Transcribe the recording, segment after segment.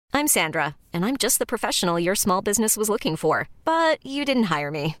I'm Sandra, and I'm just the professional your small business was looking for. But you didn't hire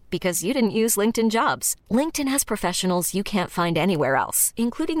me because you didn't use LinkedIn Jobs. LinkedIn has professionals you can't find anywhere else,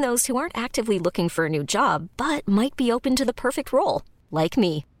 including those who aren't actively looking for a new job, but might be open to the perfect role, like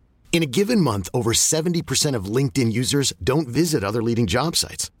me. In a given month, over 70% of LinkedIn users don't visit other leading job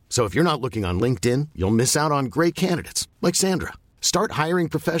sites. So if you're not looking on LinkedIn, you'll miss out on great candidates like Sandra. Start hiring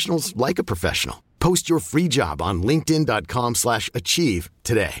professionals like a professional. Post your free job on linkedin.com/achieve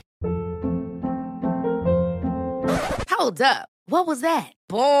today. Hold up. What was that?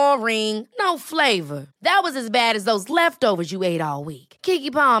 Boring. No flavor. That was as bad as those leftovers you ate all week.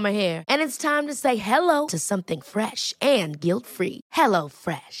 Keke Palmer here. And it's time to say hello to something fresh and guilt-free. Hello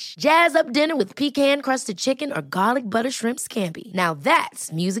Fresh. Jazz up dinner with pecan-crusted chicken or garlic butter shrimp scampi. Now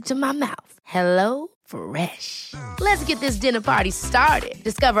that's music to my mouth. Hello Fresh. Let's get this dinner party started.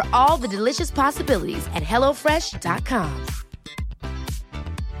 Discover all the delicious possibilities at hellofresh.com.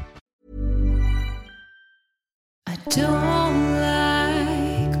 I don't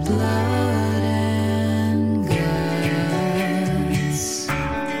like blood and guts,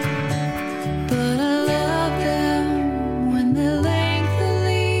 but I love them when they're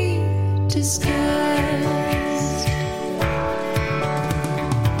lengthily discussed.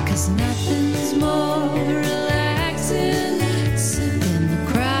 'Cause nothing's more relaxing than the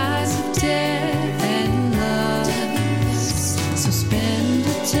cries of death and lust. So spend a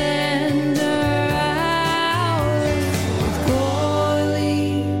tender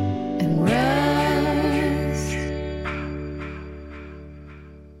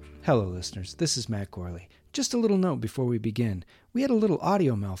Hello, listeners. This is Matt Gorley. Just a little note before we begin. We had a little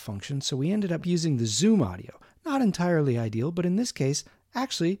audio malfunction, so we ended up using the Zoom audio. Not entirely ideal, but in this case,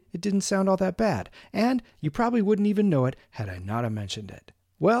 actually, it didn't sound all that bad. And you probably wouldn't even know it had I not have mentioned it.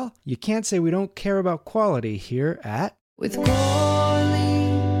 Well, you can't say we don't care about quality here at... With Gorley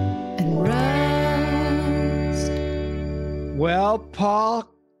and Rust. Well, Paul...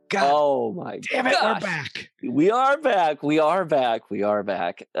 God, oh my damn it, gosh. we're back. We are back. We are back. We are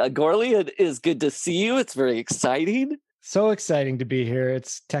back. Gorley, it is good to see you. It's very exciting. So exciting to be here.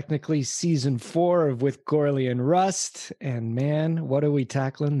 It's technically season 4 of With Gorley and Rust. And man, what are we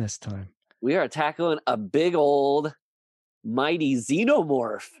tackling this time? We are tackling a big old mighty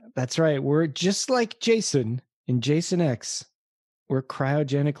xenomorph. That's right. We're just like Jason in Jason X. We're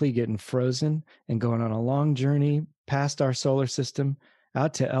cryogenically getting frozen and going on a long journey past our solar system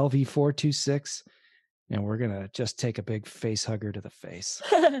out to LV-426, and we're going to just take a big face hugger to the face.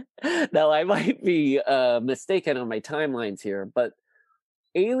 Now, I might be mistaken on my timelines here, but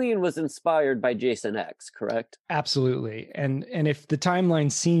Alien was inspired by Jason X, correct? Absolutely. And if the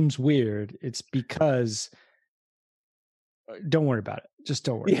timeline seems weird, it's because... Don't worry about it. Just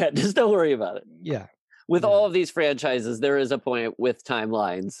don't worry. Yeah, just don't worry about it. Yeah. With all of these franchises, there is a point with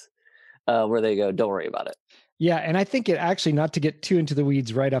timelines where they go, don't worry about it. Yeah, and I think it actually, not to get too into the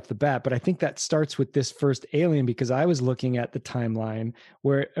weeds right off the bat, but I think that starts with this first Alien, because I was looking at the timeline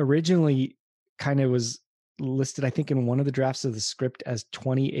where it originally kind of was listed, I think, in one of the drafts of the script as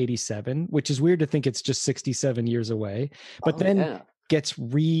 2087, which is weird to think it's just 67 years away, but gets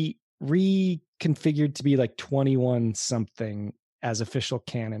reconfigured to be like 21 something as official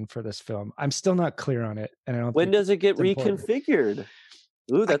canon for this film. I'm still not clear on it. And I don't When does it get reconfigured?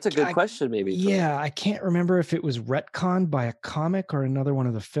 Ooh, that's a good question, maybe. Yeah, I can't remember if it was retconned by a comic or another one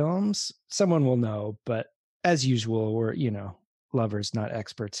of the films. Someone will know, but as usual, we're, lovers, not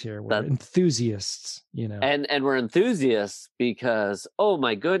experts here. We're enthusiasts, And we're enthusiasts because, oh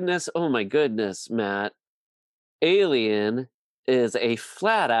my goodness, Matt, Alien is a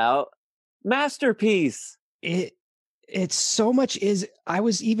flat out masterpiece. It's so much is, I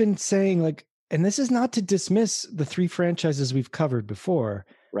was even saying, like, and this is not to dismiss the 3 franchises we've covered before,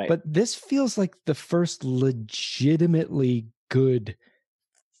 right? But this feels like the first legitimately good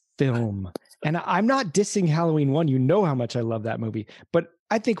film. And I'm not dissing Halloween 1. You know how much I love that movie. But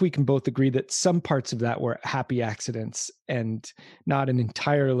I think we can both agree that some parts of that were happy accidents and not an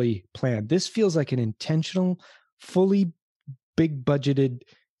entirely planned. This feels like an intentional, fully big budgeted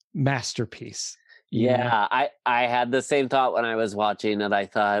masterpiece. Yeah, I had the same thought when I was watching it. I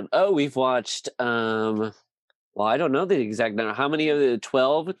thought, oh, we've watched, well, I don't know the exact number. How many of the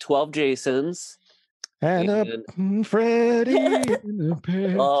 12 Jasons? And Freddy.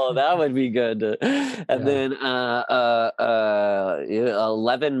 Oh, that would be good. And then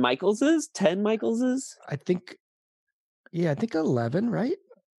 11 Michaelses, 10 Michaelses. I think 11, right?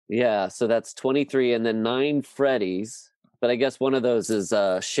 Yeah, so that's 23, and then 9 Freddys. But I guess one of those is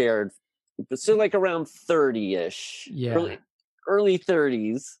shared. So like around 30-ish. Yeah. Early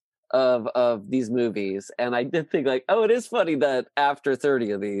 30s. of these movies, and I did think like, oh, it is funny that after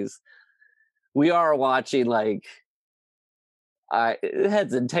 30 of these, we are watching like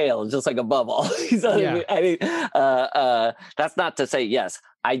heads and tails, just like a bubble. Yeah. I mean, that's not to say, yes,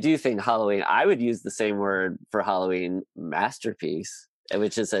 I do think Halloween, I would use the same word for Halloween, masterpiece,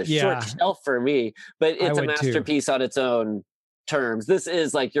 which is a short shelf for me, but it's a masterpiece on its own terms. This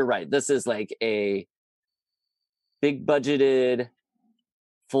is like, you're right. This is like a big budgeted,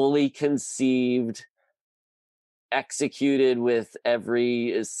 fully conceived, executed with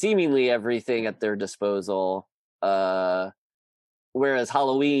seemingly everything at their disposal. Whereas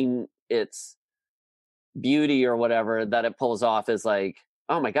Halloween, its beauty or whatever that it pulls off is like,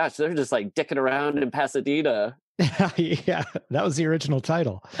 oh my gosh, they're just like dicking around in Pasadena. Yeah, that was the original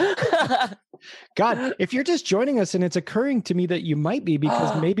title. God, if you're just joining us and it's occurring to me that you might be,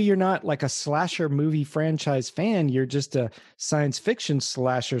 because maybe you're not like a slasher movie franchise fan, you're just a science fiction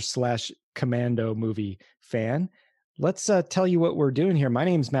slasher / commando movie fan. Let's tell you what we're doing here. My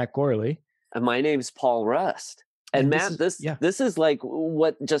name's Matt Gorley. And my name's Paul Rust. And Matt, this is like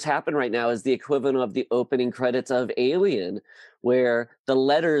what just happened right now is the equivalent of the opening credits of Alien, where the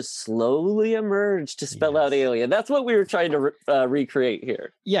letters slowly emerge to spell out Alien. That's what we were trying to recreate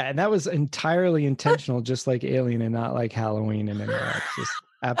here. Yeah, and that was entirely intentional, just like Alien and not like Halloween and just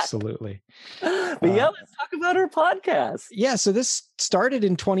absolutely. But let's talk about our podcast. Yeah, so this started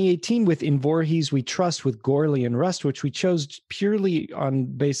in 2018 with In Voorhees We Trust with Gorley and Rust, which we chose purely on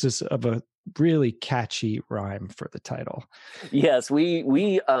basis of a really catchy rhyme for the title. Yes,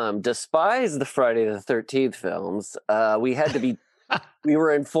 we despise the Friday the 13th films. We had to be we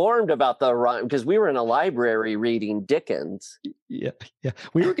were informed about the rhyme because we were in a library reading Dickens. Yeah.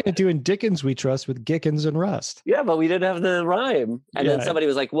 We were going to do In Dickens We Trust with Gickens and Rust. Yeah, but we didn't have the rhyme. And then somebody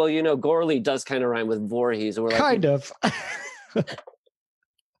was like, well, Gorley does kind of rime with Voorhees. And we're like, kind of. And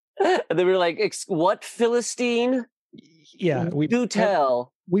then we were like, what Philistine? Yeah, we do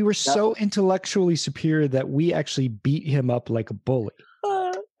tell. We were so intellectually superior that we actually beat him up like a bully.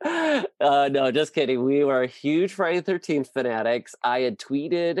 No, just kidding. We were huge Friday the 13th fanatics. I had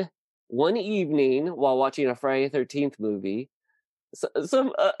tweeted one evening while watching a Friday the 13th movie,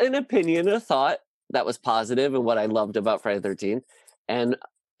 some an opinion, a thought that was positive and what I loved about Friday the 13th. And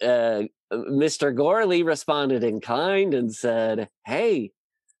Mr. Gorley responded in kind and said, hey,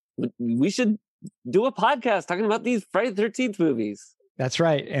 we should do a podcast talking about these Friday the 13th movies. That's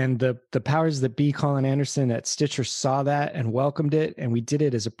right. And the powers that be, Colin Anderson at Stitcher, saw that and welcomed it. And we did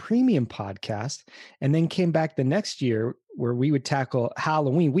it as a premium podcast, and then came back the next year where we would tackle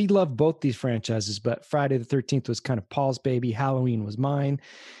Halloween. We love both these franchises, but Friday the 13th was kind of Paul's baby. Halloween was mine.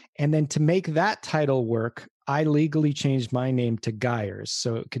 And then to make that title work, I legally changed my name to Geyers.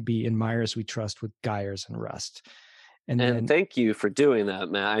 So it could be In Myers We Trust with Geyers and Rust. And then, thank you for doing that,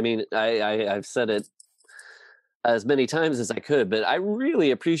 Matt. I mean, I've said it as many times as I could, but I really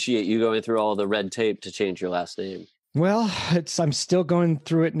appreciate you going through all the red tape to change your last name. Well, I'm still going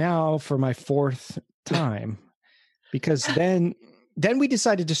through it now for my fourth time, because then we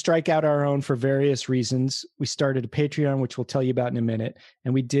decided to strike out our own for various reasons. We started a Patreon, which we'll tell you about in a minute,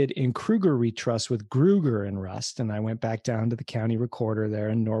 and we did In Kruger We Trust with Gruger and Rust. And I went back down to the county recorder there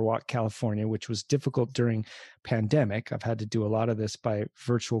in Norwalk, California, which was difficult during pandemic. I've had to do a lot of this by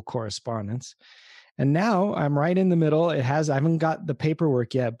virtual correspondence. And now I'm right in the middle. I haven't got the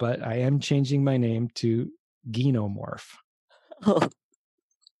paperwork yet, but I am changing my name to Genomorph.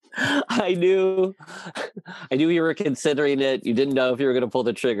 I knew you were considering it. You didn't know if you were going to pull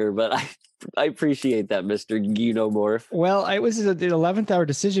the trigger, but I appreciate that, Mr. Genomorph. Well, it was the 11th hour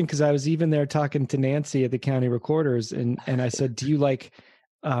decision, because I was even there talking to Nancy at the county recorders, and I said, do you like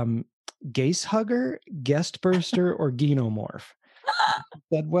Gace Hugger, Guest Burster, or Genomorph?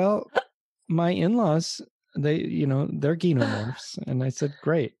 She said, well, my in-laws, they're Genomorphs. And I said,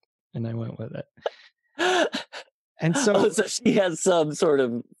 great. And I went with it. And so she has some sort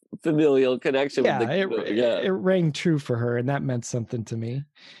of familial connection with it rang true for her, and that meant something to me.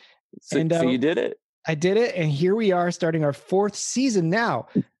 So you did it. I did it, and here we are starting our fourth season now.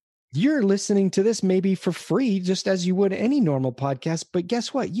 You're listening to this maybe for free, just as you would any normal podcast, but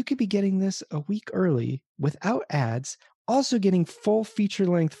guess what? You could be getting this a week early without ads, also getting full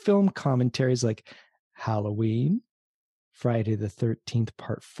feature-length film commentaries like Halloween, Friday the 13th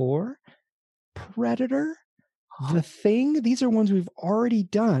Part 4, Predator, The Thing. These are ones we've already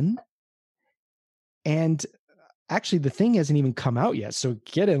done. And actually, The Thing hasn't even come out yet, so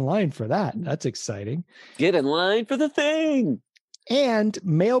get in line for that. That's exciting. Get in line for The Thing. And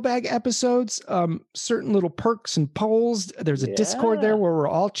mailbag episodes, certain little perks and polls. There's a Discord there where we're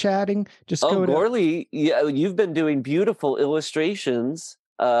all chatting. Just go to Gorley, you've been doing beautiful illustrations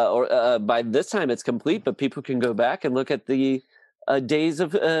or by this time it's complete, but people can go back and look at the days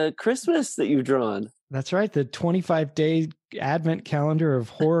of Christmas that you've drawn. That's right. The 25-day advent calendar of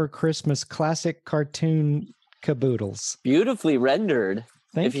horror Christmas classic cartoon caboodles. Beautifully rendered.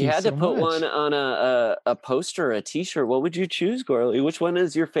 Thank if you you had so to put much. one on a poster or a t-shirt, what would you choose, Gorley? Which one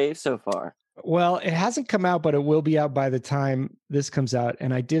is your fave so far? Well, it hasn't come out, but it will be out by the time this comes out.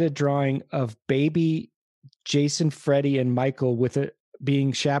 And I did a drawing of baby Jason, Freddy, and Michael with it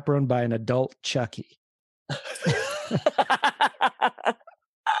being chaperoned by an adult Chucky.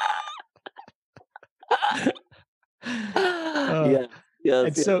 Yeah. Yes,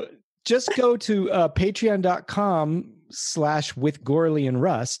 And yes. so just go to patreon.com/with Gorley and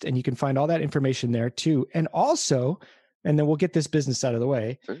Rust, and you can find all that information there too. And also, and then we'll get this business out of the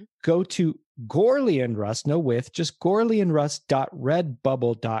way, go to Gorley and Rust, no with, just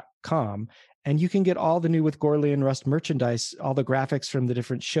gorleyandrust.redbubble.com. And you can get all the new With Gorley and Rust merchandise, all the graphics from the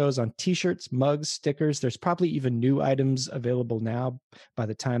different shows on t-shirts, mugs, stickers. There's probably even new items available now by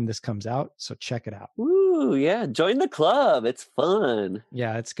the time this comes out. So check it out. Woo, yeah. Join the club. It's fun.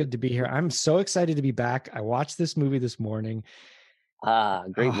 Yeah, it's good to be here. I'm so excited to be back. I watched this movie this morning.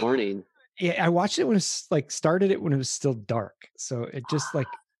 Great morning. Yeah, I watched it when it started it when it was still dark. So it just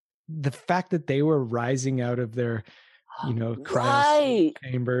the fact that they were rising out of their, Right.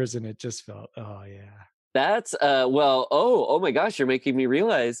 chambers, and it just felt, oh yeah. That's oh my gosh, you're making me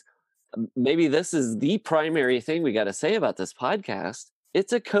realize maybe this is the primary thing we got to say about this podcast.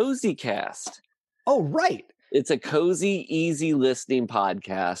 It's a cozy cast. Oh, right. It's a cozy, easy listening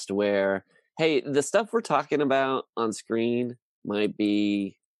podcast where, hey, the stuff we're talking about on screen might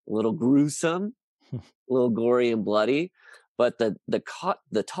be a little gruesome, a little gory and bloody, but the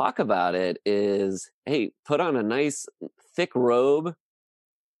talk about it is, hey, put on a nice thick robe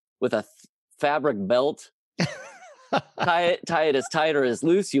with a fabric belt, tie it as tight or as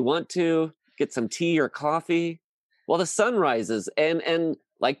loose you want to, get some tea or coffee while the sun rises, and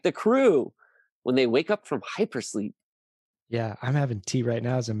like the crew when they wake up from hypersleep. Yeah, I'm having tea right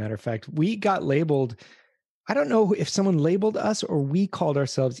now, as a matter of fact. We got labeled, I don't know if someone labeled us or we called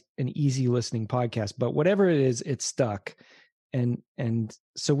ourselves an easy listening podcast, but whatever it is, it stuck. And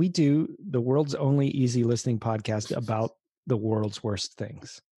so we do the world's only easy listening podcast about the world's worst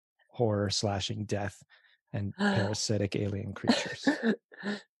things: horror, slashing, death, and parasitic alien creatures.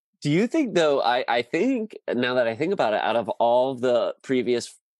 Do you think, though, I think, now that I think about it, out of all the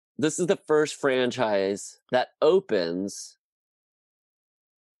previous, this is the first franchise that opens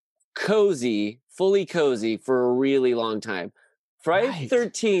cozy, fully cozy for a really long time. Friday the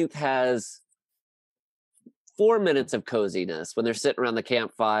 13th has 4 minutes of coziness when they're sitting around the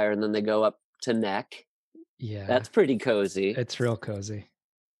campfire and then they go up to neck. Yeah. That's pretty cozy. It's real cozy.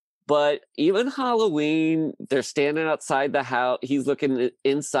 But even Halloween, they're standing outside the house. He's looking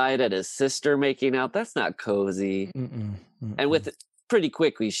inside at his sister making out. That's not cozy. And with pretty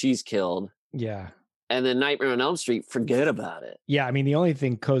quickly, she's killed. Yeah. And then Nightmare on Elm Street, forget about it. Yeah. I mean, the only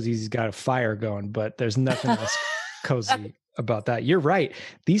thing cozy's got a fire going, but there's nothing else cozy about that. You're right.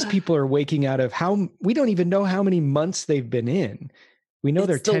 These people are waking out of we don't even know how many months they've been in. We know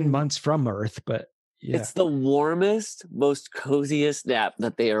they're 10 months from Earth, but yeah. It's the warmest, most coziest nap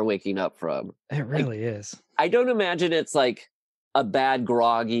that they are waking up from. It really is. I don't imagine it's like a bad,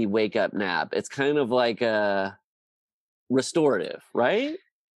 groggy wake-up nap. It's kind of like a restorative, right?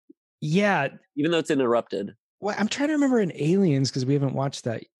 Yeah. Even though it's interrupted. Well, I'm trying to remember in Aliens, because we haven't watched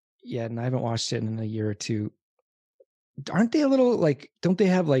that yet, and I haven't watched it in a year or two. Aren't they a little don't they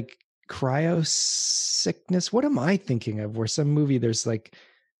have cryo sickness? What am I thinking of? Where some movie there's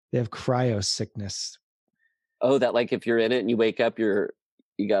they have cryo sickness. Oh, that if you're in it and you wake up, you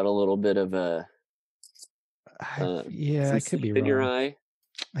got a little bit of a I could be in wrong. your eye.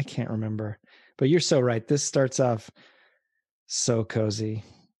 I can't remember, but you're so right. This starts off so cozy.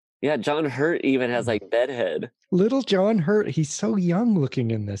 Yeah, John Hurt even has bedhead. Little John Hurt, he's so young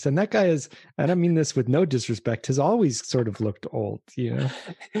looking in this, and that guy is. I don't mean this with no disrespect. Has always sort of looked old,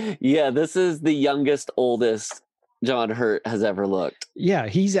 Yeah, this is the youngest, oldest John Hurt has ever looked. Yeah,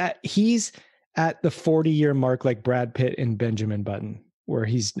 he's at the 40-year mark, like Brad Pitt and Benjamin Button, where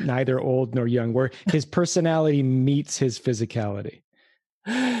he's neither old nor young, where his personality meets his physicality.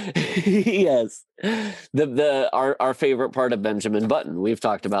 Yes, our favorite part of Benjamin Button. We've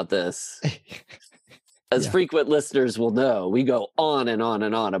talked about this. As frequent listeners will know, we go on and on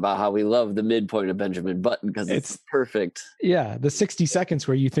and on about how we love the midpoint of Benjamin Button because it's perfect. Yeah, the 60 seconds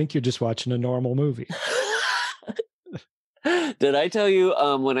where you think you're just watching a normal movie. Did I tell you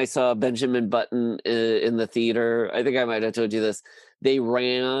when I saw Benjamin Button in the theater? I think I might have told you this. They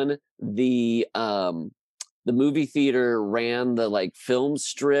ran the the movie theater ran the like film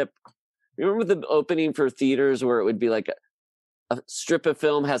strip. Remember the opening for theaters where it would be like a strip of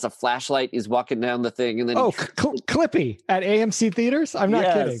film has a flashlight. He's walking down the thing, and then Clippy at AMC theaters. I'm not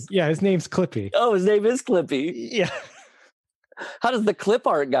kidding. Yeah, his name's Clippy. Oh, his name is Clippy. Yeah. How does the clip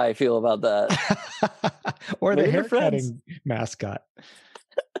art guy feel about that? Or Maybe the they're friends. haircutting mascot.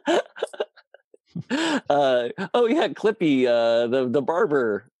 Oh yeah, Clippy, the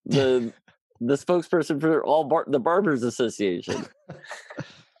barber, the spokesperson for the Barbers Association.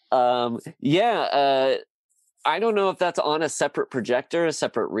 I don't know if that's on a separate projector, a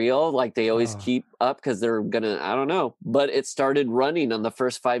separate reel, like they always keep up because they're gonna. I don't know, but it started running on the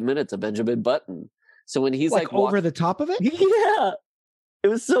first 5 minutes of Benjamin Button. So when he's like over the top of it, yeah, it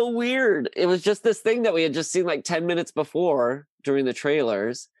was so weird. It was just this thing that we had just seen like 10 minutes before during the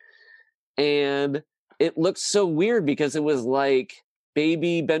trailers. And it looked so weird because it was like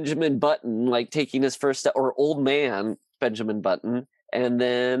baby Benjamin Button, like taking his first step, or old man Benjamin Button. And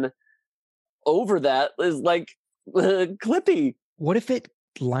then over that is like Clippy. What if it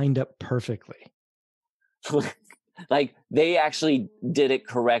lined up perfectly? Like they actually did it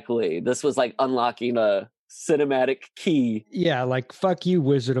correctly. This was like unlocking a cinematic key. Yeah, like fuck you,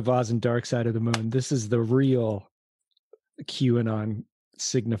 Wizard of Oz and Dark Side of the Moon. This is the real QAnon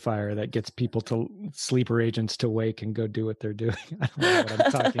signifier that gets people to sleeper agents to wake and go do what they're doing. I don't know what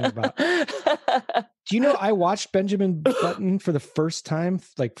I'm talking about. Do you know I watched Benjamin Button for the first time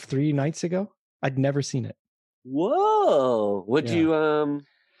like 3 nights ago? I'd never seen it. Whoa. Would you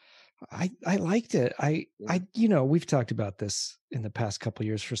I liked it. I we've talked about this in the past couple of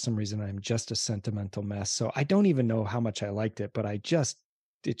years. For some reason, I'm just a sentimental mess. So I don't even know how much I liked it, but it just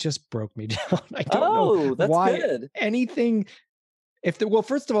broke me down. I don't know that's why good. Anything.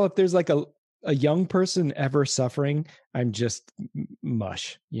 First of all, if there's like a young person ever suffering, I'm just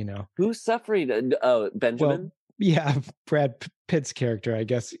mush, Who's suffering? Oh, Benjamin? Well, yeah, Brad Pitt's character, I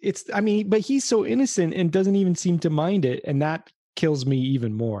guess. But he's so innocent and doesn't even seem to mind it. And that kills me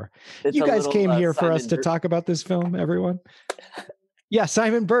even more. You guys came here for us to talk about this film, everyone. Yeah,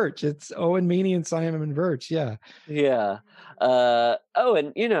 Simon Birch. It's Owen Meany and Simon Birch. Yeah. Yeah. And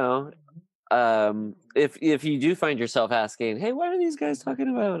if you do find yourself asking, hey, why are these guys talking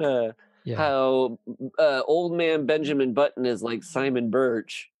about how old man Benjamin Button is like Simon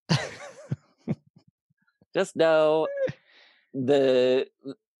Birch? Just know the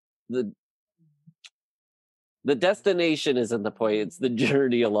destination isn't the point. It's the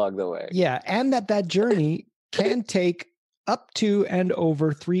journey along the way. Yeah, and that journey can take up to and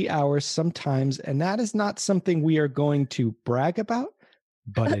over 3 hours sometimes, and that is not something we are going to brag about,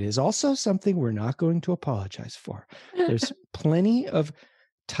 but it is also something we're not going to apologize for. There's plenty of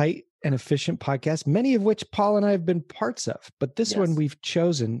tight and efficient podcasts, many of which Paul and I have been parts of, but this one we've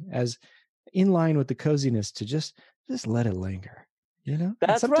chosen as in line with the coziness to just let it linger.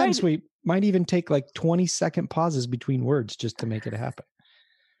 That's sometimes right. we might even take like 20-second pauses between words just to make it happen.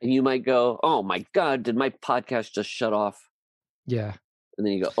 And you might go, oh my God, did my podcast just shut off? Yeah. And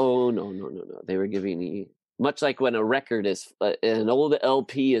then you go, oh, no. They were giving me, much like when a record is, an old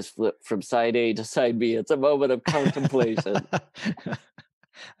LP is flipped from side A to side B. It's a moment of contemplation.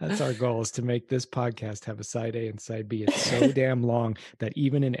 That's our goal, is to make this podcast have a side A and side B. It's so damn long that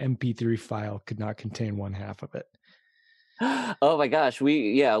even an MP3 file could not contain one half of it. Oh my gosh.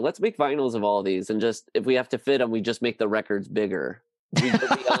 Let's make vinyls of all these. And just, if we have to fit them, we just make the records bigger. We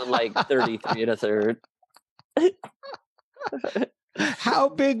go beyond like 33 1/3. How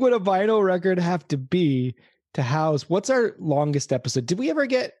big would a vinyl record have to be to house? What's our longest episode? Did we ever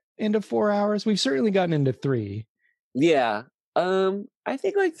get into 4 hours? We've certainly gotten into 3. Yeah. I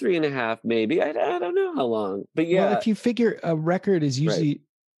think like 3.5, maybe. I don't know how long, but yeah. Well, if you figure a record is usually,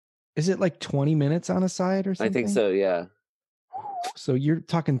 is it like 20 minutes on a side or something? I think so. Yeah. So you're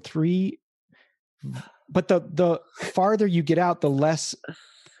talking 3, but the farther you get out, the less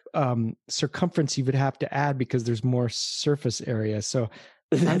circumference you would have to add because there's more surface area. So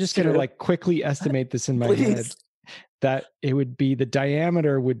I'm just going to like quickly estimate this in my head, that it would be, the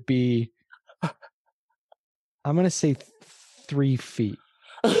diameter would be, I'm going to say 3 feet,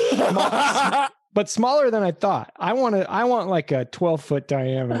 but smaller than I thought. I want like a 12-foot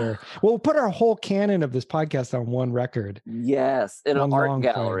diameter. We'll put our whole canon of this podcast on one record. Yes, in an art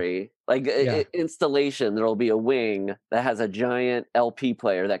gallery, like installation. There'll be a wing that has a giant LP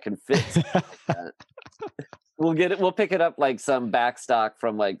player that can fit. We'll pick it up like some backstock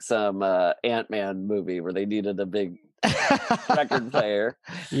from like some Ant-Man movie where they needed a big record player.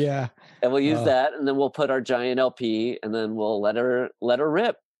 Yeah, and we'll use that, and then we'll put our giant LP, and then we'll let her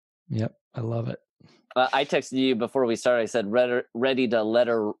rip. Yep, I love it. I texted you before we started. I said, ready to let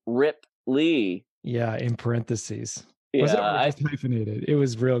her rip, Lee. Yeah, in parentheses. Was it Yeah, just hyphenated? It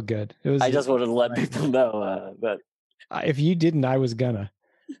was real good. It was. I just wanted to let people know that. If you didn't, I was gonna.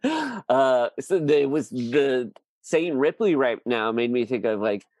 So there was the saying Ripley right now made me think of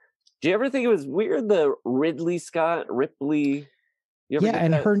like, do you ever think it was weird the Ridley Scott Ripley? You ever Yeah, get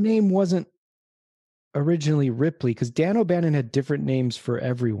and that? her name wasn't originally Ripley because Dan O'Bannon had different names for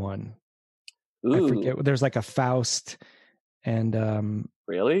everyone. I Ooh, forget. There's like a Faust, and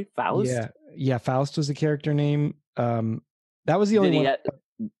really? Faust? yeah, Faust was the character name. That was the only Did he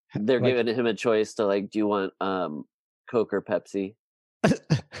one. they're like- giving him a choice to like, do you want Coke or Pepsi?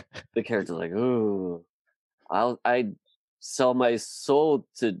 The character's like, ooh, I'd sell my soul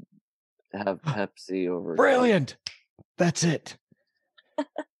to have Pepsi over. Brilliant. That's it.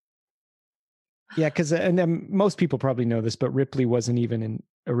 Yeah, because and then most people probably know this, but Ripley wasn't even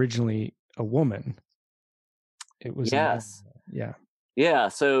originally a woman. It was Yes. yeah. Yeah.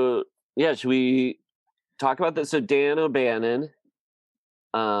 So yeah, should we talk about this? So Dan O'Bannon,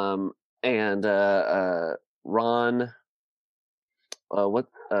 and Ron,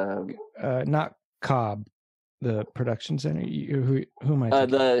 Not Cobb, the production center. Who am I?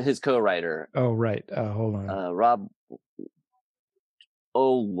 Thinking? his co-writer, Oh right. Hold on. Rob.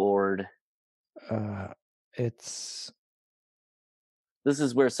 Oh Lord, It's this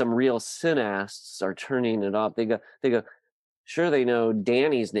is where some real cineasts are turning it off. They go. Sure, they know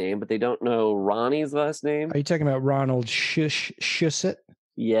Danny's name, but they don't know Ronnie's last name. Are you talking about Ronald Shusett?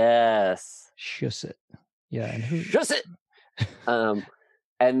 Yes. Shusett. Yeah, and who? Shusett. And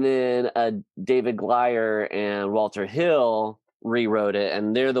then David Glyer and Walter Hill rewrote it,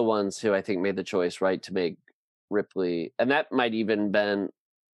 and they're the ones who I think made the choice, right, to make Ripley, and that might even been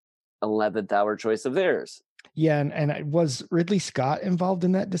 11th hour choice of theirs. Yeah, and was Ridley Scott involved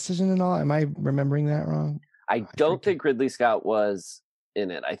in that decision and all? Am I remembering that wrong? I don't think Ridley Scott was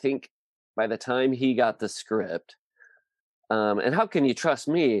in it. I think by the time he got the script, and how can you trust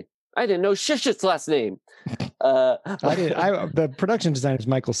me? I didn't know Shushett's last name. I did. The production designer is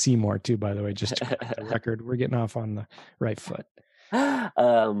Michael Seymour too, by the way. Just to correct the record, we're getting off on the right foot.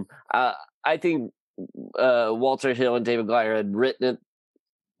 I think Walter Hill and David Glyer had written it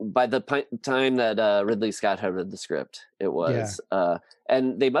by the time that Ridley Scott had read the script. It was,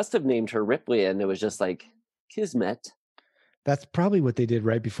 and they must have named her Ripley, and it was just like kismet. That's probably what they did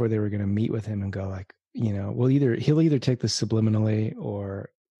right before they were going to meet with him and go like, he'll either take this subliminally or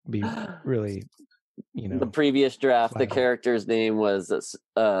be really, The previous draft, the character's name was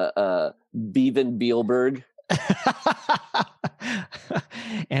Bevan Bielberg.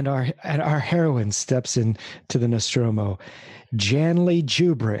 and our heroine steps in to the Nostromo, Janley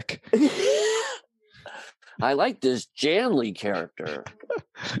Jubrick. I like this Janley character,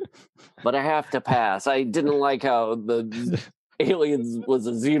 but I have to pass. I didn't like how the aliens was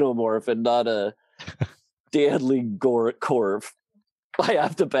a xenomorph and not a Danley Corv. I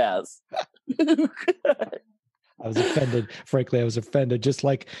have to pass. I was offended. Frankly, I was offended. Just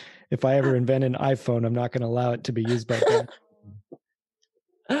like if I ever invent an iPhone, I'm not going to allow it to be used by that.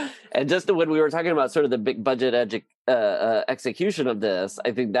 And just when we were talking about sort of the big budget execution of this,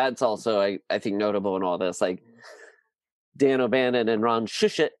 I think that's also, I think, notable in all this. Like Dan O'Bannon and Ron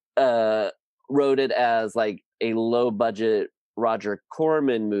Shusett wrote it as like a low budget Roger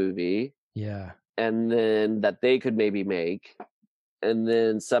Corman movie. Yeah. And then that they could maybe make. And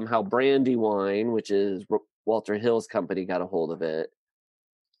then somehow Brandywine, which is Walter Hill's company, got a hold of it.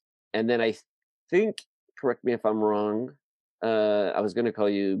 And then I think, correct me if I'm wrong, I was going to call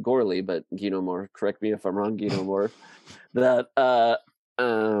you Gorley, but Guido Moore, correct me if I'm wrong, Guido Moore, that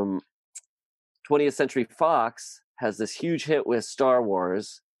 20th Century Fox has this huge hit with Star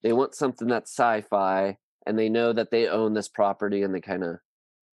Wars. They want something that's sci-fi, and they know that they own this property, and they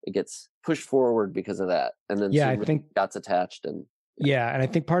it gets pushed forward because of that. And then I think Scott's attached. And and I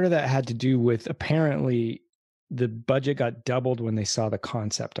think part of that had to do with apparently the budget got doubled when they saw the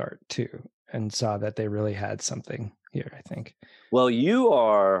concept art too, and saw that they really had something here, I think. Well, you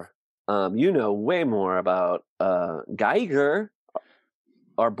are, you know way more about Geiger,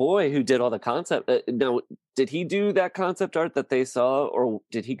 our boy who did all the concept. Now, did he do that concept art that they saw, or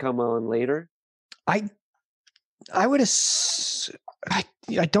did he come on later? I would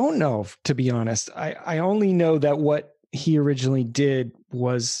I don't know, to be honest. I only know that what he originally did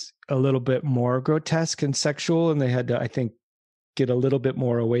was a little bit more grotesque and sexual, and they had to, I think, get a little bit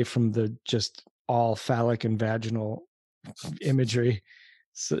more away from the just all phallic and vaginal imagery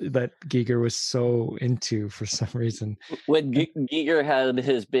that Giger was so into for some reason. When Giger had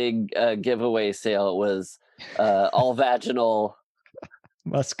his big giveaway sale, it was all vaginal,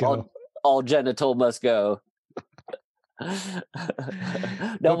 Must go. all genital must go.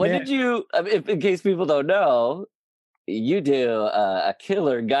 Now, But when man, did you? If, in case people don't know, you do a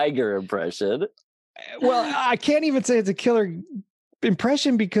killer Geiger impression. well, I can't even say it's a killer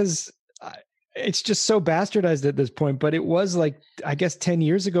impression because it's just so bastardized at this point. But it was like, I guess 10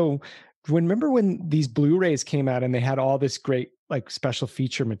 years ago. Remember when these Blu-rays came out and they had all this great like special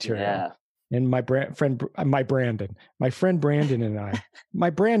feature material? Yeah. And my friend Brandon and I, my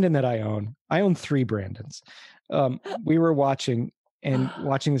Brandon that I own 3 Brandons. We were watching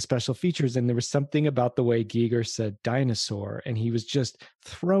the special features, and there was something about the way Giger said dinosaur, and he was just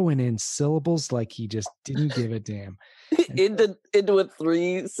throwing in syllables like he just didn't give a damn. into a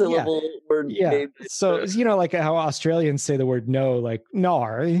 3-syllable word. Yeah. name. So, like how Australians say the word no, like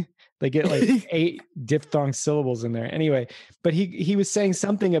nar. They get like 8 diphthong syllables in there. Anyway, but he was saying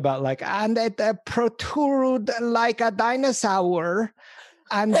something about like, and it protrude like a dinosaur.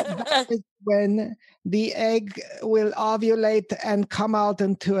 And that is when the egg will ovulate and come out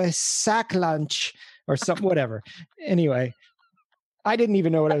into a sack lunch or something, whatever. Anyway, I didn't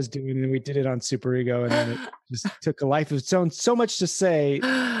even know what I was doing. And we did it on Super Ego, and then it just took a life of its own. So much to say,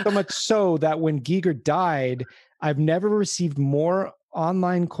 so much so that when Giger died, I've never received more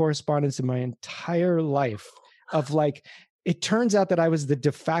online correspondence in my entire life of like, it turns out that I was the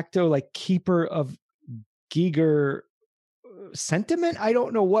de facto like keeper of Giger sentiment. I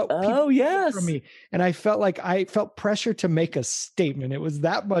don't know what Oh, yes. from me, and I felt pressure to make a statement. It was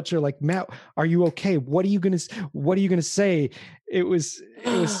that much, or like, Matt, are you okay? What are you gonna say? It was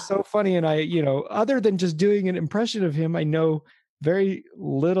so funny. And I, other than just doing an impression of him, I know very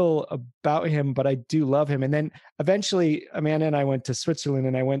little about him, but I do love him. And then eventually Amanda and I went to Switzerland,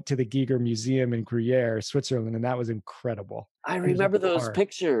 and I went to the Giger Museum in Gruyere, Switzerland, and that was incredible. I remember those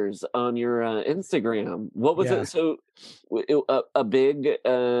pictures on your Instagram. What was it? So a big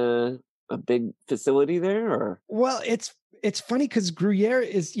facility there, or? Well, it's funny because Gruyere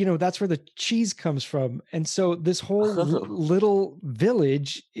is, that's where the cheese comes from. And so this whole little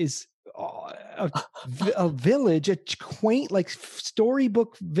village is a village, a quaint, like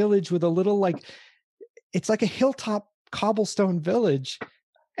storybook village with a little, like, it's like a hilltop cobblestone village.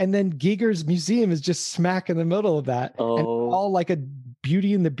 And then Giger's museum is just smack in the middle of that. Oh. And all like a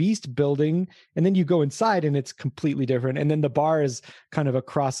Beauty and the Beast building. And then you go inside and it's completely different. And then the bar is kind of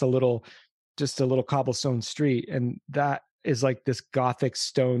across a little cobblestone street. And that is like this Gothic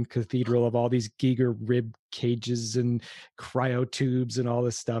stone cathedral of all these Giger rib cages and cryotubes and all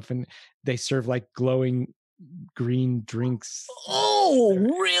this stuff. And they serve like glowing green drinks. Oh,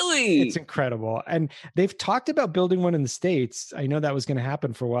 really? It's incredible. And they've talked about building one in the States. I know that was going to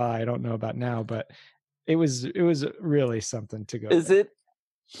happen for a while. I don't know about now, but it was really something to go. Is it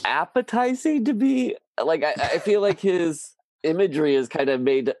appetizing to be like, I feel like his imagery is kind of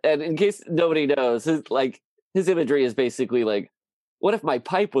made, and in case nobody knows, his imagery is basically like, what if my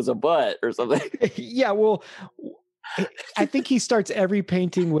pipe was a butt or something? Yeah, well, I think he starts every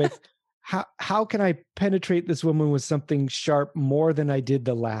painting with, how can I penetrate this woman with something sharp more than I did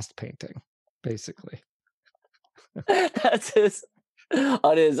the last painting, basically. That's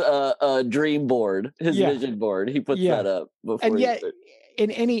on his dream board, his vision board. He puts that up before. And yet,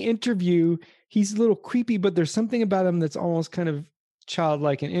 in any interview, he's a little creepy, but there's something about him that's almost kind of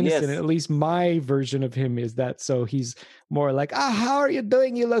childlike and innocent. Yes. At least my version of him is that. So he's more like, how are you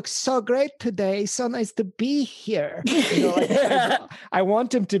doing? You look so great today. So nice to be here. I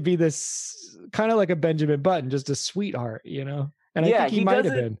want him to be this kind of like a Benjamin Button, just a sweetheart, And I think he might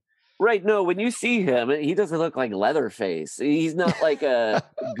have been. Right. No, when you see him, he doesn't look like Leatherface. He's not like a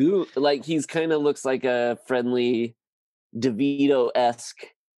goo. Like, he's kind of looks like a friendly DeVito-esque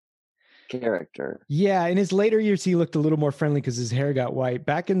character. Yeah, in his later years, he looked a little more friendly because his hair got white.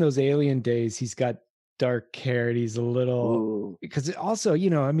 Back in those Alien days, he's got dark hair and he's a little, because also,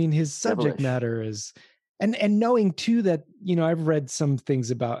 his subject matter is, and knowing too that, I've read some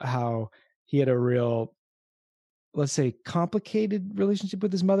things about how he had a real, let's say, complicated relationship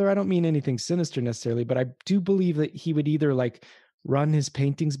with his mother. I don't mean anything sinister necessarily, but I do believe that he would either like run his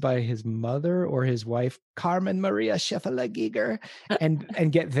paintings by his mother or his wife, Carmen Maria Scheffler Giger,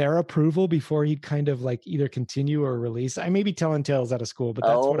 and get their approval before he'd kind of like either continue or release. I may be telling tales out of school, but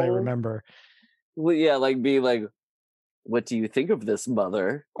that's what I remember. Well, yeah, like be like, what do you think of this,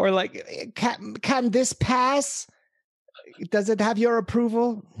 mother? Or like, can this pass? Does it have your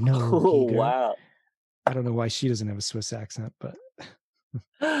approval? No. Oh, Giger. wow. I don't know why she doesn't have a Swiss accent, but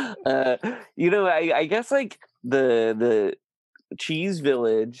I guess like the Cheese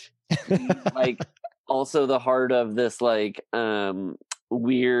Village, like also the heart of this like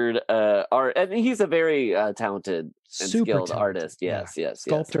weird art, and he's a very talented and super skilled talented. artist. Yes.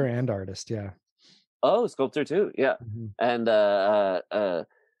 Sculptor and artist. Yeah. Oh, Sculptor too. Yeah. Mhm. And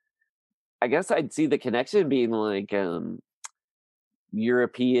I guess I'd see the connection being like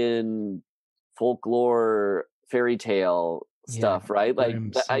European folklore fairy tale Yeah, stuff, right? Like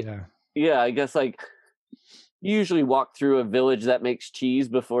Grimm's, yeah. yeah, I guess like you usually walk through a village that makes cheese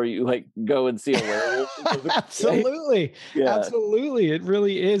before you like go and see a werewolf. Right? Absolutely. Yeah. Absolutely. It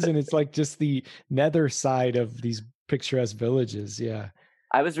really is. And it's like just the nether side of these picturesque villages. Yeah.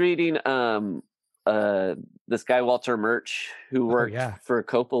 I was reading this guy Walter Murch who worked yeah. for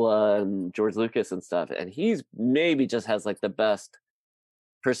Coppola and George Lucas and stuff, and he's maybe just has like the best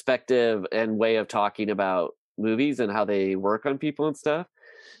perspective and way of talking about movies and how they work on people and stuff.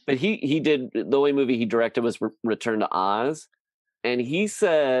 But he did, the only movie he directed was Return to Oz, and he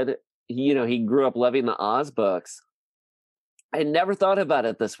said he grew up loving the Oz books. I never thought about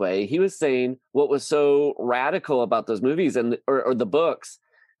it this way. He was saying what was so radical about those movies or the books,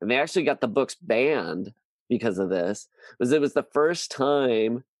 and they actually got the books banned because of this, was it was the first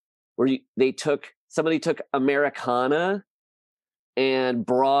time where somebody took Americana and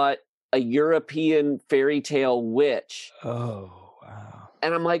brought a European fairy tale witch. Oh, wow.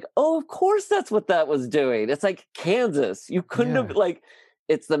 And I'm like, oh, of course that's what that was doing. It's like Kansas. You couldn't have, like,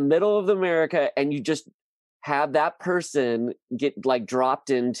 it's the middle of America, and you just have that person get like dropped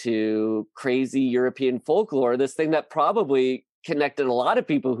into crazy European folklore, this thing that probably connected a lot of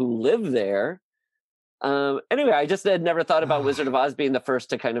people who live there. Anyway, I just had never thought about Wizard of Oz being the first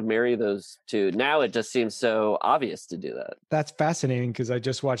to kind of marry those two. Now it just seems so obvious to do that. That's fascinating because I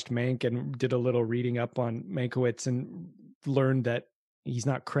just watched Mank and did a little reading up on Mankiewicz and learned that he's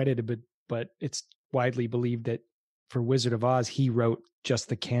not credited, but it's widely believed that for Wizard of Oz, he wrote just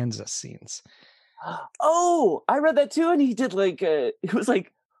the Kansas scenes. Oh, I read that too. And he did like, it was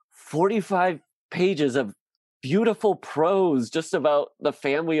like 45 pages of beautiful prose just about the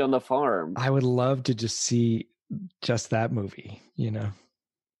family on the farm. I would love to just see just that movie,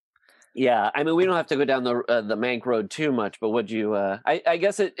 Yeah, I mean, we don't have to go down the Mank road too much, but would you? I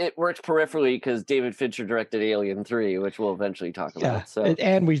guess it works peripherally because David Fincher directed Alien 3, which we'll eventually talk about. Yeah, So,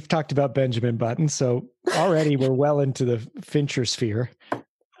 and we've talked about Benjamin Button, so already we're well into the Fincher sphere.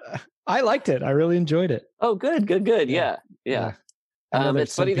 I liked it. I really enjoyed it. oh, good. Yeah. I know there's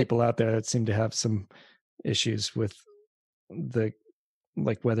It's some funny that people out there that seem to have some issues with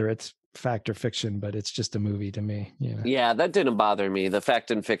whether it's fact or fiction, but it's just a movie to me. Yeah, that didn't bother me, the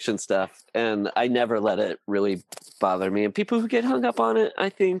fact and fiction stuff, and I never let it really bother me. And people who get hung up on it, I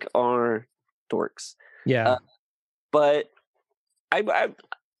think, are dorks. Yeah. But I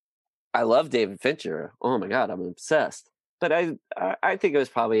love David Fincher. Oh my God, I'm obsessed. But I think it was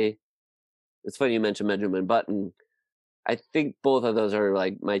probably, it's funny you mentioned Benjamin Button. I think both of those are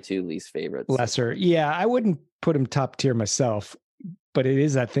like my two least favorites. Lesser. Yeah, I wouldn't put him top tier myself, but it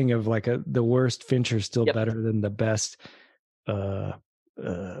is that thing of like the worst Fincher is still better than the best McG.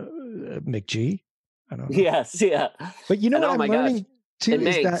 I don't know. Yes, yeah. But you know And what I'm learning too in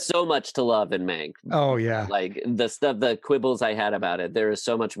is Mank, that so much to love in Mank. Oh yeah. Like the quibbles I had about it, there is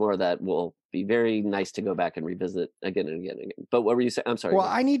so much more that will be very nice to go back and revisit again and again and again. But what were you saying? I'm sorry. Well,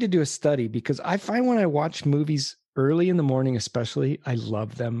 I need to do a study because I find when I watch movies early in the morning, especially, I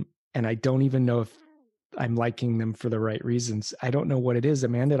love them. And I don't even know if I'm liking them for the right reasons. I don't know what it is.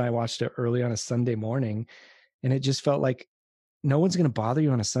 Amanda and I watched it early on a Sunday morning, and it just felt like no one's going to bother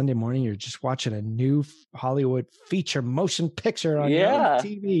you on a Sunday morning. You're just watching a new Hollywood feature motion picture on your own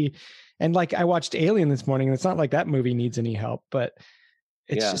TV. And like I watched Alien this morning, and it's not like that movie needs any help, but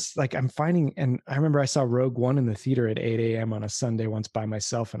it's just like I'm finding, and I remember I saw Rogue One in the theater at 8 a.m. on a Sunday once by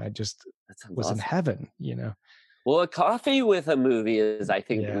myself, and I just was in heaven, Well, a coffee with a movie is, I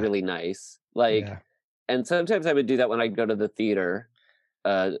think, really nice. Like, and sometimes I would do that when I go to the theater,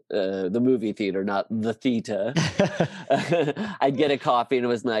 the movie theater, not the theater. I'd get a coffee, and it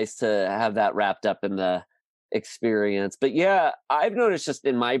was nice to have that wrapped up in the experience. But yeah, I've noticed just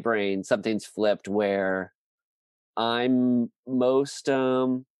in my brain, something's flipped where I'm most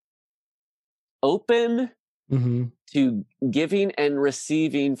open to giving and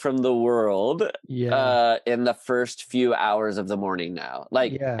receiving from the world in the first few hours of the morning now.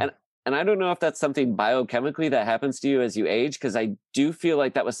 Like, and I don't know if that's something biochemically that happens to you as you age, because I do feel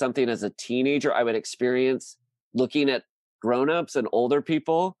like that was something as a teenager I would experience looking at grownups and older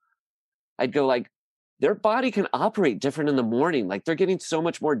people. I'd go like, their body can operate different in the morning. Like they're getting so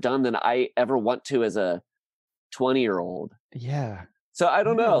much more done than I ever want to as a 20-year-old. Yeah. So I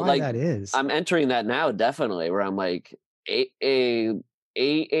don't know. Like that is. I'm entering that now, definitely, where I'm like 8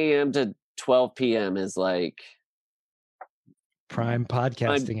 a.m. to 12 p.m. is like prime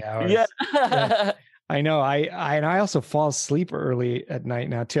podcasting hours. Yeah. I know. And I also fall asleep early at night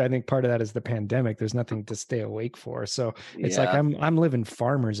now too. I think part of that is the pandemic. There's nothing to stay awake for. So it's like Yeah. I'm living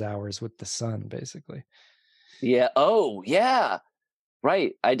farmer's hours with the sun, basically. Yeah. Oh, yeah.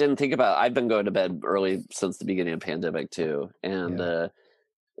 Right. I didn't think about I've been going to bed early since the beginning of pandemic too. And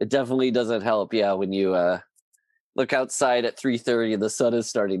it definitely doesn't help. Yeah, when you look outside at 3:30 and the sun is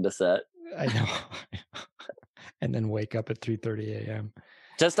starting to set. I know. And then wake up at 3:30 a.m.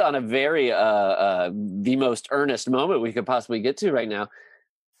 Just on a very the most earnest moment we could possibly get to right now.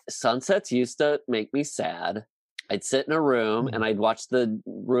 Sunsets used to make me sad. I'd sit in a room and I'd watch the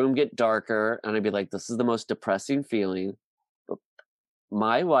room get darker and I'd be like, this is the most depressing feeling. But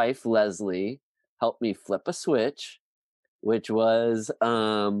my wife, Leslie, helped me flip a switch, which was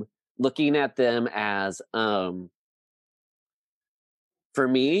looking at them as for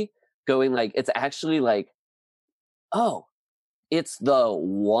me, going like, it's actually like, oh, it's the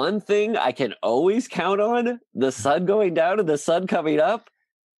one thing I can always count on, the sun going down and the sun coming up.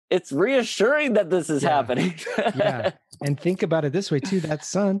 It's reassuring that this is happening. Yeah. And think about it this way too. That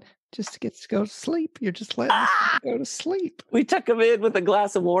sun just gets to go to sleep. You're just letting it go to sleep. We tuck him in with a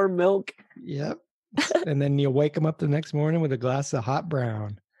glass of warm milk. Yep. And then you wake him up the next morning with a glass of hot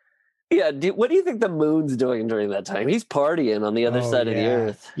brown. Yeah. What do you think the moon's doing during that time? He's partying on the other side of the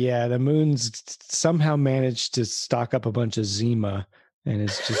earth. Yeah. The moon's somehow managed to stock up a bunch of Zima and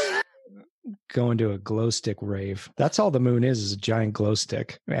is just going to a glow stick rave. That's all the moon is a giant glow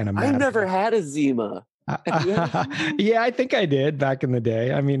stick. And I've never had a Zima. Yeah, I think I did back in the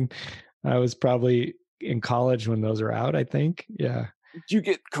day. I mean, I was probably in college when those were out, I think. Yeah. Did you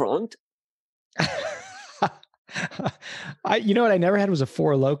get crunked? You know what I never had was a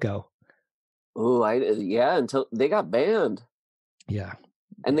Four Loko. Oh, until they got banned. Yeah.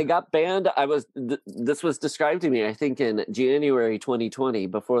 And they got banned. This was described to me, I think, in January 2020,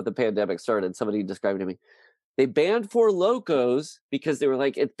 before the pandemic started. Somebody described it to me. They banned Four Locos because they were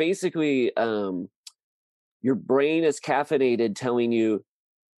like, it's basically your brain is caffeinated, telling you,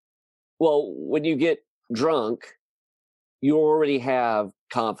 well, when you get drunk, you already have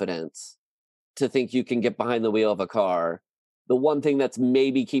confidence to think you can get behind the wheel of a car. The one thing that's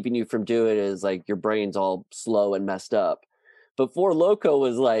maybe keeping you from doing it is like your brain's all slow and messed up. But Four Loko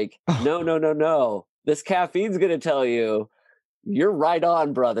was like, no. This caffeine's going to tell you, you're right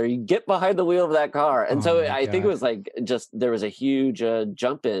on, brother. You get behind the wheel of that car. And so I think it was like there was a huge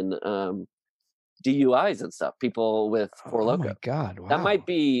jump in DUIs and stuff. People with Four Loko. Oh my God. Wow. That might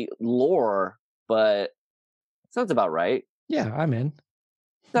be lore, but sounds about right. Yeah, I'm in.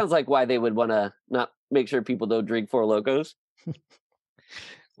 Sounds like why they would want to not make sure people don't drink Four Locos.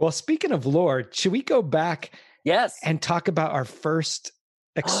 Well, speaking of lore, should we go back? Yes. And talk about our first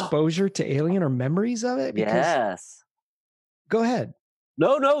exposure to Alien or memories of it? Because, yes. Go ahead.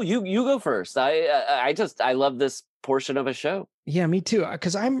 No, you go first. I love this portion of a show. Yeah, me too.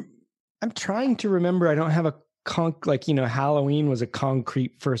 Because I'm trying to remember. I don't have a Halloween was a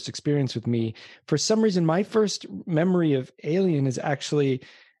concrete first experience with me. For some reason, my first memory of Alien is actually,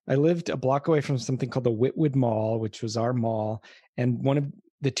 I lived a block away from something called the Whitwood Mall, which was our mall. And one of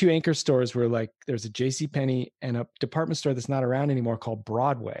the two anchor stores were like, there's a JCPenney and a department store that's not around anymore called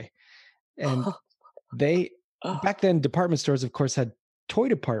Broadway. And back then, department stores, of course, had toy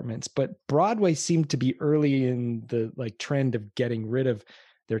departments, but Broadway seemed to be early in the like trend of getting rid of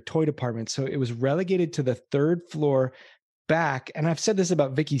their toy department. So it was relegated to the third floor back. And I've said this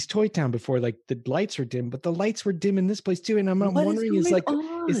about Vicky's Toy Town before, like the lights are dim, but the lights were dim in this place too. And I'm wondering, is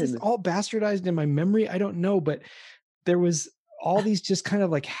this all bastardized in my memory? I don't know, but there was all these just kind of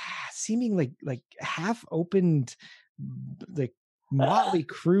like seeming like half opened, like motley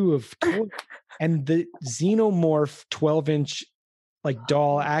crew of toys. And the Xenomorph 12-inch like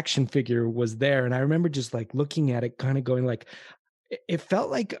doll action figure was there. And I remember just like looking at it, kind of going like, it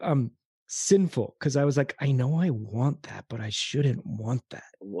felt like sinful, because I was like, I know I want that, but I shouldn't want that.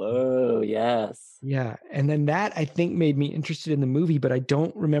 Whoa, yes. Yeah. And then that, I think, made me interested in the movie, but I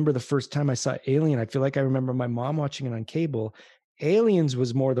don't remember the first time I saw Alien. I feel like I remember my mom watching it on cable. Aliens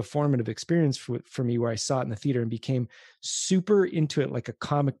was more the formative experience for me, where I saw it in the theater and became super into it like a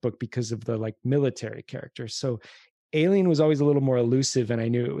comic book because of the like military characters. So Alien was always a little more elusive, and I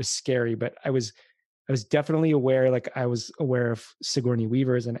knew it was scary, but I was definitely aware, like I was aware of Sigourney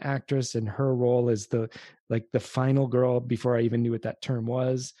Weaver as an actress and her role as the final girl before I even knew what that term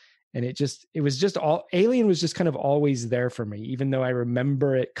was. And Alien was just kind of always there for me, even though I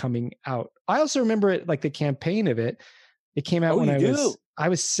remember it coming out. I also remember it, like the campaign of it. It came out when I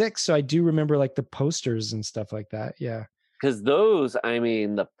was 6. So I do remember like the posters and stuff like that. Yeah. Because those, I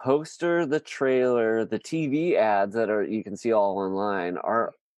mean, the poster, the trailer, the TV ads that you can see all online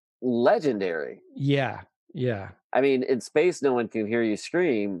are legendary. Yeah. Yeah. I mean, in space, no one can hear you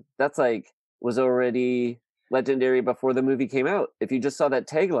scream. That's like was already legendary before the movie came out. If you just saw that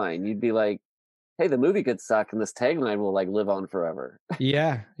tagline, you'd be like, hey, the movie could suck and this tagline will like live on forever.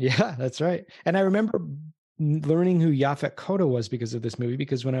 Yeah. Yeah. That's right. And I remember learning who Yaphet Kotto was because of this movie,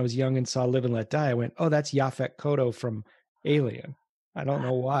 because when I was young and saw Live and Let Die, I went, oh, that's Yaphet Kotto from Alien. I don't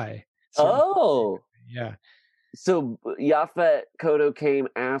know why. Oh. Yeah. So Yaphet Kotto came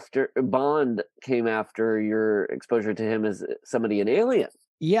after Bond came after your exposure to him as somebody in Alien.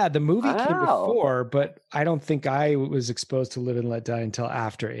 Yeah, the movie came Wow. before, but I don't think I was exposed to Live and Let Die until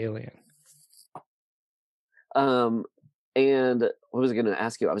after Alien. And what was I going to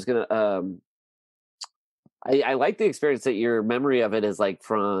ask you? I was going to I like the experience that your memory of it is like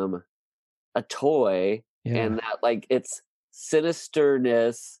from a toy, Yeah. and that like its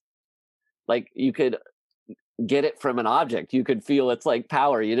sinisterness, like you could get it from an object. You could feel its like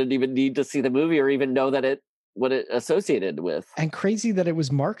power. You didn't even need to see the movie or even know that what it associated with. And crazy that it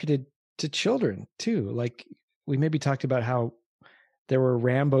was marketed to children too. Like we maybe talked about how there were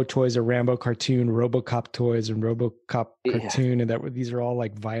Rambo toys, a Rambo cartoon, RoboCop toys, and RoboCop cartoon, and these are all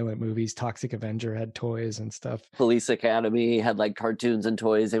like violent movies. Toxic Avenger had toys and stuff. Police Academy had like cartoons and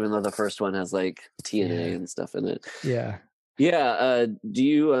toys, even though the first one has like TNA and stuff in it. Yeah. Yeah. Do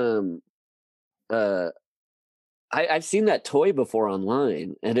you I've seen that toy before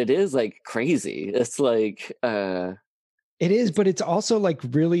online, and it is like crazy. It's like it is, but it's also like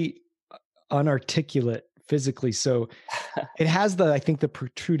really unarticulate physically. So it has I think the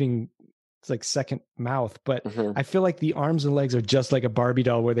protruding, it's like second mouth, but I feel like the arms and legs are just like a Barbie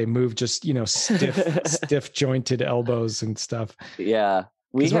doll where they move just, stiff jointed elbows and stuff. Yeah.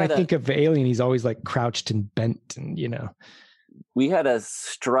 Because when I think of Alien, he's always like crouched and bent and, We had a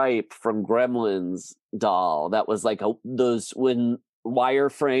Stripe from Gremlins doll that was like those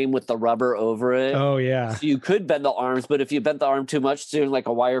wireframe with the rubber over it. Oh yeah. So you could bend the arms, but if you bent the arm too much, soon like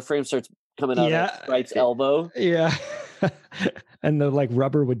a wireframe starts coming out of Stripe's elbow. Yeah. And the like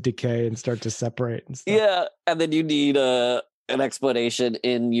rubber would decay and start to separate and stuff. Yeah. And then you need an explanation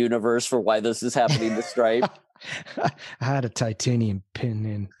in universe for why this is happening to Stripe. I had a titanium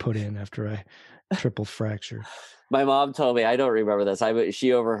pin put in after I triple fractured. My mom told me, I don't remember this.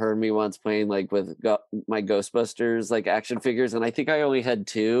 She overheard me once playing like with my Ghostbusters like action figures, and I think I only had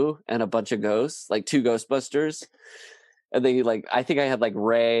 2 and a bunch of ghosts, like 2 Ghostbusters, and they like I think I had like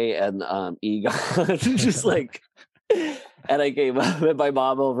Ray and Egon, just like. And I came up, and my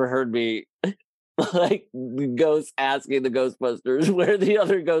mom overheard me like ghosts asking the Ghostbusters where the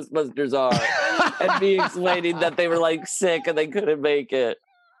other Ghostbusters are, and me explaining that they were like sick and they couldn't make it.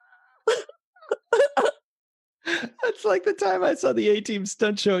 That's like the time I saw the A-Team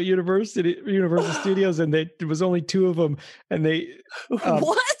stunt show at Universal Studios, and there was only 2 of them, and they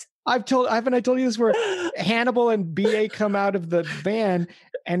what? Haven't I told you this, where Hannibal and BA come out of the van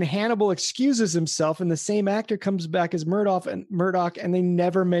and Hannibal excuses himself and the same actor comes back as Murdoch, and they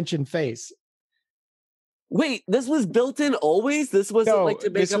never mention face. Wait, this was built in always? This wasn't like to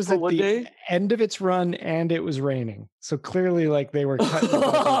make up for one day? End of its run, and it was raining. So clearly like they were cutting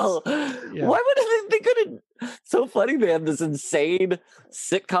yeah. Why would they couldn't? So funny they had this insane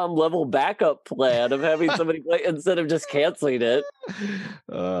sitcom level backup plan of having somebody play instead of just canceling it.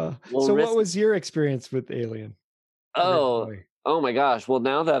 So what was your experience with Alien? Oh my gosh. Well,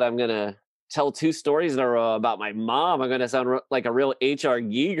 now that I'm gonna tell 2 stories in a row about my mom, I'm gonna sound like a real HR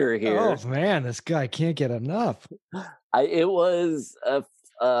Giger here. Oh man, this guy can't get enough. It was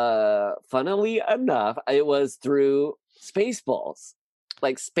funnily enough, it was through Spaceballs.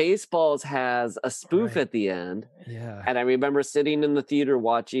 Like Spaceballs has a spoof at the end. Yeah. And I remember sitting in the theater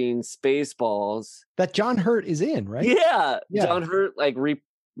watching Spaceballs. That John Hurt is in, right? Yeah. John Hurt like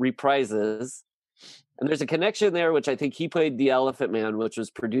reprises. And there's a connection there, which I think he played the Elephant Man, which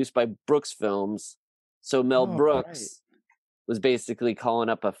was produced by Brooks Films. So Mel Brooks was basically calling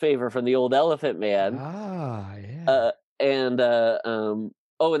up a favor from the old Elephant Man. Ah, yeah. And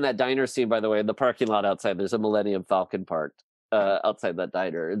that diner scene, by the way, in the parking lot outside, there's a Millennium Falcon parked outside that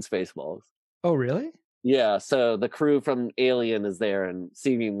diner in Spaceballs. Oh, really? Yeah. So the crew from Alien is there, and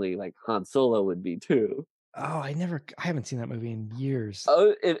seemingly like Han Solo would be too. Oh, I haven't seen that movie in years.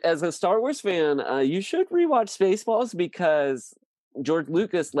 Oh, as a Star Wars fan, you should rewatch Spaceballs because George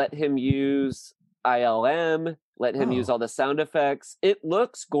Lucas let him use ILM, let him use all the sound effects. It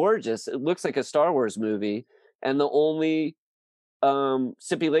looks gorgeous. It looks like a Star Wars movie. And the only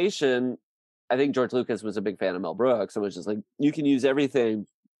stipulation, I think George Lucas was a big fan of Mel Brooks, and was just like, you can use everything.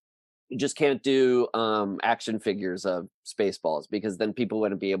 You just can't do action figures of Spaceballs, because then people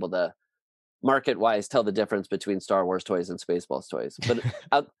wouldn't be able to market-wise tell the difference between Star Wars toys and Spaceballs toys. But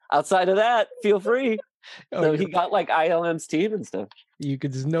outside of that, feel free. So he got like ILM's team and stuff.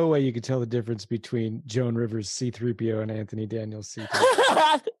 There's no way you could tell the difference between Joan Rivers C-3PO and Anthony Daniels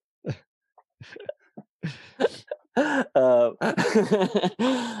C-3PO.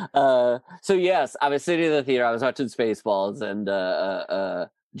 So yes, I was sitting in the theater. I was watching Spaceballs, and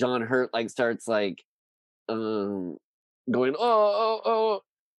John Hurt like starts like going oh,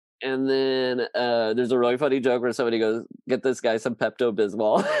 and then there's a really funny joke where somebody goes, "Get this guy some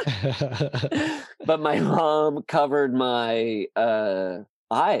Pepto-Bismol." But my mom covered my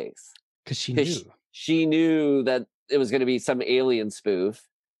eyes Because she knew. She knew that it was going to be some alien spoof,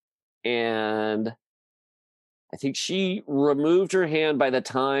 and I think she removed her hand by the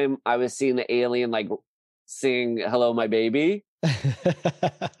time I was seeing the alien like sing "Hello, My Baby."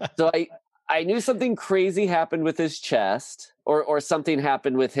 So I knew something crazy happened with his chest, or something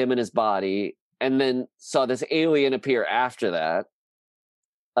happened with him and his body, and then saw this alien appear after that.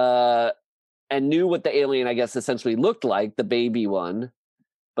 And knew what the alien, I guess, essentially looked like, the baby one.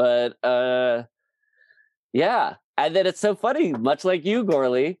 But yeah. And then it's so funny, much like you,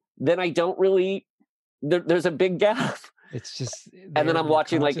 Gorley, then I don't really there's a big gap. It's just, and then I'm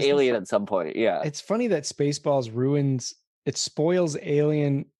watching like Alien at some point. Yeah. It's funny that Spaceballs spoils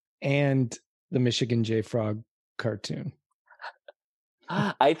Alien and the Michigan J. Frog cartoon.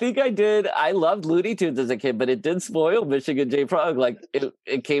 I think I did. I loved Looney Tunes as a kid, but it did spoil Michigan J. Frog. Like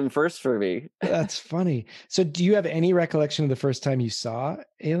it came first for me. That's funny. So do you have any recollection of the first time you saw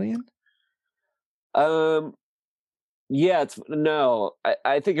Alien? Yeah,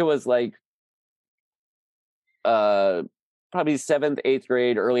 I think it was like probably 7th, 8th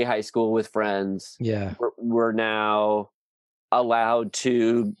grade, early high school with friends. Yeah. We're now allowed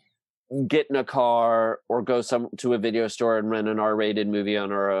to get in a car or go to a video store and rent an R-rated movie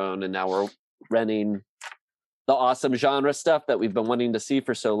on our own. And now we're renting the awesome genre stuff that we've been wanting to see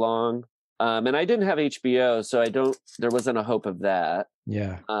for so long. And I didn't have HBO, so there wasn't a hope of that.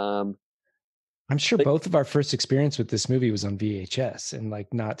 Yeah. I'm sure both of our first experience with this movie was on VHS and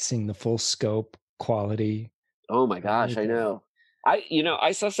like not seeing the full scope, quality. Oh my gosh, I know.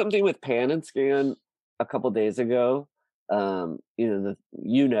 I saw something with Pan and Scan a couple days ago. The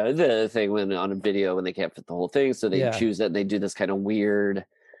thing when on a video when they can't fit the whole thing, so they choose it and they do this kind of weird.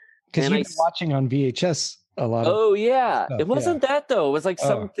 Because you've been watching on VHS a lot. Oh yeah, stuff. It wasn't that though. It was like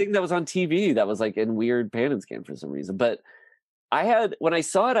something that was on TV that was like in weird Pan and Scan for some reason. But when I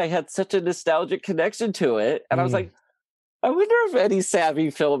saw it, I had such a nostalgic connection to it, and I was like, I wonder if any savvy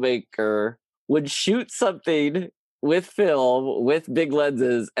filmmaker would shoot something with film, with big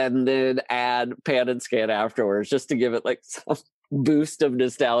lenses, and then add Pan and Scan afterwards, just to give it like some boost of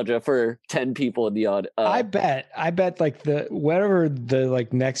nostalgia for 10 people in the audience. I bet like whatever the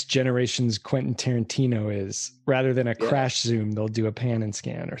like next generation's Quentin Tarantino is, rather than a crash zoom, they'll do a Pan and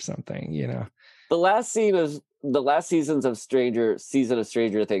Scan or something, you know. The last seasons of Stranger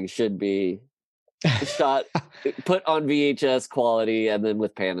Things should be shot, put on VHS quality, and then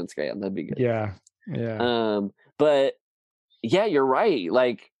with Pan and Scan. That'd be good. Yeah. But yeah, you're right.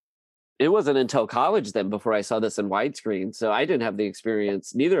 Like, it wasn't until college then before I saw this in widescreen. So I didn't have the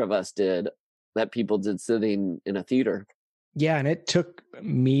experience, neither of us did, that people did sitting in a theater. Yeah, and it took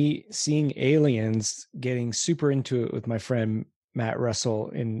me seeing Aliens, getting super into it with my friend Matt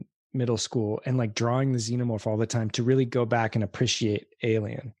Russell in middle school, and like drawing the xenomorph all the time to really go back and appreciate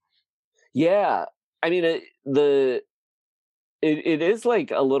Alien. Yeah. I mean, it is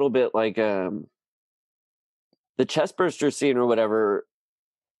like a little bit like the chestburster scene or whatever.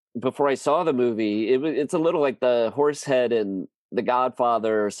 Before I saw the movie, it's a little like the horse head in The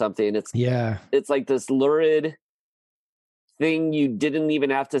Godfather or something. It's like this lurid thing you didn't even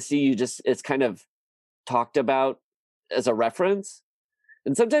have to see. It's kind of talked about as a reference.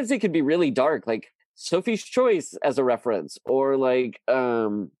 And sometimes it can be really dark, like Sophie's Choice as a reference, or like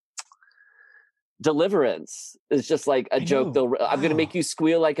Deliverance is just like a joke. I'm going to make you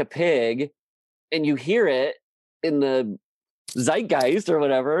squeal like a pig, and you hear it in the zeitgeist or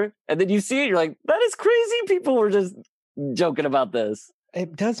whatever, and then you see it, you're like, that is crazy. People were just joking about this.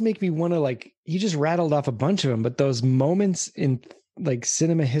 It does make me want to, like, you just rattled off a bunch of them, but those moments in like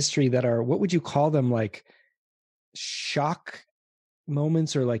cinema history that are, what would you call them, like shock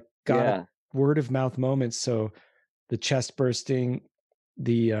moments, or like word of mouth moments? So the chest bursting,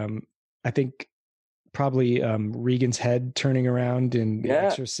 the I think probably Regan's head turning around in The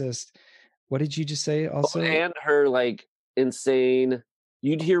Exorcist. What did you just say also? And her like insane,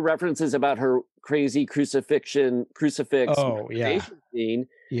 you'd hear references about her crazy crucifix scene.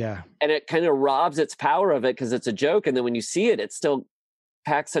 Yeah. And it kind of robs its power of it because it's a joke. And then when you see it, it's still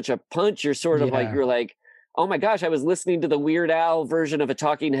packs such a punch. You're sort of like, Yeah. you're like, oh my gosh, I was listening to the Weird Al version of a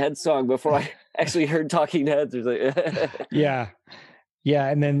Talking Heads song before I actually heard Talking Heads. It was like, Yeah. Yeah.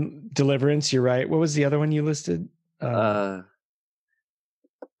 And then Deliverance, you're right. What was the other one you listed? Deliverance.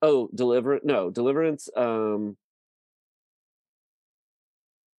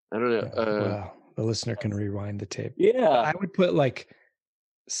 I don't know. Well, the listener can rewind the tape. Yeah. I would put like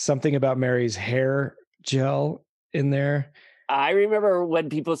something about Mary's hair gel in there. I remember when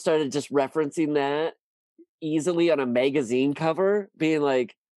people started just referencing that easily on a magazine cover, being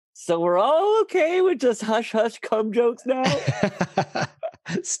like, so we're all okay with just hush hush cum jokes now?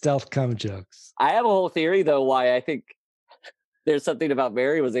 Stealth cum jokes. I have a whole theory, though, why I think there's something about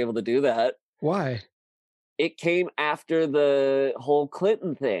Mary was able to do that. Why? It came after the whole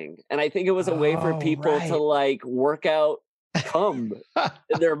Clinton thing. And I think it was a way for Oh, people right. to like work out cum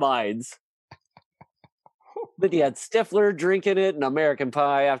in their minds. But you had Stifler drinking it and American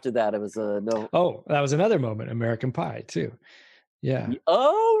Pie. After that, it was no. Oh, that was another moment. American Pie, too. Yeah.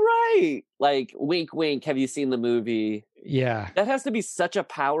 Oh, right. Like, wink, wink. Have you seen the movie? Yeah. That has to be such a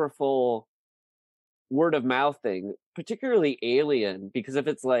powerful word of mouth thing, particularly Alien, because if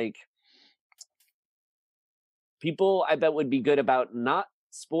it's like, people, I bet, would be good about not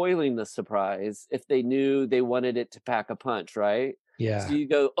spoiling the surprise if they knew they wanted it to pack a punch, right? Yeah. So you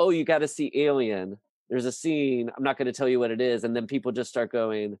go, oh, you got to see Alien. There's a scene. I'm not going to tell you what it is. And then people just start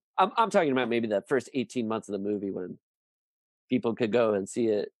going, I'm talking about maybe the first 18 months of the movie when people could go and see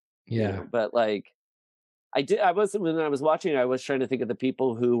it. Yeah. You know? But like, when I was watching it, I was trying to think of the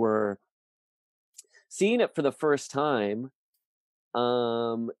people who were seeing it for the first time,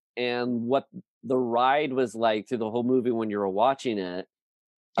 and what the ride was like through the whole movie when you were watching it.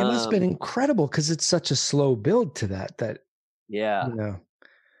 It must have been incredible because it's such a slow build to that, Yeah. you know.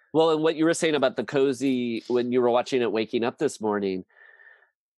 Well, and what you were saying about the cozy when you were watching it waking up this morning,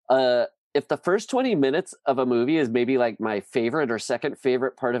 if the first 20 minutes of a movie is maybe like my favorite or second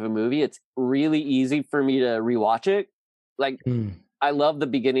favorite part of a movie, it's really easy for me to rewatch it. Like, I love the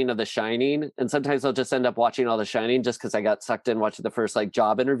beginning of The Shining, and sometimes I'll just end up watching all The Shining just because I got sucked in watching the first like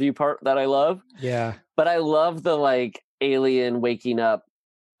job interview part that I love. Yeah. But I love the like alien waking up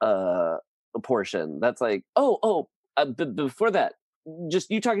portion. That's like, before that, just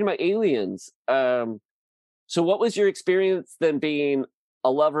you talking about aliens. So what was your experience then being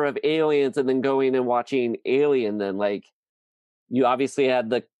a lover of aliens and then going and watching Alien? Then, like, you obviously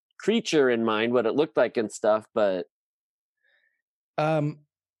had the creature in mind, what it looked like and stuff, but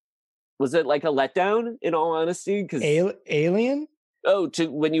was it like a letdown in all honesty? Because Alien? to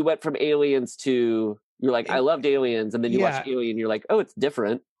when you went from Aliens to, you're like, I loved Aliens, and then you watch Alien, you're like, oh, it's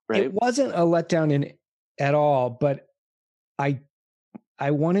different, right? It wasn't a letdown at all, but I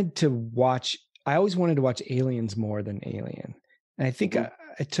wanted to watch. I always wanted to watch Aliens more than Alien, and I think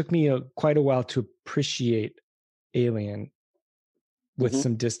it took me quite a while to appreciate Alien with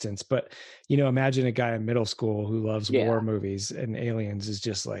some distance. But imagine a guy in middle school who loves war movies, and Aliens is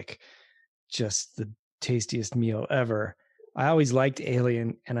just the tastiest meal ever. I always liked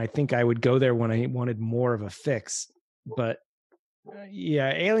Alien, and I think I would go there when I wanted more of a fix. But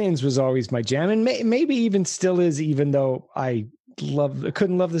Aliens was always my jam, and maybe even still is, even though I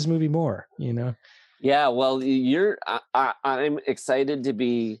couldn't love this movie more. Yeah, well, I'm excited to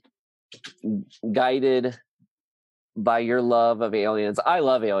be guided by your love of Aliens. I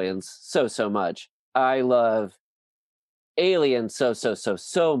love Aliens so much. I love Aliens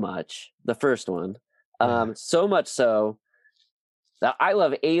so much. The first one, so much so that I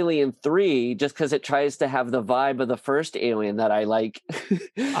love Alien 3 just because it tries to have the vibe of the first Alien that I like.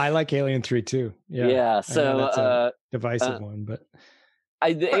 I like Alien 3 too. Yeah. Yeah. So that's a divisive one, but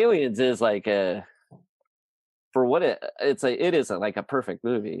the Aliens is like for what it is like a perfect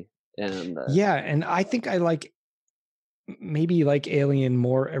movie. And and I think I like Alien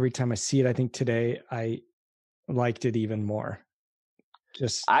more every time I see it. I think today I liked it even more.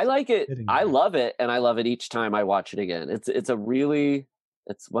 I like it. I love it, and I love it each time I watch it again. It's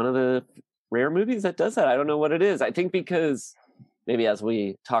one of the rare movies that does that. I don't know what it is. I think because maybe as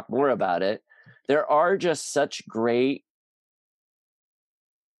we talk more about it, there are just such great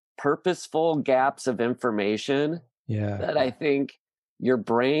purposeful gaps of information that I think your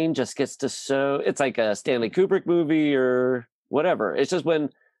brain just gets to it's like a Stanley Kubrick movie or whatever. It's just when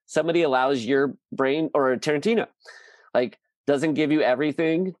somebody allows your brain, or a Tarantino, like, doesn't give you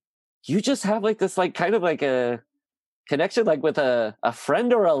everything, you just have like this like kind of like a connection like with a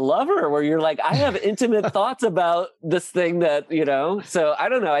friend or a lover where you're like, I have intimate thoughts about this thing that, so I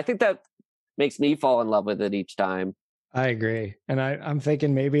don't know. I think that makes me fall in love with it each time. I agree. And I'm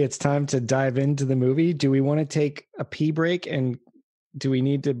thinking maybe it's time to dive into the movie. Do we want to take a pee break and do we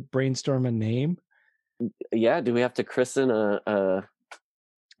need to brainstorm a name? Yeah, do we have to christen I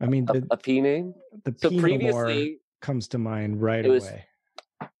mean, a pea name? the So Pinot previously, More comes to mind right it was- away.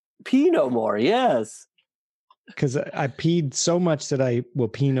 Pinot More, yes. Because I peed so much that I will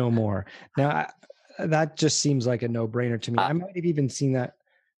pee no more. Now, that just seems like a no-brainer to me. I might have even seen that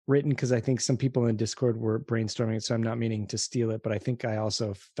written because I think some people in Discord were brainstorming it, so I'm not meaning to steal it, but I think I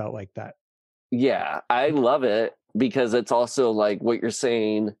also felt like that. Yeah, I love it because it's also like what you're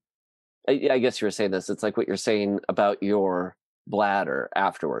saying. I guess you were saying this. It's like what you're saying about your bladder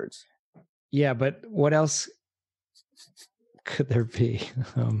afterwards. Yeah, but what else could there be?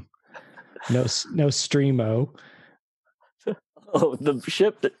 No Streamo. Oh, the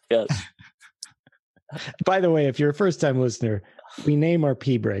ship. Yes. By the way, if you're a first-time listener, we name our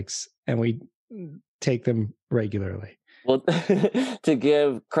pee breaks and we take them regularly. Well, to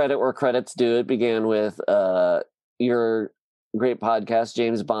give credit where credit's due, it began with your great podcast,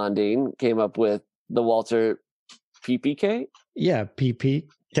 James Bonding, came up with the Walter PPK. Yeah,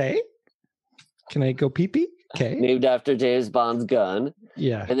 PPK. Can I go PPK? Named after James Bond's gun.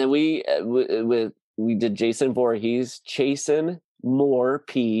 Yeah. And then we did Jason Voorhees, chasing more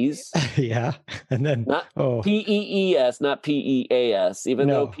peas. Yeah. And then Not Pees, not Peas, even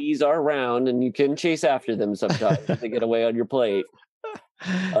though peas are round and you can chase after them sometimes if they get away on your plate.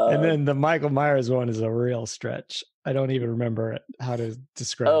 And then the Michael Myers one is a real stretch. I don't even remember how to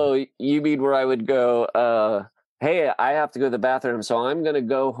describe it. Oh, you mean where I would go, hey, I have to go to the bathroom, so I'm going to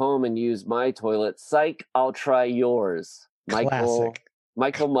go home and use my toilet. Psych, I'll try yours. Classic.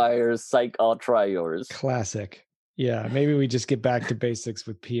 Michael Myers, psych, I'll try yours. Classic. Yeah, maybe we just get back to basics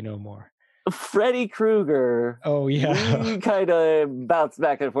with Pinot More. Freddy Krueger. Oh, yeah. We kind of bounced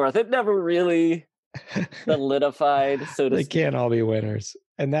back and forth. It never really solidified, so to They speak. can't all be winners.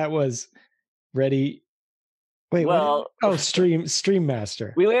 And that was Ready. Wait, Well, Stream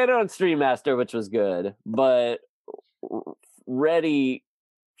Master. we landed on Stream Master, which was good, but ready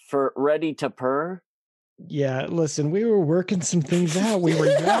to purr. Yeah, listen, we were working some things out. We were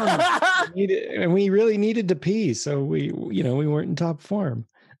young, and we really needed to pee, so we weren't in top form.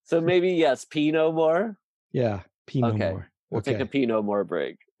 So maybe yes, Pinot More. Yeah, pee no Okay. more. We'll take a Pinot More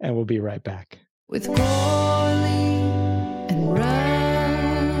break. And we'll be right back. With Morley and Rust.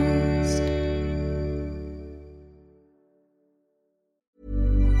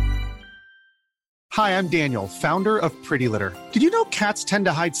 Hi, I'm Daniel, founder of Pretty Litter. Did you know cats tend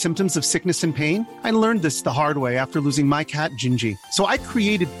to hide symptoms of sickness and pain? I learned this the hard way after losing my cat, Gingy. So I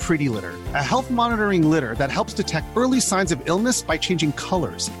created Pretty Litter, a health monitoring litter that helps detect early signs of illness by changing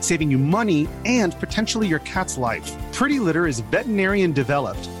colors, saving you money and potentially your cat's life. Pretty Litter is veterinarian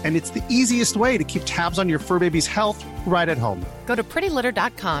developed, and it's the easiest way to keep tabs on your fur baby's health right at home. Go to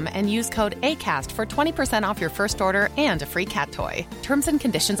prettylitter.com and use code ACAST for 20% off your first order and a free cat toy. Terms and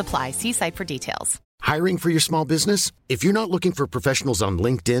conditions apply. See site for details. Hiring for your small business? If you're not looking for professionals on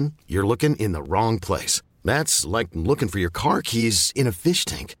LinkedIn, you're looking in the wrong place. That's like looking for your car keys in a fish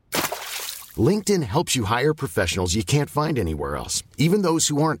tank. LinkedIn helps you hire professionals you can't find anywhere else, even those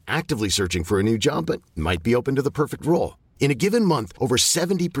who aren't actively searching for a new job but might be open to the perfect role. In a given month, over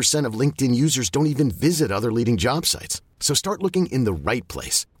 70% of LinkedIn users don't even visit other leading job sites. So start looking in the right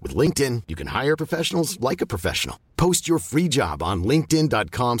place. With LinkedIn, you can hire professionals like a professional. Post your free job on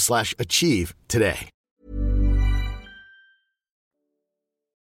linkedin.com/achieve today.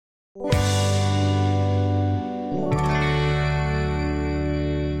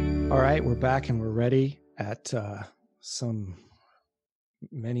 All right, we're back and we're ready at some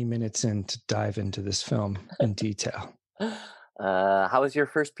many minutes in to dive into this film in detail. How was your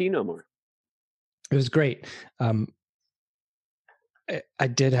first Pinot More? It was great. I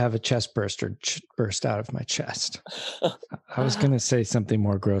did have a chest burster burst out of my chest. I was going to say something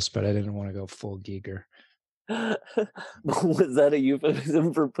more gross, but I didn't want to go full Giger. Was that a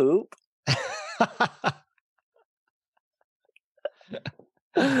euphemism for poop?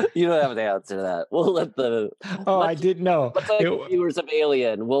 You don't have to answer that. We'll let the I didn't know. Let's let viewers of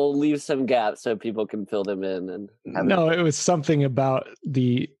Alien. We'll leave some gaps so people can fill them in. And it was something about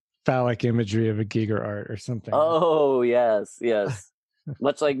the phallic imagery of a Giger art or something. Oh yes.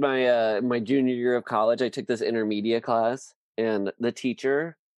 Much like my junior year of college, I took this intermediate class, and the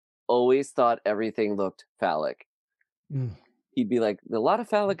teacher always thought everything looked phallic. He'd be like, "A lot of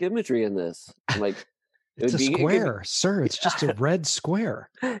phallic imagery in this." I'm like, it's a square, sir. It's just a red square.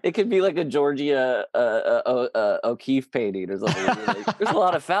 It could be like a Georgia O'Keeffe painting or something. Like, there's a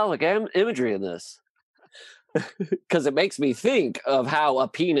lot of phallic imagery in this. Because it makes me think of how a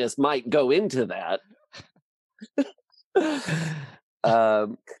penis might go into that.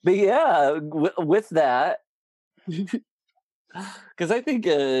 But yeah, with that, Because I think,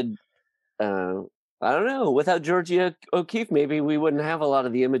 I don't know, without Georgia O'Keeffe, maybe we wouldn't have a lot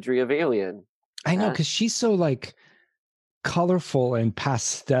of the imagery of Alien. I know, because she's so like colorful and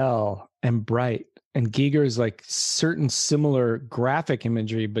pastel and bright. And Giger's like certain similar graphic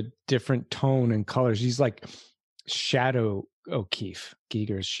imagery, but different tone and color. She's like Shadow O'Keeffe,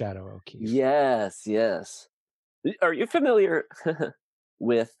 Giger's Shadow O'Keeffe. Yes, yes. Are you familiar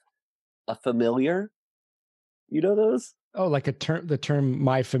with a familiar? You know those? Oh, like the term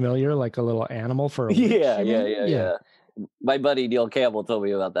 "my familiar," like a little animal for a Yeah. My buddy Neil Campbell told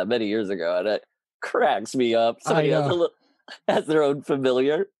me about that many years ago, and it cracks me up. Somebody has their own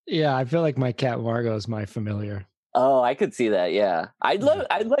familiar. Yeah, I feel like my cat Margot is my familiar. Oh, I could see that. Yeah, I'd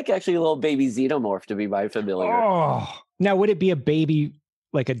like actually a little baby xenomorph to be my familiar. Oh, now would it be a baby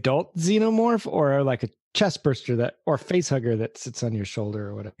like adult xenomorph or like a chest burster or face hugger that sits on your shoulder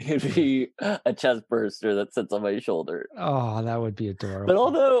or whatever? It'd be a chest burster that sits on my shoulder. Oh, that would be adorable. But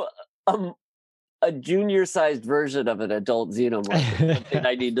although a junior-sized version of an adult xenomorph is something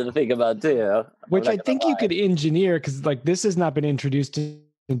I need to think about too. Which I think you could engineer, because like this has not been introduced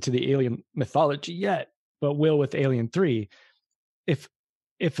into the alien mythology yet, but will with Alien 3. If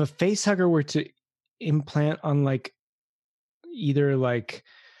a face hugger were to implant on like either like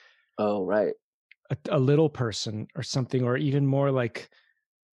a little person or something, or even more like,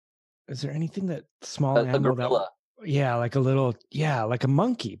 is there anything that small animal that like a little like a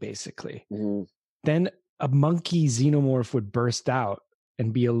monkey basically. Mm-hmm. Then a monkey xenomorph would burst out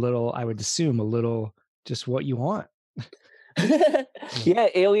and be a little, I would assume, a little just what you want. Yeah,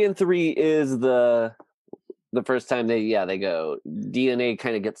 Alien 3 is the first time they go DNA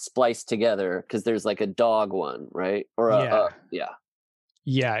kind of gets spliced together, because there's like a dog one, right? Or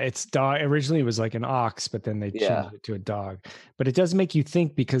it's dog. Originally it was like an ox, but then they changed it to a dog. But it does make you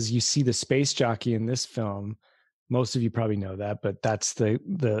think, because you see the space jockey in this film. Most of you probably know that, but that's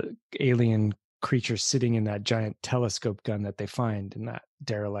the alien creature sitting in that giant telescope gun that they find in that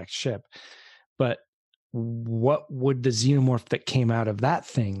derelict ship. But what would the xenomorph that came out of that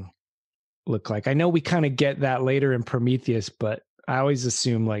thing look like? I know we kind of get that later in Prometheus, but I always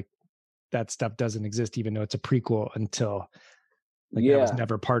assume like that stuff doesn't exist, even though it's a prequel, until that was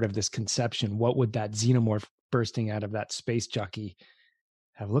never part of this conception. What would that xenomorph bursting out of that space jockey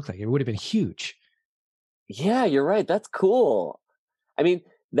have looked like? It would have been huge. Yeah, you're right. That's cool. I mean,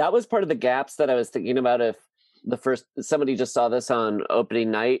 that was part of the gaps that I was thinking about. If somebody just saw this on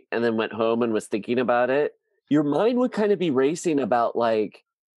opening night and then went home and was thinking about it, your mind would kind of be racing about like,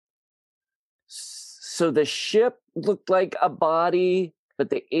 so the ship looked like a body, but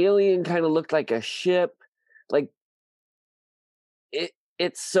the alien kind of looked like a ship. Like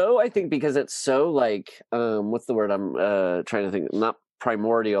it's so, I think, because it's so like, what's the word I'm trying to think? Not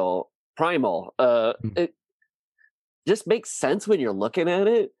primal. It just makes sense when you're looking at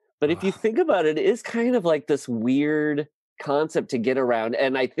it. But if you think about it, it is kind of like this weird concept to get around.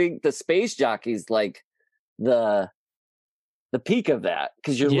 And I think the space jockey's like the peak of that,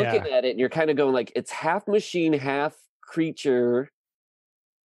 because you're looking at it and you're kind of going like, it's half machine, half creature.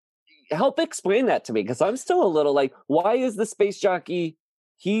 Help explain that to me, because I'm still a little like, why is the space jockey,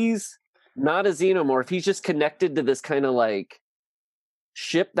 he's not a xenomorph, he's just connected to this kind of like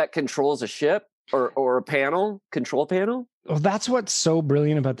ship that controls a ship or a control panel? Well, that's what's so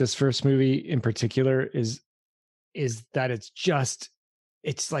brilliant about this first movie in particular is that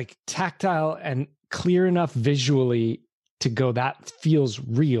it's like tactile and clear enough visually to go, that feels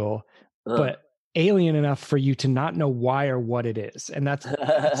real, but alien enough for you to not know why or what it is. And that's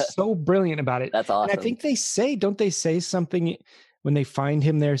so brilliant about it. That's awesome. And I think don't they say something when they find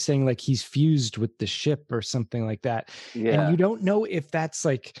him there, saying like he's fused with the ship or something like that. Yeah. And you don't know if that's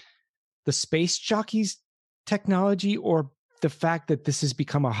like the space jockey's technology or the fact that this has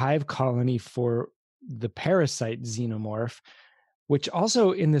become a hive colony for the parasite xenomorph, which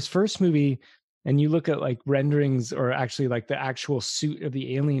also in this first movie, and you look at like renderings or actually like the actual suit of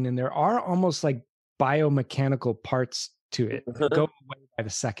the alien, and there are almost like biomechanical parts to it that go away by the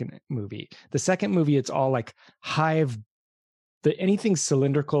second movie. The second movie, it's all like hive. Anything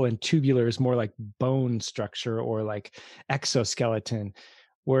cylindrical and tubular is more like bone structure or like exoskeleton,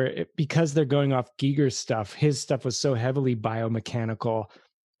 where because they're going off Giger's stuff, his stuff was so heavily biomechanical.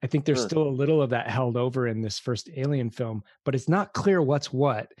 I think there's still a little of that held over in this first Alien film, but it's not clear what's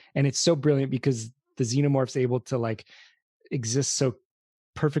what. And it's so brilliant because the xenomorph's able to like exist so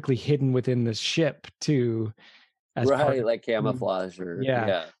perfectly hidden within the ship too. Right, like camouflage or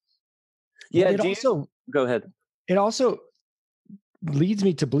yeah. Go ahead. It also leads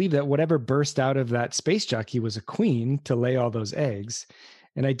me to believe that whatever burst out of that space jockey was a queen to lay all those eggs.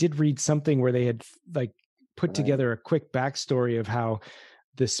 And I did read something where they had like put together a quick backstory of how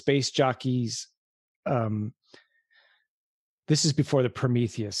the space jockeys, this is before the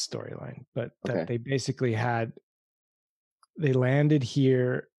Prometheus storyline, but that they basically they landed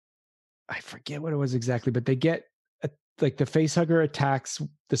here. I forget what it was exactly, but they get like the facehugger attacks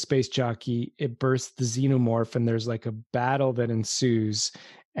the space jockey. It bursts the xenomorph, and there's like a battle that ensues,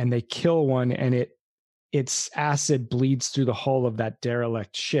 and they kill one, and its acid bleeds through the hull of that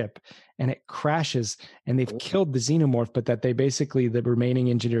derelict ship, and it crashes, and they've killed the xenomorph, but that they basically, the remaining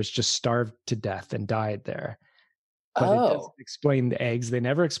engineers just starved to death and died there. But it doesn't explain the eggs. They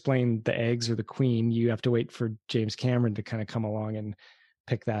never explain the eggs or the queen. You have to wait for James Cameron to kind of come along and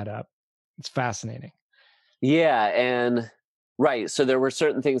pick that up. It's fascinating. Yeah, and right. So there were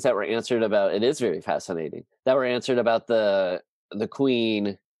certain things that were answered about. It is very fascinating. That were answered about the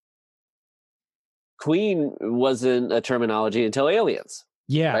queen. Queen wasn't a terminology until Aliens.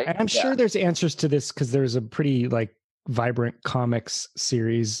 Yeah, right? And I'm sure there's answers to this because there's a pretty like vibrant comics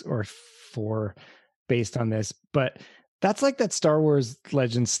series or 4 based on this. But that's like that Star Wars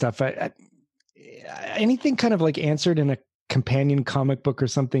Legends stuff. Anything kind of like answered in a companion comic book or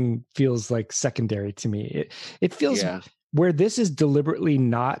something feels like secondary to me. It feels where this is deliberately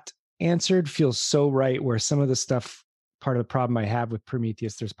not answered feels so right, where some of the stuff, part of the problem I have with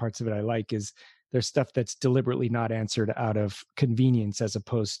Prometheus, there's parts of it I like, is there's stuff that's deliberately not answered out of convenience as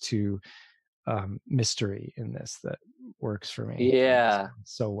opposed to mystery in this that works for me. Yeah.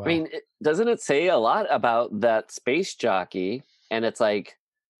 So well. I mean, doesn't it say a lot about that space jockey, and it's like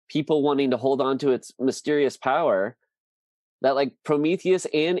people wanting to hold on to its mysterious power, that like Prometheus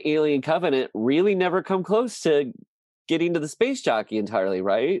and Alien Covenant really never come close to getting to the space jockey entirely,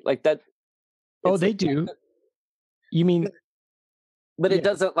 right? Like that. Oh, they do. You mean? But it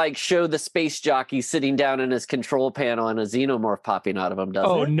doesn't like show the space jockey sitting down in his control panel and a xenomorph popping out of him, does it?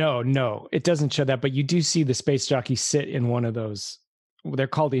 Oh, no. It doesn't show that, but you do see the space jockey sit in one of those. They're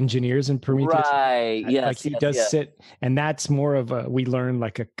called engineers in Prometheus. Right. Yes. Like he does sit, and that's more of we learn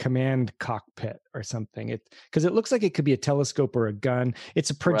like a command cockpit or something. Because it looks like it could be a telescope or a gun.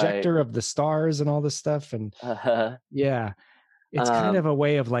 It's a projector of the stars and all this stuff. And it's kind of a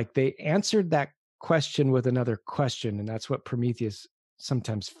way of like they answered that question with another question, and that's what Prometheus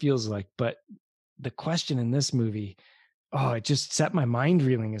sometimes feels like. But the question in this movie, it just set my mind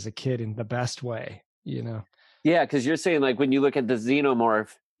reeling as a kid in the best way, you know? Yeah, because you're saying like when you look at the xenomorph,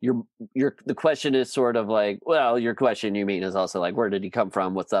 the question is sort of like, well, your question you mean is also like, where did he come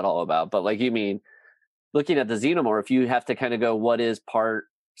from? What's that all about? But like you mean, looking at the xenomorph, you have to kind of go, what is part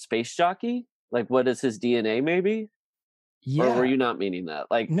space jockey? Like what is his DNA maybe? Yeah. Or were you not meaning that?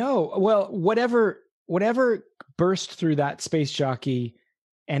 Like no, well, whatever burst through that space jockey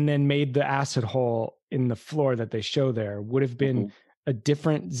and then made the acid hole in the floor that they show there would have been a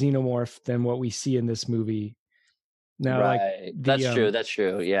different xenomorph than what we see in this movie. Now, like that's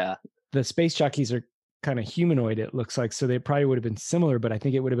true. Yeah. The space jockeys are kind of humanoid, it looks like. So they probably would have been similar, but I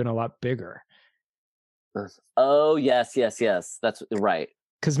think it would have been a lot bigger. Oh, yes. That's right.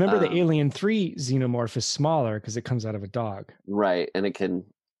 Because remember the Alien 3 xenomorph is smaller because it comes out of a dog. Right. And it can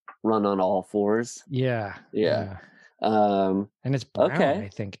run on all fours. Yeah. And it's brown, I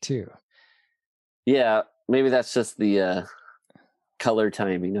think, too. Yeah. Maybe that's just the color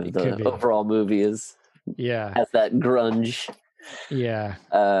timing of the overall movie has that grunge. Yeah.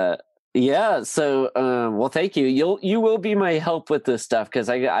 So well, thank you. You will be my help with this stuff, because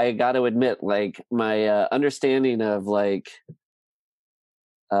I got to admit, like my understanding of like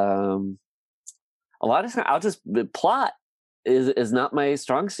a lot of times plot is not my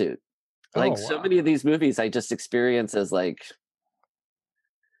strong suit. Like so many of these movies I just experience as like,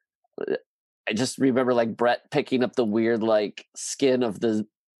 I just remember like Brett picking up the weird like skin of the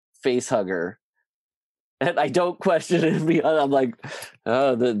face hugger, and I don't question it. I'm like,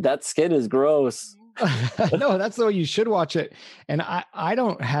 oh, that skin is gross. No, that's the way you should watch it. And I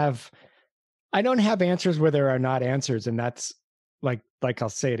don't have answers where there are not answers. And that's like I'll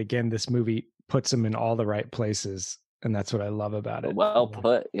say it again, this movie puts them in all the right places. And that's what I love about it. Well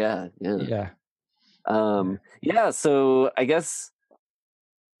put. Yeah. So I guess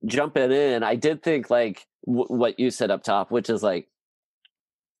jumping in, I did think like what you said up top, which is like,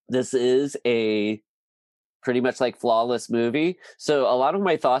 this is a pretty much like flawless movie. So a lot of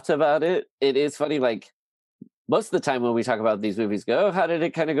my thoughts about it is funny. Like most of the time when we talk about these movies, how did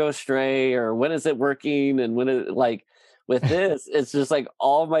it kind of go astray, or when is it working? And when it like with this, it's just like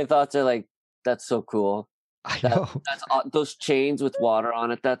all my thoughts are like, that's so cool. I know. That's those chains with water on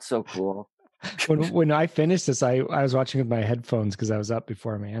it. That's so cool. When I finished this, I was watching with my headphones because I was up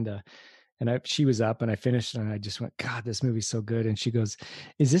before Amanda, And she was up and I finished and I just went, God, this movie's so good. And she goes,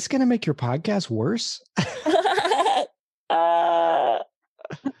 is this going to make your podcast worse?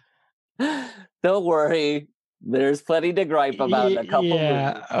 Don't worry. There's plenty to gripe about in a couple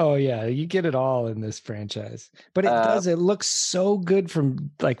movies. Oh yeah. You get it all in this franchise, but it looks so good from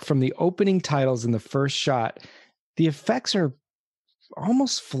the opening titles in the first shot. The effects are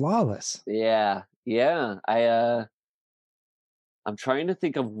almost flawless. Yeah. I'm trying to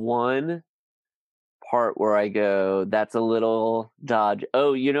think of one part where I go, that's a little dodge.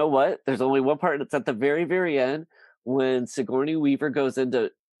 Oh, you know what? There's only one part that's at the very, very end when Sigourney Weaver goes in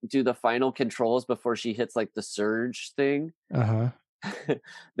to do the final controls before she hits like the surge thing.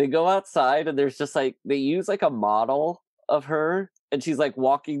 They go outside and there's just like, they use like a model of her and she's like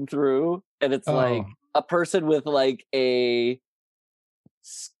walking through and it's like a person with like a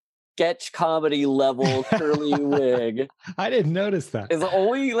sketch comedy level curly wig. I didn't notice that. It's the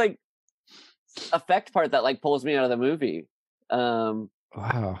only like effect part that like pulls me out of the movie.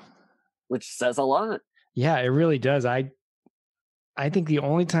 Wow. Which says a lot. Yeah, it really does. I think the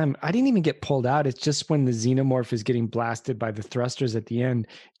only time I didn't even get pulled out, it's just when the xenomorph is getting blasted by the thrusters at the end,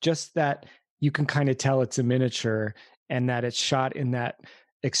 just that you can kind of tell it's a miniature and that it's shot in that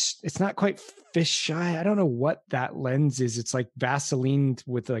it's not quite fisheye. I don't know what that lens is. It's like Vaseline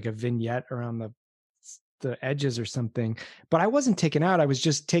with like a vignette around the edges or something. But I wasn't taken out. I was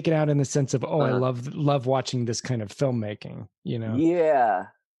just taken out in the sense of, I love watching this kind of filmmaking, you know? Yeah.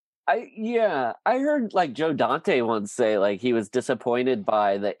 I heard like Joe Dante once say like he was disappointed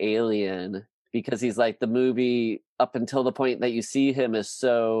by the Alien because he's like the movie up until the point that you see him is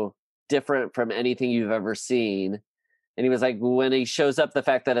so different from anything you've ever seen. And he was like, when he shows up, the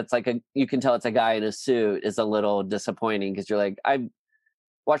fact that it's like you can tell it's a guy in a suit is a little disappointing because you're like, I've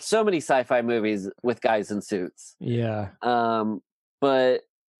watched so many sci-fi movies with guys in suits. Yeah. But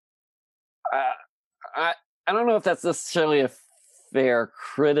I don't know if that's necessarily a fair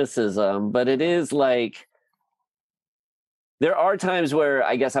criticism, but it is like there are times where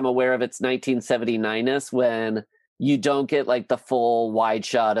I guess I'm aware of its 1979ness when you don't get like the full wide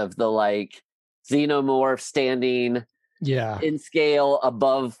shot of the like xenomorph standing in scale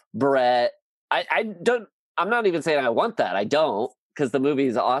above Brett. I'm not even saying I want that. I don't, because the movie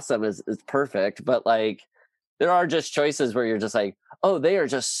is awesome, is perfect, but like there are just choices where you're just like, oh, they are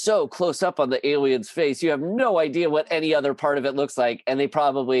just so close up on the alien's face. You have no idea what any other part of it looks like. And they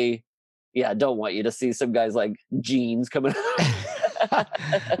probably, don't want you to see some guys like jeans coming out.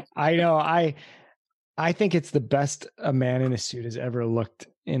 I know. I think it's the best a man in a suit has ever looked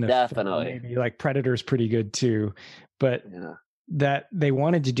in a film. Maybe like Predator's pretty good too, but that they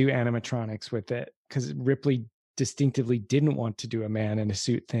wanted to do animatronics with it because Ripley distinctively didn't want to do a man in a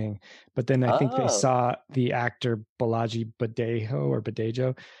suit thing. But then I think they saw the actor Balaji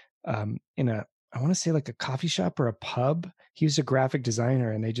Badejo in I want to say like a coffee shop or a pub. He was a graphic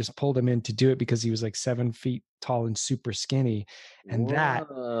designer and they just pulled him in to do it because he was like 7 feet tall and super skinny. And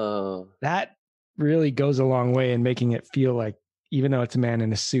that really goes a long way in making it feel like, even though it's a man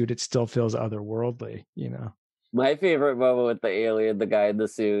in a suit, it still feels otherworldly, you know? My favorite moment with the alien, the guy in the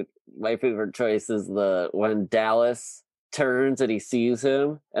suit, my favorite choice is when Dallas turns and he sees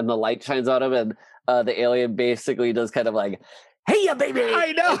him and the light shines on him and the alien basically does kind of like, hey, ya, baby!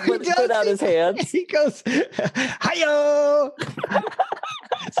 I know. He does. Put out his hands. He goes, hi-yo!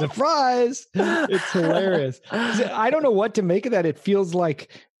 Surprise! It's hilarious. I don't know what to make of that. It feels like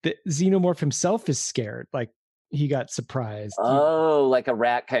the xenomorph himself is scared. Like he got surprised. Oh, like a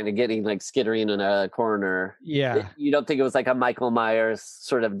rat kind of getting like skittering in a corner. Yeah. You don't think it was like a Michael Myers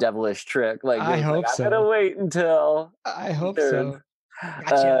sort of devilish trick? Like I hope so. I'm going to wait until. I hope so.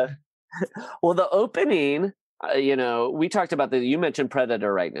 Gotcha. Well, the opening, we talked about you mentioned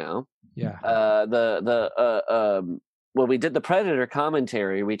Predator right now. Yeah. When we did the Predator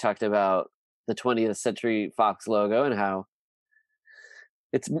commentary, we talked about the 20th Century Fox logo and how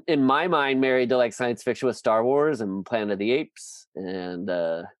it's, in my mind, married to like science fiction with Star Wars and Planet of the Apes and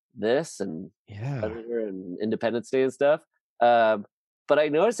this and Predator and Independence Day and stuff. But I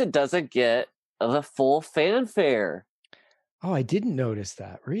noticed it doesn't get the full fanfare. Oh, I didn't notice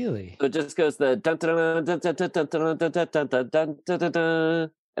that. Really? So it just goes the dun dun dun dun dun dun dun dun dun dun dun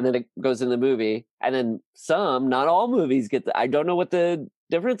dun, and then it goes in the movie. And then some, not all movies get I don't know what the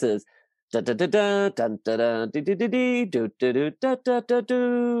difference is. So much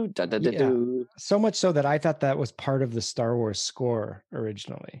so that I thought that was part of the Star Wars score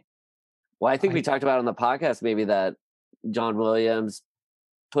originally. Well, I think we talked about on the podcast maybe that John Williams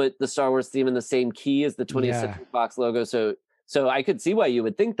put the Star Wars theme in the same key as the 20th Century Fox logo. So I could see why you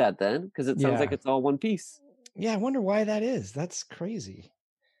would think that then, because it sounds like it's all one piece. Yeah, I wonder why that is. That's crazy.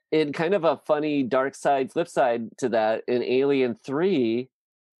 in kind of a funny dark side, flip side to that, in Alien 3,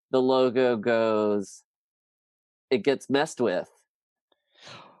 the logo it gets messed with.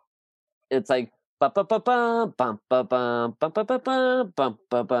 It's like ba ba ba ba bum ba bum bum ba ba bum bum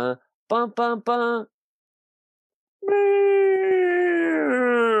ba ba bum bum bum.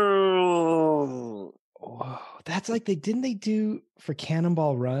 Whoa, that's like they do for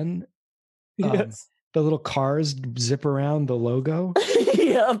Cannonball Run? Yes. The little cars zip around the logo.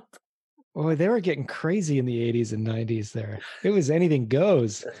 Yep. Boy, they were getting crazy in the 80s and 90s there. It was anything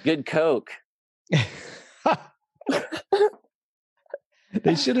goes. Good Coke.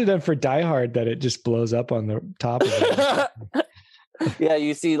 They should have done for Die Hard that it just blows up on the top of it. Yeah,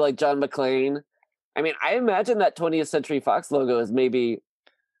 you see like John McClane. I mean, I imagine that 20th Century Fox logo is maybe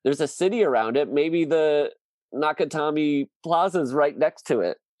there's a city around it. Maybe the Nakatomi Plaza is right next to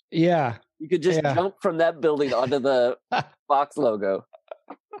it. Yeah. You could just jump from that building onto the Fox logo.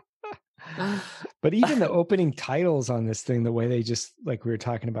 But even the opening titles on this thing, the way they just, like we were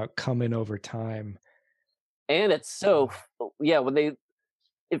talking about, come in over time. And it's so, when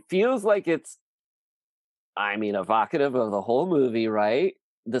it feels like it's, I mean, evocative of the whole movie, right?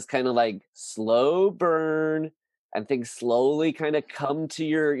 This kind of like slow burn and things slowly kind of come to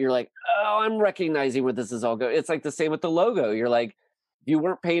you're like, oh, I'm recognizing where this is all going. It's like the same with the logo. You're like, if you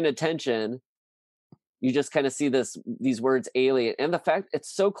weren't paying attention, you just kind of see these words Alien. And the fact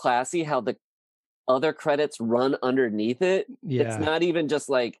it's so classy how the other credits run underneath it. Yeah. It's not even just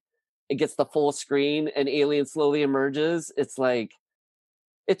like it gets the full screen and Alien slowly emerges. It's like,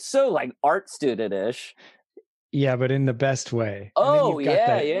 it's so like art student-ish. Yeah, but in the best way. Oh,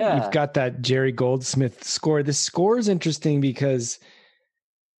 yeah. You've got that Jerry Goldsmith score. The score is interesting because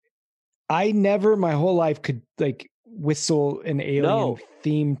I never my whole life could like whistle an Alien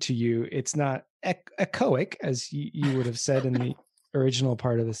theme to you. It's not echoic, as you would have said in the original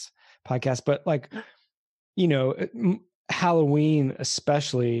part of this podcast, but like, you know, Halloween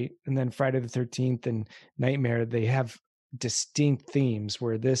especially, and then Friday the 13th and Nightmare, they have distinct themes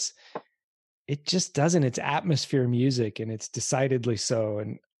where it just doesn't. It's atmosphere music, and it's decidedly so,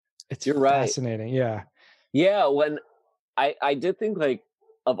 and it's fascinating. Right. Yeah, when I did think like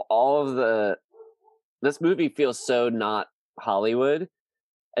of all of this movie feels so not Hollywood.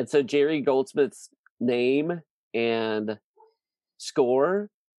 And so Jerry Goldsmith's name and score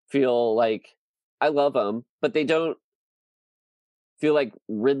feel like, I love them, but they don't feel like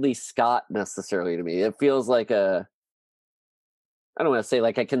Ridley Scott necessarily to me. It feels like I don't want to say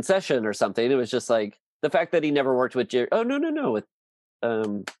like a concession or something. It was just like the fact that he never worked with Jerry. Oh, no. With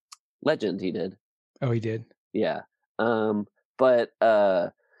Legend he did. Oh, he did? Yeah. But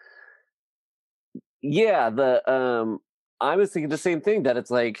I was thinking the same thing, that it's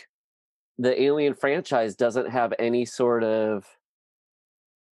like the Alien franchise doesn't have any sort of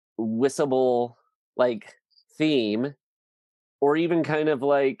whistleable like theme, or even kind of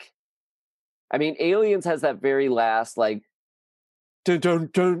like, I mean, Aliens has that very last like dun dun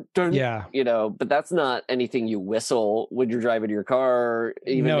dun dun, you know, but that's not anything you whistle when you're driving your car.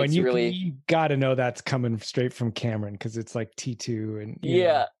 Even no, and you got to know that's coming straight from Cameron because it's like T2 and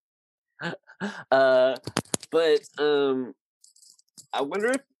know. But I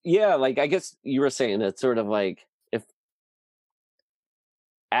wonder if like I guess you were saying it's sort of like if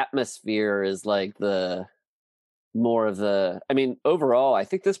atmosphere is like the more of the, I mean, overall I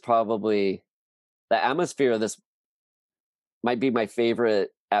think this probably, the atmosphere of this might be my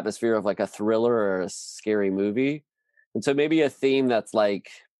favorite atmosphere of like a thriller or a scary movie. And so maybe a theme that's like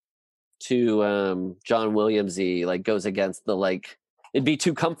too John Williams-y, like goes against the like, it'd be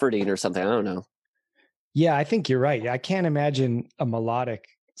too comforting or something. I don't know. Yeah, I think you're right. I can't imagine a melodic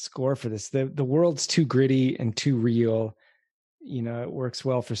score for this. The world's too gritty and too real. You know, it works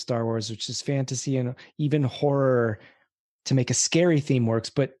well for Star Wars, which is fantasy, and even horror. To make a scary theme works,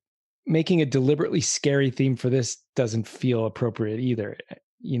 but making a deliberately scary theme for this doesn't feel appropriate either.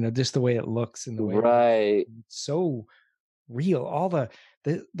 You know, just the way it looks and the way it's so real. All the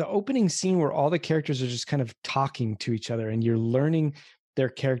opening scene where all the characters are just kind of talking to each other, and you're learning their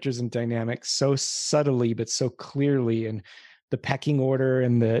characters and dynamics so subtly but so clearly, and the pecking order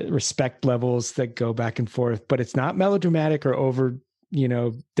and the respect levels that go back and forth, but it's not melodramatic or over, you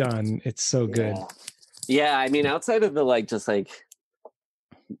know, done. It's so good. Yeah, I mean, outside of the like just like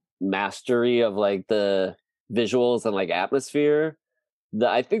mastery of like the visuals and like atmosphere,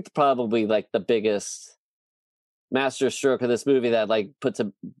 I think probably like the biggest master stroke of this movie that like puts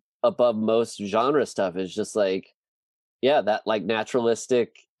above most genre stuff is just like, that like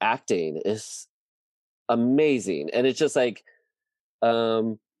naturalistic acting is amazing. And it's just like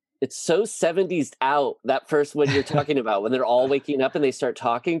it's so 70s out, that first one you're talking about, when they're all waking up and they start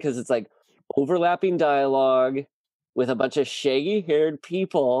talking, because it's like overlapping dialogue with a bunch of shaggy haired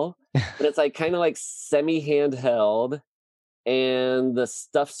people, but it's like kind of like semi handheld, and the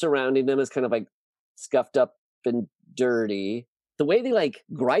stuff surrounding them is kind of like scuffed up and dirty. The way they like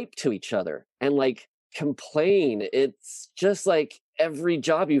gripe to each other and like complain, it's just like every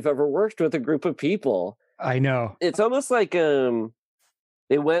job you've ever worked with a group of people. I know. It's almost like they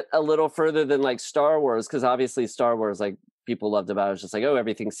went a little further than like Star Wars, because obviously Star Wars, like people loved about it, it's just like, oh,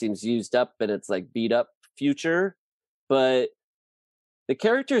 everything seems used up and it's like beat up future. But the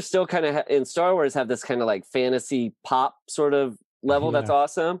characters still kind of in Star Wars have this kind of like fantasy pop sort of level. That's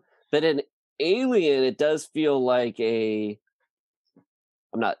awesome. But in Alien, it does feel like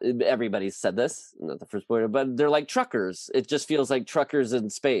everybody's said this, not the first point, but they're like truckers. It just feels like truckers in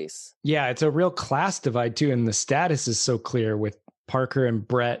space. Yeah, it's a real class divide too. And the status is so clear with Parker and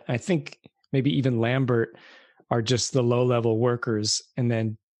Brett. I think maybe even Lambert are just the low level workers. And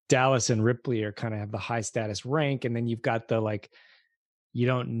then Dallas and Ripley are kind of have the high status rank. And then you've got the like, you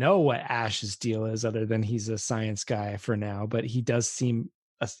don't know what Ash's deal is other than he's a science guy for now, but he does seem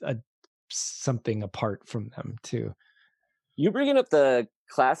something apart from them too. You bringing up the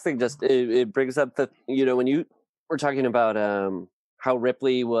class thing, just it brings up the, when you were talking about how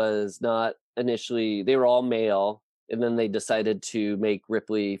Ripley was not initially, they were all male, and then they decided to make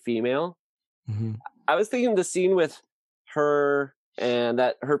Ripley female. Mm-hmm. I was thinking the scene with her, and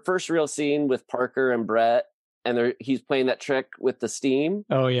that her first real scene with Parker and Brett, and he's playing that trick with the steam.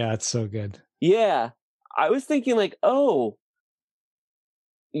 Oh yeah, it's so good. Yeah, I was thinking like, oh,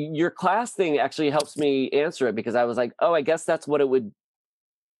 your class thing actually helps me answer it, because I was like, oh, I guess that's what it would.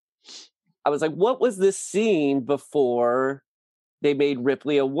 I was like, what was this scene before they made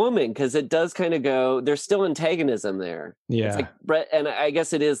Ripley a woman? Because it does kind of go, there's still antagonism there. Yeah. It's like Brett, and I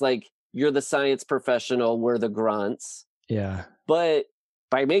guess it is like, you're the science professional, we're the grunts. Yeah. But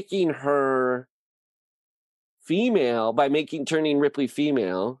by making her female, turning Ripley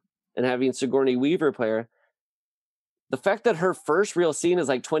female and having Sigourney Weaver play her, the fact that her first real scene is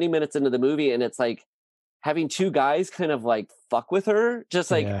like 20 minutes into the movie, and it's like having two guys kind of like fuck with her,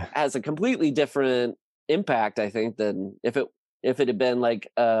 just like has a completely different impact, I think, than if it had been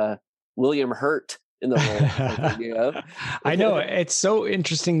like William Hurt in the role. I know, it's so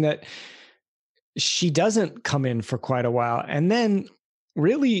interesting that she doesn't come in for quite a while, and then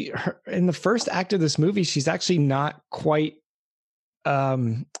really in the first act of this movie, she's actually not quite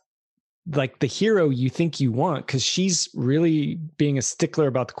like the hero you think you want, because she's really being a stickler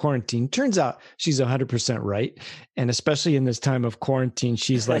about the quarantine. Turns out she's 100% right. And especially in this time of quarantine,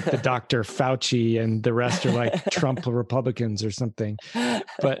 she's like the Dr. Fauci, and the rest are like Trump Republicans or something.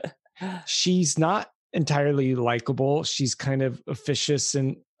 But she's not entirely likable. She's kind of officious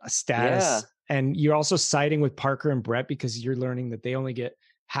in status. Yeah. And you're also siding with Parker and Brett, because you're learning that they only get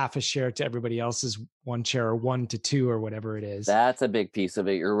half a share to everybody else's one share, or 1 to 2 or whatever it is. That's a big piece of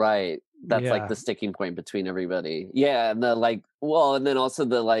it. You're right. That's like the sticking point between everybody. Yeah. And the like, well, and then also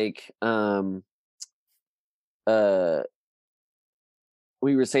the like, we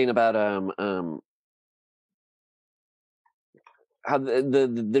were saying about, how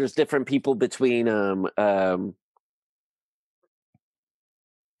there's different people between, that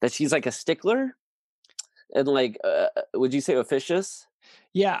she's like a stickler, and like, would you say officious?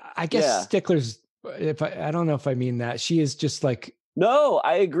 Yeah, I guess sticklers. If I don't know if I mean that. She is just like. No,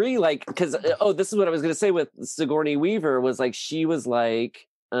 I agree. Like, because this is what I was going to say with Sigourney Weaver, was like, she was like,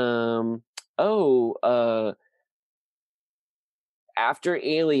 after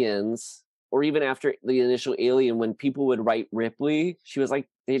Aliens, or even after the initial Alien, when people would write Ripley, she was like,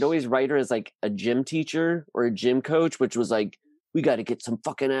 they'd always write her as like a gym teacher or a gym coach, which was like, we got to get some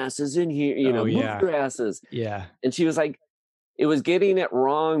fucking asses in here, move your asses. Yeah. And she was like, it was getting it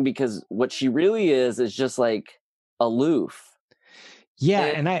wrong, because what she really is just like aloof. Yeah.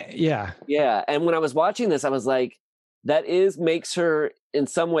 And Yeah. And when I was watching this, I was like, makes her in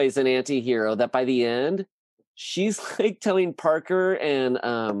some ways an anti-hero, that by the end, she's like telling Parker and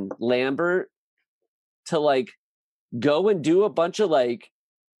Lambert to like go and do a bunch of like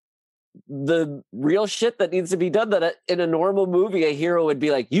the real shit that needs to be done, that in a normal movie a hero would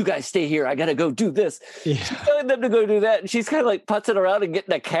be like, you guys stay here, I gotta go do this. She's telling them to go do that, and she's kind of like putzing around and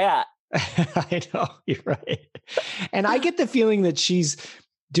getting a cat. I know, you're right. And I get the feeling that she's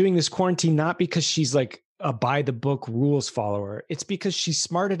doing this quarantine not because she's like a by the book rules follower. It's because she's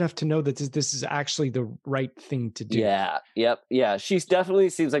smart enough to know that this is actually the right thing to do. Yeah. Yep. Yeah. She's definitely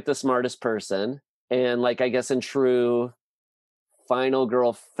seems like the smartest person. And like, I guess in true final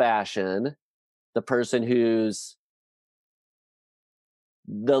girl fashion, the person who's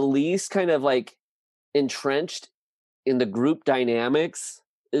the least kind of like entrenched in the group dynamics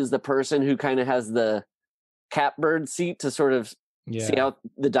is the person who kind of has the catbird seat to sort of see how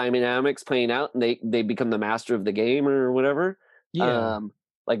the dynamics playing out, and they become the master of the game or whatever.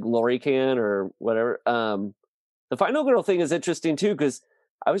 Like Lori can or whatever. The Final Girl thing is interesting too, because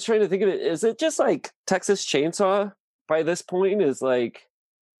I was trying to think of it. Is it just like Texas Chainsaw by this point? Is like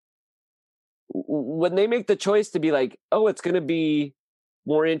when they make the choice to be like, oh, it's going to be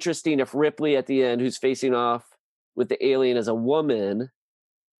more interesting if Ripley at the end, who's facing off with the alien, as a woman,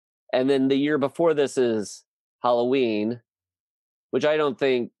 and then the year before this is Halloween, which I don't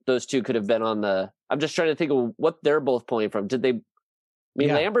think those two could have been on the. I'm just trying to think of what they're both pulling from. Did they? I mean,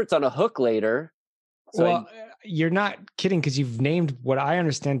 Lambert's on a hook later. So well, you're not kidding, because you've named what I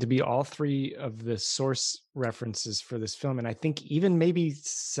understand to be all three of the source references for this film. And I think even maybe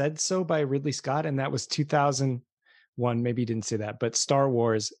said so by Ridley Scott, and that was 2001. Maybe he didn't say that, but Star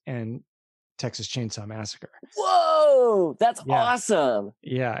Wars and Texas Chainsaw Massacre. Whoa, that's awesome.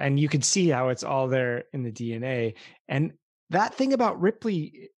 Yeah, and you can see how it's all there in the DNA. And that thing about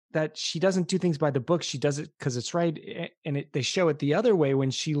Ripley, that she doesn't do things by the book, she does it because it's right. And they show it the other way when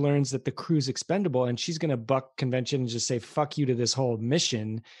she learns that the crew's expendable, and she's going to buck convention and just say, fuck you to this whole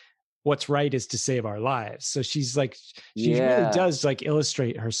mission. What's right is to save our lives. So she's like, she really does like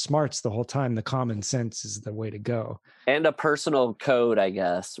illustrate her smarts the whole time. The common sense is the way to go. And a personal code, I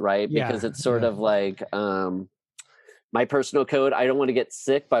guess, right? Because it's sort of like my personal code. I don't want to get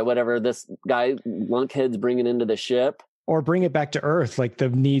sick by whatever this guy lunkhead's bringing into the ship. Or bring it back to Earth, like the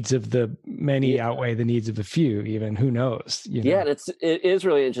needs of the many outweigh the needs of the few, even. Who knows? You know? Yeah, it is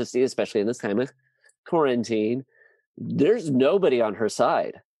really interesting, especially in this time of quarantine. There's nobody on her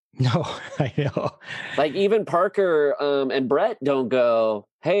side. No, I know. Like even Parker and Brett don't go,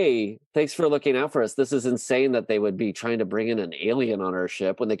 hey, thanks for looking out for us. This is insane that they would be trying to bring in an alien on our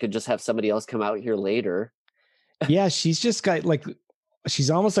ship when they could just have somebody else come out here later. Yeah, she's just got like, she's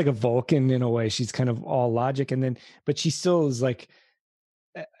almost like a Vulcan in a way. She's kind of all logic, but she still is like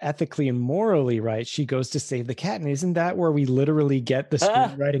ethically and morally right. She goes to save the cat. And isn't that where we literally get the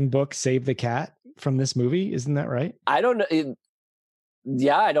screenwriting book, Save the Cat, from this movie? Isn't that right? I don't know.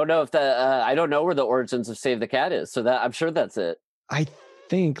 I don't know if I don't know where the origins of Save the Cat is. So that I'm sure that's it. I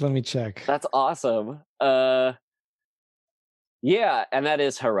think, let me check. That's awesome. And that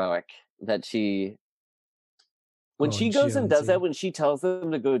is heroic that she, when she goes and does that, when she tells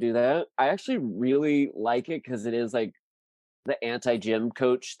them to go do that, I actually really like it, because it is like the anti-gym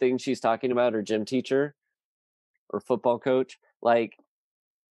coach thing she's talking about, or gym teacher or football coach. Like,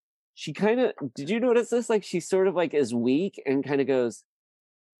 she kind of, did you notice this? Like, she sort of like is weak and kind of goes,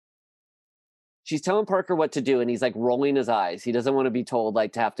 she's telling Parker what to do, and he's like rolling his eyes. He doesn't want to be told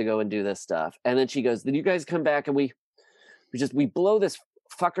like to have to go and do this stuff. And then she goes, then you guys come back and we blow this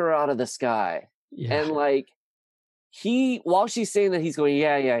fucker out of the sky. Yeah. And like, while she's saying that, he's going,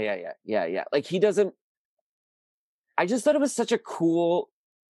 yeah. Like, he doesn't, I just thought it was such a cool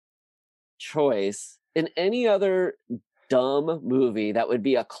choice. In any other dumb movie, that would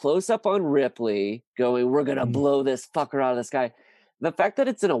be a close-up on Ripley going, we're going to blow this fucker out of the sky. The fact that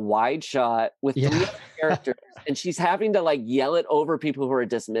it's in a wide shot with 3 other characters, and she's having to like yell it over people who are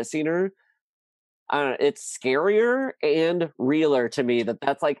dismissing her. It's scarier and realer to me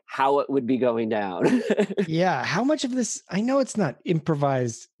that's like how it would be going down. Yeah. How much of this, I know it's not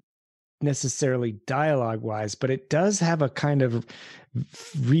improvised necessarily dialogue wise, but it does have a kind of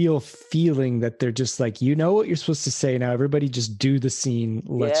real feeling that they're just like, you know what you're supposed to say now, everybody just do the scene.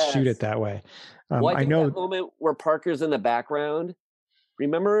 Let's shoot it that way. I know that moment where Parker's in the background,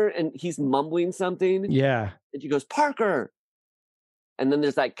 remember? And he's mumbling something. Yeah. And she goes, Parker. And then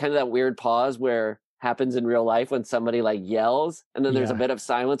there's that kind of that weird pause where happens in real life when somebody like yells, and then there's a bit of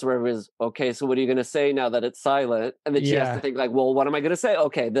silence where everybody's, okay, so what are you going to say now that it's silent? And then she has to think like, well, what am I going to say?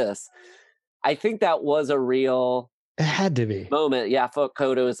 Okay, this. I think that was a real, it had to be moment. Yaphet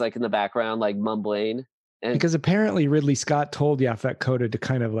Kotto is like in the background, like mumbling. And because apparently Ridley Scott told Yaphet Kotto to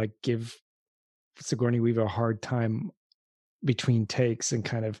kind of like give Sigourney Weaver a hard time between takes and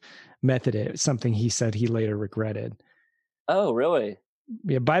kind of method it. Something he said he later regretted. Oh, really?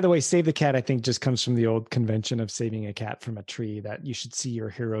 Yeah. By the way, Save the Cat, I think, just comes from the old convention of saving a cat from a tree, that you should see your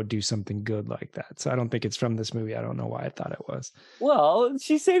hero do something good like that. So I don't think it's from this movie. I don't know why I thought it was. Well,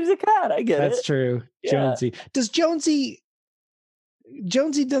 she saves a cat. I get it. That's true. Yeah. Jonesy. Does Jonesy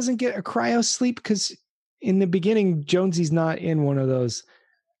doesn't get a cryo sleep? Because in the beginning, Jonesy's not in one of those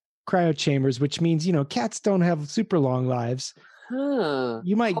cryo chambers, which means, you know, cats don't have super long lives.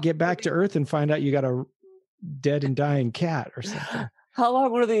 You might get back to Earth and find out you got a dead and dying cat or something. How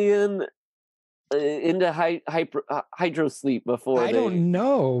long were they in into hydro sleep before I don't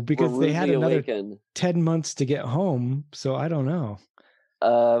know, because they had another awakened. 10 months to get home, so I don't know.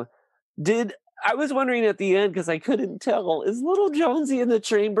 I was wondering at the end, because I couldn't tell, is little Jonesy in the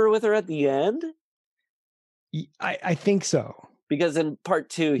chamber with her at the end? I think so. Because in part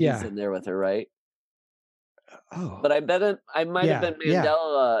 2, he's Yeah. in there with her, right? Oh, But I bet I might have Yeah, been yeah.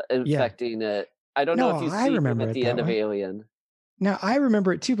 Mandela infecting it. I don't know No, if you I see him remember at it the that end of way. Alien. now I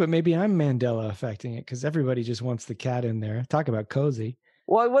remember it too, but maybe I'm Mandela affecting it, because everybody just wants the cat in there. Talk about cozy.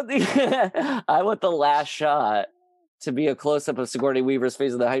 Well, I want the last shot to be a close up of Sigourney Weaver's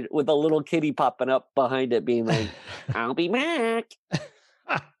face with a little kitty popping up behind it, being like, "I'll be back."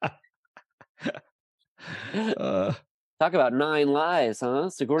 Talk about 9 lives, huh?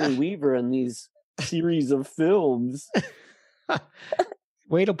 Sigourney Weaver in these series of films.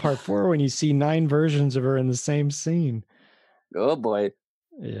 Wait till part 4 when you see 9 versions of her in the same scene. Oh boy.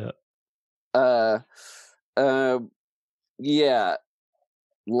 Yeah. Yeah.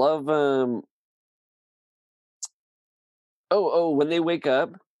 Love when they wake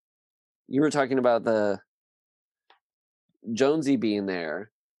up, you were talking about the Jonesy being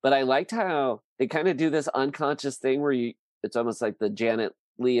there, but I liked how they kind of do this unconscious thing where it's almost like the Janet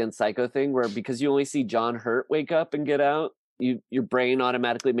Leigh and Psycho thing, where because you only see John Hurt wake up and get out, your brain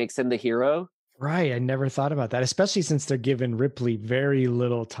automatically makes him the hero. Right. I never thought about that, especially since they're giving Ripley very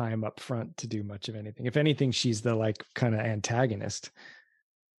little time up front to do much of anything. If anything, she's the kind of antagonist.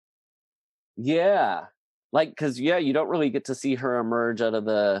 Yeah. Because you don't really get to see her emerge out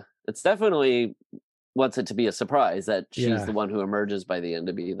of it's definitely wants it to be a surprise that she's the one who emerges by the end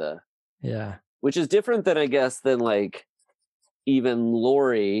to be which is different than, I guess, than even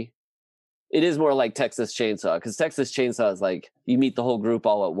Laurie. It is more like Texas Chainsaw, because Texas Chainsaw is you meet the whole group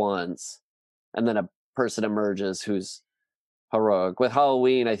all at once and then a person emerges who's heroic. With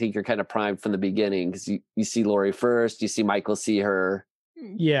Halloween, I think you're kind of primed from the beginning, because you see Laurie first, you see Michael see her.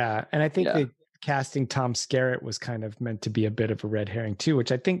 Yeah. And I think that casting Tom Skerritt was kind of meant to be a bit of a red herring too,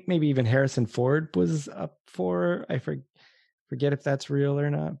 which I think maybe even Harrison Ford was up for. I forget if that's real or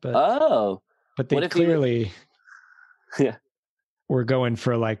not, but they clearly were going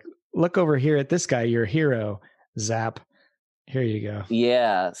for look over here at this guy, your hero, Zap. Here you go.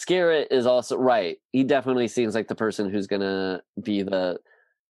 Yeah, Skerritt is also right. He definitely seems like the person who's gonna be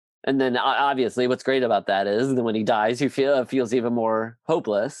and then obviously what's great about that is that when he dies, feels even more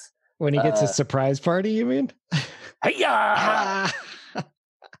hopeless. When he gets his surprise party, you mean? Hiya!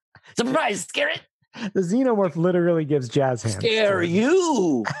 Surprise, Skerritt! The Xenomorph literally gives jazz hands. Scare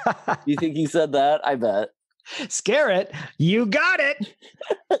you! You think he said that? I bet. Skerritt, you got it!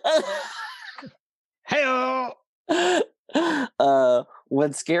 Hey-o!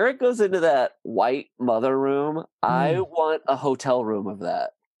 When Skerritt goes into that white mother room, I want a hotel room of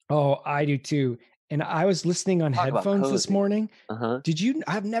that. Oh, I do too. And I was listening on headphones this morning. Uh-huh.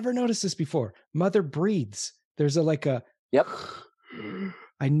 I've never noticed this before. Mother breathes. There's Yep.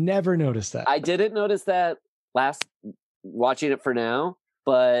 I never noticed that. I didn't notice that watching it for now,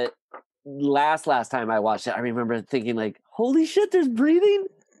 but last time I watched it, I remember thinking holy shit, there's breathing.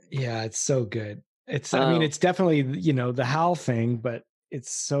 Yeah, it's so good. I mean, it's definitely, the Hal thing, but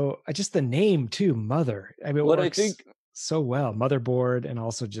it's so just the name too, Mother. I mean, it works so well, motherboard, and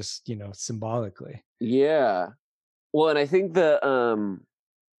also just, symbolically. Yeah. Well, and I think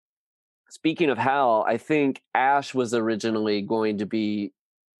speaking of Hal, I think Ash was originally going to be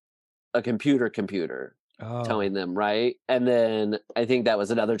a computer telling them, right? And then I think that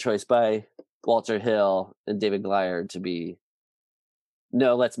was another choice by Walter Hill and David Glyer to be,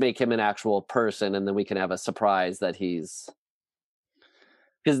 no, let's make him an actual person, and then we can have a surprise that he's,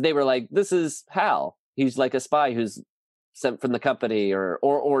 because they were like, this is Hal. He's like a spy who's sent from the company, or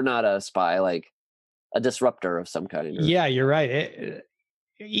not a spy, like a disruptor of some kind. Yeah, you're right.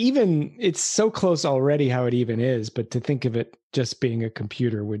 It's so close already how it even is, but to think of it just being a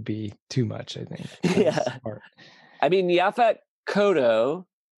computer would be too much, I think. Yeah. I mean, Yaphet Kotto,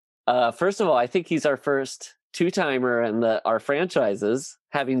 first of all, I think he's our first two-timer in our franchises,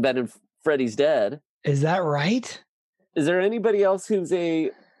 having been in Freddy's Dead. Is that right? Is there anybody else who's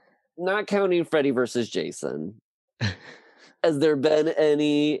not counting Freddy versus Jason, has there been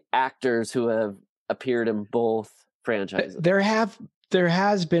any actors who have appeared in both franchises? There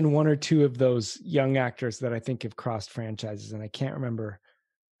has been one or two of those young actors that I think have crossed franchises, and I can't remember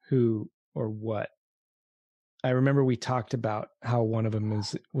who or what. I remember we talked about how one of them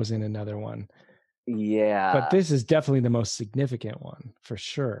was in another one. Yeah. But this is definitely the most significant one, for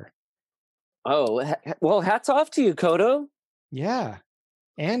sure. Oh, well, hats off to you, Kotto. Yeah.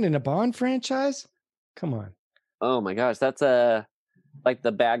 And in a Bond franchise? Come on. Oh my gosh, that's like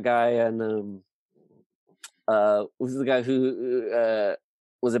the bad guy and Who's the guy who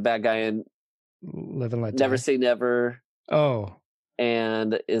was a bad guy in Live and Let Never Die. Say Never, Oh,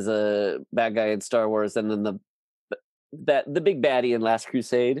 and is a bad guy in Star Wars, and then the big baddie in Last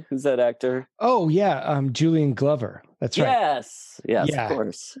Crusade. Who's that actor? oh yeah, Julian Glover. That's right. Yes, Yeah. of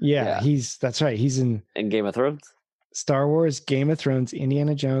course. Yeah, that's right. He's in And Game of Thrones. Star Wars, Game of Thrones,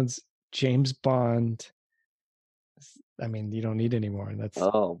 Indiana Jones, James Bond. I mean, you don't need any more. That's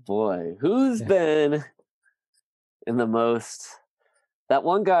Oh boy, who's Yeah. been in the most? That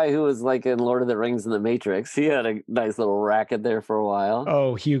one guy who was like in Lord of the Rings and the Matrix. He had a nice little racket there for a while.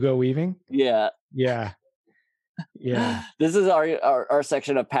 Oh, Hugo Weaving. Yeah. Yeah, yeah. This is our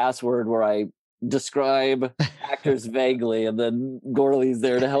section of Password where I describe actors vaguely, and then Gorley's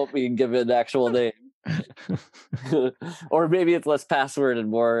there to help me give it an actual name. Or maybe it's less password and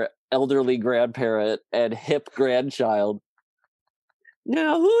more elderly grandparent and hip grandchild.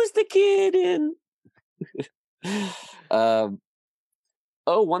 Now, who's the kid in?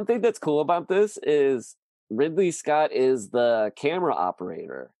 One thing that's cool about this is Ridley Scott is the camera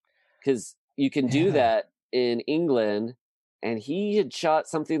operator, because you can do Yeah. that in England, and he had shot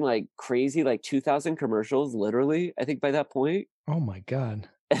something like crazy, like 2,000 commercials, literally, I think by that point. Oh my God.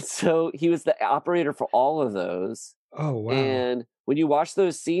 And so he was the operator for all of those. Oh wow. And when you watch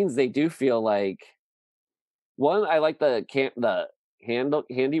those scenes, they do feel like, one, I like the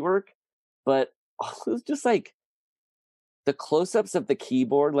handiwork, but also just like the close-ups of the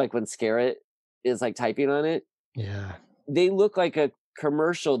keyboard, like when Scarrett is like typing on it, Yeah. they look like a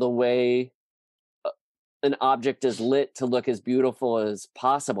commercial the way an object is lit to look as beautiful as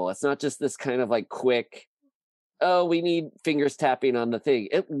possible. It's not just this kind of like quick, oh, we need fingers tapping on the thing.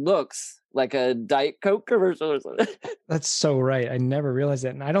 It looks like a Diet Coke commercial or something. That's so right. I never realized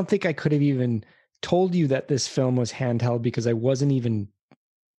that. And I don't think I could have even told you that this film was handheld because I wasn't even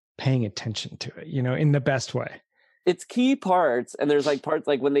paying attention to it, in the best way. It's key parts, and there's like parts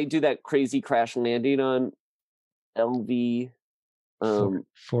like when they do that crazy crash landing on LV.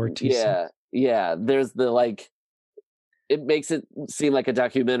 426. Yeah. There's the like, it makes it seem like a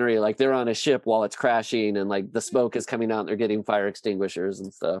documentary, like they're on a ship while it's crashing, and like the smoke is coming out, and they're getting fire extinguishers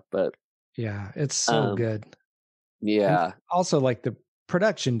and stuff. But Yeah, it's so good. yeah, And also, like the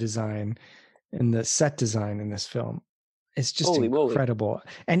production design and the set design in this film, it's just Holy moly. incredible.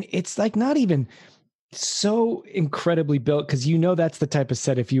 And it's like not even so incredibly built, because that's the type of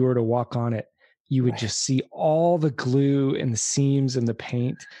set, if you were to walk on it, you would just see all the glue and the seams and the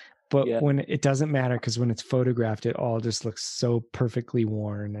paint. But Yeah. when it doesn't matter, because when it's photographed, it all just looks so perfectly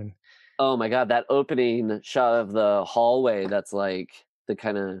worn. And oh my god, that opening shot of the hallway, that's like the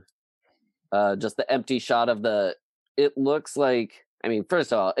kind of just the empty shot of it looks like, I mean,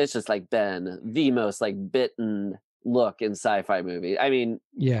 first of all, it's just like been the most like bitten look in sci-fi movie. I mean,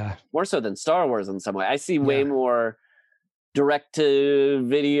 yeah, more so than Star Wars in some way. I see way Yeah. more direct to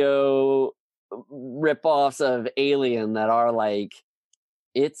video ripoffs of Alien that are like,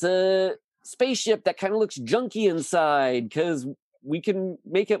 it's a spaceship that kind of looks junky inside because we can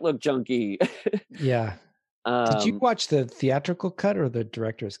make it look junky. yeah. Did you watch the theatrical cut or the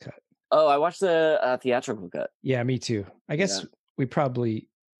director's cut? Oh, I watched the theatrical cut. Yeah, me too. I guess Yeah. we probably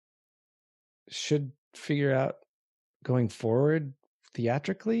should figure out going forward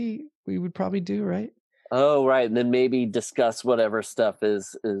theatrically. We would probably do, right? Oh, right, and then maybe discuss whatever stuff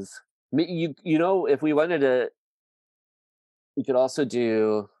is. If we wanted to, we could also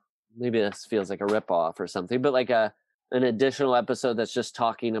do. Maybe this feels like a ripoff or something, but like an additional episode that's just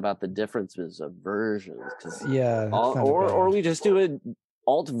talking about the differences of versions. 'Cause Yeah. that's not a bad or idea. we just do an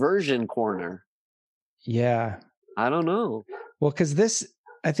alt version corner. Yeah. I don't know. Well, because this,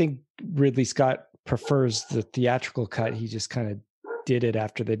 I think Ridley Scott prefers the theatrical cut. He just kind of did it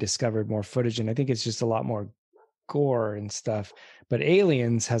after they discovered more footage. And I think it's just a lot more gore and stuff. But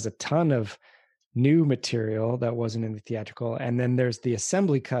Aliens has a ton of new material that wasn't in the theatrical. And then there's the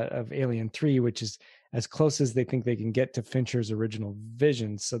assembly cut of Alien 3, which is as close as they think they can get to Fincher's original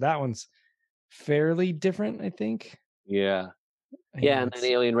vision. So that one's fairly different, I think. Yeah. You Yeah, know, and then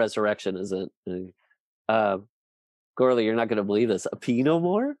it's- Alien Resurrection isn't. Gorley, you're not going to believe this. A Pinot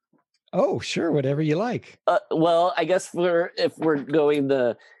Noir? Oh, sure, whatever you like. Well, I guess if we're going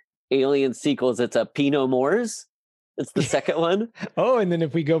the Alien sequels, it's a Pinot Moors. It's the second one. Oh, and then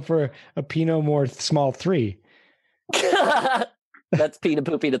if we go for a Pinot Noir small 3. That's peeing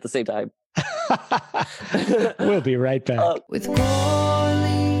pooping at the same time. We'll be right back. With Corley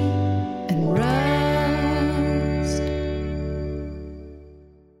and Rust.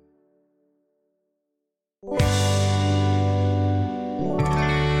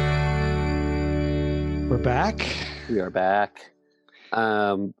 We're back. We are back.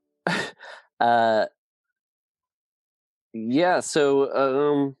 Yeah,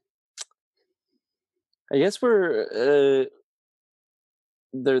 so I guess we're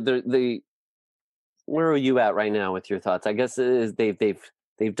they where are you at right now with your thoughts? I guess it is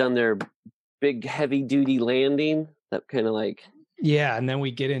they've done their big heavy duty landing that kind of like Yeah, and then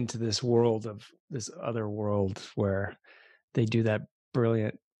we get into this other world where they do that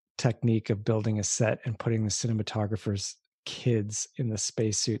brilliant technique of building a set and putting the cinematographer's kids in the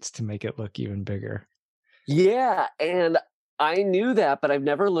spacesuits to make it look even bigger. Yeah, and I knew that, but I've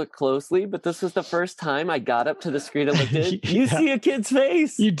never looked closely. But this was the first time I got up to the screen and looked in. You Yeah. see a kid's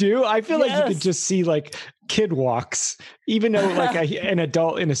face. You do? I feel like you could Yes. just see like kid walks, even though like an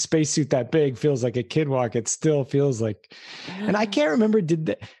adult in a spacesuit that big feels like a kid walk. It still feels like, and I can't remember,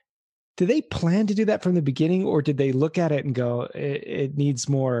 did they plan to do that from the beginning, or did they look at it and go, it needs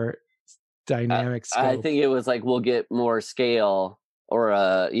more dynamic scope? I think it was like we'll get more scale or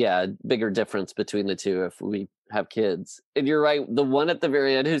bigger difference between the two if we have kids. And you're right, the one at the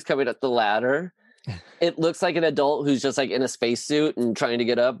very end who's coming up the ladder, it looks like an adult who's just like in a spacesuit and trying to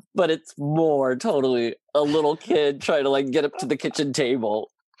get up, but it's more totally a little kid trying to like get up to the kitchen table.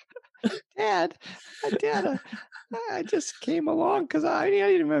 Dad, I just came along because I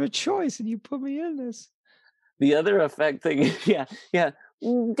didn't have a choice, and you put me in this. The other effect thing, yeah.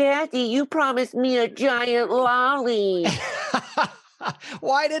 Daddy, you promised me a giant lolly.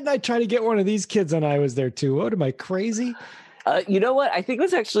 Why didn't I try to get one of these kids when I was there too? What am I, crazy? You know what? I think it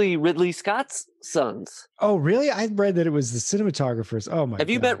was actually Ridley Scott's sons. Oh, really? I read that it was the cinematographers. Oh my! Have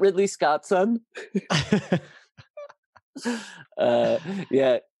you God. met Ridley Scott's son?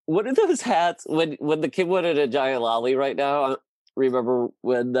 Yeah. What are those hats? When the kid wanted a giant lolly right now, I remember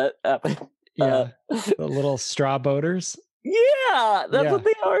when that happened. Yeah, the little straw boaters. Yeah, that's what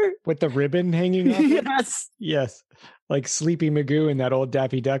they are. With the ribbon hanging off. it? Yes. Yes. Like Sleepy Magoo in that old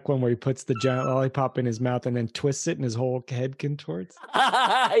Daffy Duck one where he puts the giant lollipop in his mouth and then twists it and his whole head contorts.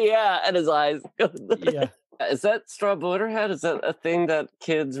 Yeah, and his eyes. Yeah. Is that straw boater hat? Is that a thing that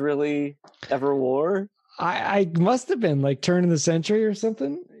kids really ever wore? I must have been like turn of the century or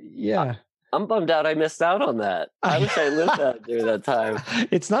something. Yeah. I'm bummed out I missed out on that. I wish I lived that during that time.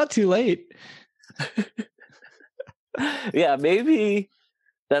 It's not too late. Yeah, maybe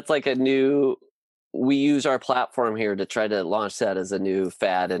that's like we use our platform here to try to launch that as a new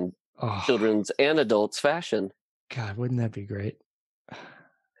fad in children's and adults fashion. God, wouldn't that be great?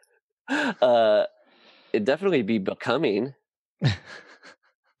 It'd definitely be becoming.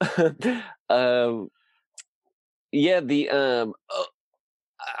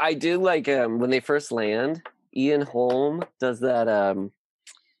 I do like when they first land, Ian Holm does that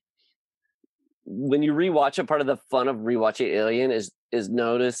when you rewatch it, part of the fun of rewatching Alien is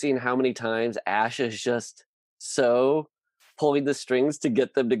noticing how many times Ash is just so pulling the strings to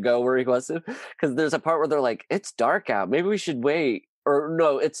get them to go where he wants to. Because there's a part where they're like, it's dark out, maybe we should wait. Or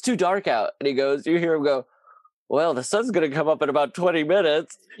no, it's too dark out. And you hear him go, well, the sun's going to come up in about 20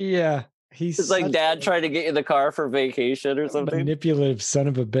 minutes. Yeah. It's like dad trying to get you in the car for vacation or something. Manipulative son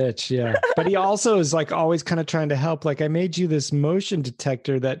of a bitch. Yeah. But he also is like always kind of trying to help. Like, I made you this motion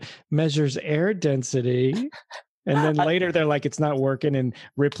detector that measures air density. And then later they're like, it's not working. And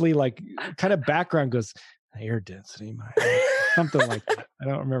Ripley, like, kind of background goes, air density, something like that. I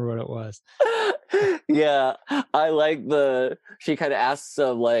don't remember what it was. Yeah. I like she kind of asks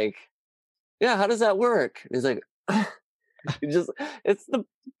him, like, yeah, how does that work? And he's like,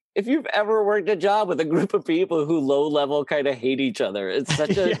 if you've ever worked a job with a group of people who low level kind of hate each other, it's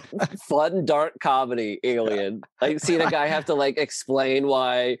such a fun, dark comedy, Alien. Like seeing a guy have to like explain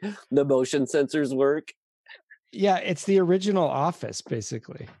why the motion sensors work. Yeah, it's the original Office,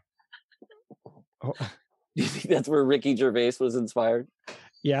 basically. Do you think that's where Ricky Gervais was inspired?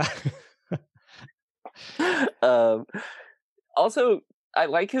 Yeah. Also, I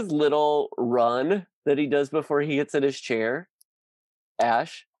like his little run that he does before he gets in his chair.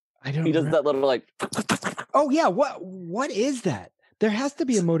 Ash. He does that little like. Oh yeah, what is that? There has to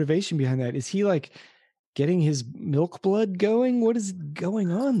be a motivation behind that. Is he like getting his milk blood going? What is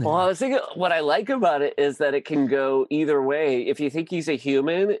going on there? Well, I was thinking what I like about it is that it can go either way. If you think he's a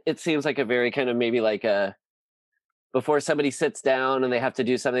human, it seems like a very kind of maybe like before somebody sits down and they have to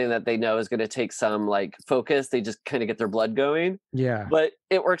do something that they know is going to take some like focus, they just kind of get their blood going. Yeah. But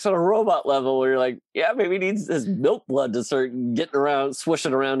it works on a robot level where you're like, yeah, maybe he needs his milk blood to start getting around,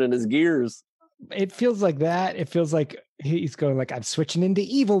 swishing around in his gears. It feels like that. It feels like he's going like, I'm switching into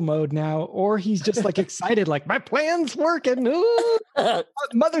evil mode now. Or he's just like excited, like my plan's working. Ooh,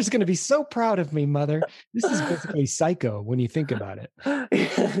 mother's going to be so proud of me, mother. This is basically Psycho when you think about it.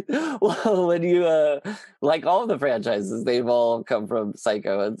 Well, when you, like all of the franchises, they've all come from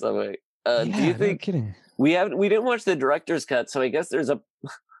Psycho in some way. Do you think We didn't watch the director's cut, so I guess there's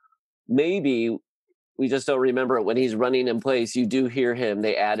maybe we just don't remember it. When he's running in place, you do hear him.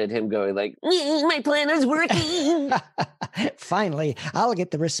 They added him going like, my plan is working. Finally, I'll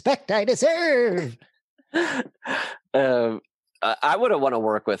get the respect I deserve. I wouldn't want to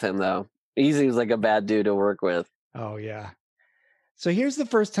work with him, though. He seems like a bad dude to work with. Oh, yeah. So here's the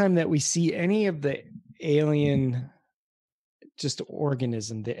first time that we see any of the alien just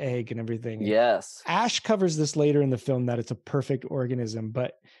organism, the egg and everything. Yes. Ash covers this later in the film that it's a perfect organism,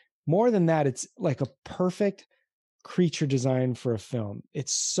 but more than that, it's like a perfect creature design for a film.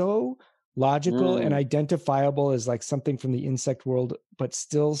 It's so logical and identifiable as like something from the insect world, but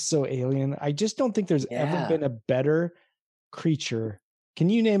still so alien. I just don't think there's ever been a better creature. Can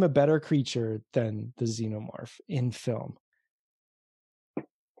you name a better creature than the xenomorph in film?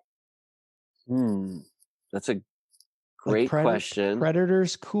 That's a great question.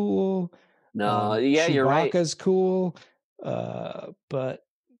 Predator's cool. No, you're right. Chewbacca's cool. But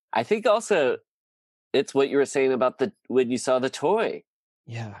I think also it's what you were saying about when you saw the toy.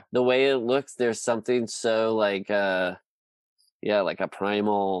 Yeah. The way it looks, there's something so like like a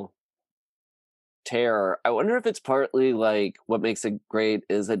primal terror. I wonder if it's partly like what makes it great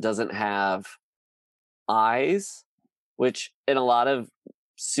is it doesn't have eyes, which in a lot of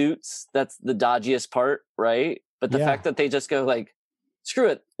suits, that's the dodgiest part, right? But the fact that they just go like, screw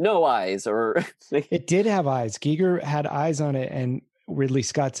it, no eyes, or it did have eyes. Giger had eyes on it, and Ridley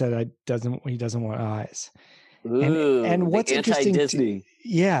Scott said he doesn't want eyes. Ooh, and what's interesting, Disney,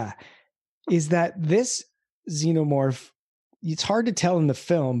 is that this xenomorph, it's hard to tell in the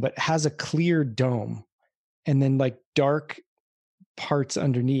film, but has a clear dome, and then like dark parts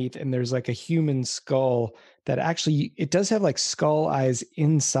underneath, and there's like a human skull that actually it does have like skull eyes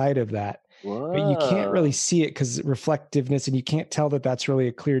inside of that. Whoa. But you can't really see it because reflectiveness, and you can't tell that that's really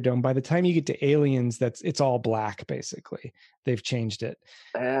a clear dome. By the time you get to Aliens, it's all black basically. They've changed it.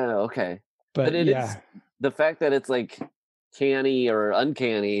 Okay. But it is the fact that it's like canny or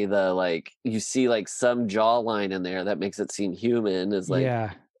uncanny, the like you see like some jawline in there that makes it seem human is like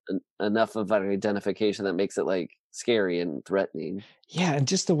enough of an identification that makes it like scary and threatening. Yeah, and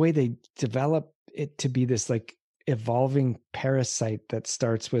just the way they develop it to be this like evolving parasite that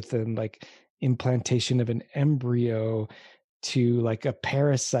starts with an like implantation of an embryo to like a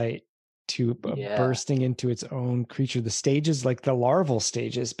parasite to bursting into its own creature. The stages, like the larval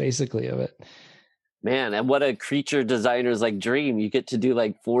stages basically of it. Man, and what a creature designer's like dream. You get to do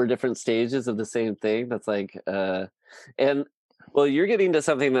like 4 different stages of the same thing. That's like and well, you're getting to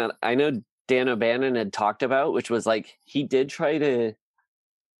something that I know Dan O'Bannon had talked about, which was like he did try to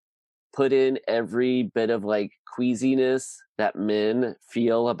put in every bit of like queasiness that men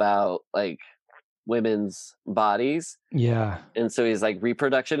feel about like women's bodies. Yeah. And so he's like,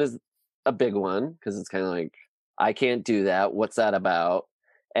 reproduction is a big one because it's kind of like, I can't do that. What's that about?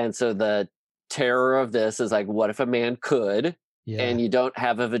 And so the terror of this is like, what if a man could and you don't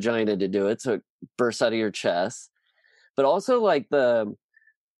have a vagina to do it, so it bursts out of your chest. But also like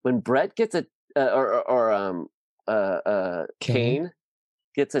when Brett gets Kane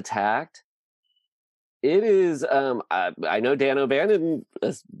gets attacked, it is I know Dan O'Bannon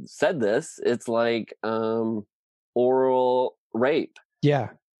said this, it's like oral rape.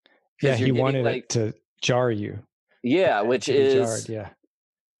 He wanted it to jar you, which is jarred,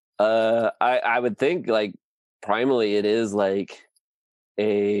 I would think like primally it is like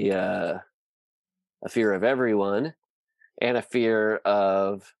a fear of everyone and a fear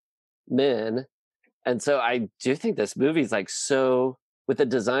of men. And so I do think this movie's like, so with the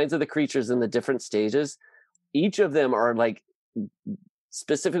designs of the creatures in the different stages, each of them are like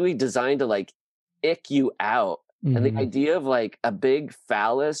specifically designed to like ick you out. Mm-hmm. And the idea of like a big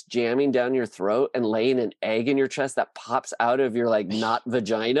phallus jamming down your throat and laying an egg in your chest that pops out of your like not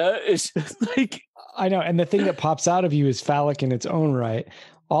vagina is just like, I know. And the thing that pops out of you is phallic in its own right.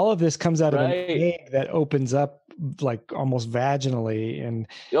 All of this comes out of an egg that opens up like almost vaginally, and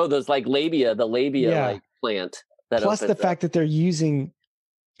those like the labia like plant. That plus the fact that they're using,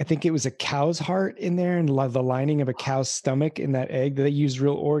 I think it was a cow's heart in there and the lining of a cow's stomach in that egg. They use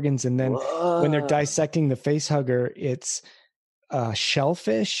real organs, and then when they're dissecting the face hugger, it's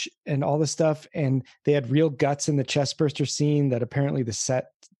shellfish and all this stuff, and they had real guts in the chest burster scene that apparently the set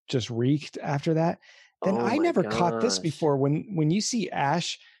just reeked after that. Then I never caught this before. When you see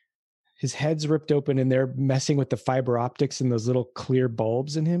Ash, his head's ripped open and they're messing with the fiber optics and those little clear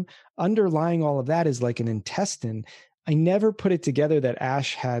bulbs in him, underlying all of that is like an intestine. I never put it together that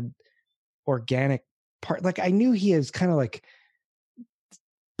Ash had organic part. Like I knew he is kind of like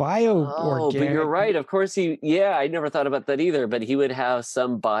bio-organic. but you're right. Of course, I never thought about that either, but he would have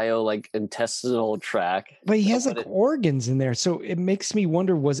some bio, like, intestinal tract. But he has, like, organs in there. So it makes me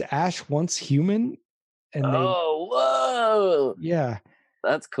wonder, was Ash once human? And whoa. Yeah.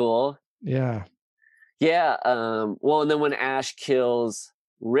 That's cool. Yeah. Yeah. Well, and then when Ash kills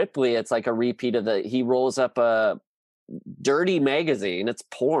Ripley, it's like a repeat of he rolls up a dirty magazine. It's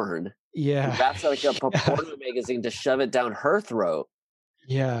porn. Yeah. That's like a porno magazine to shove it down her throat.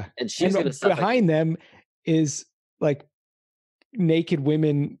 Yeah. And she's going to behind them is like naked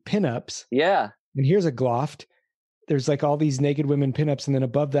women pinups. Yeah. And here's a gloft. There's like all these naked women pinups. And then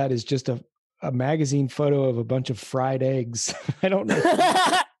above that is just a magazine photo of a bunch of fried eggs. I don't know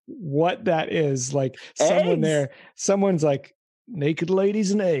what that is. Like someone's like, naked ladies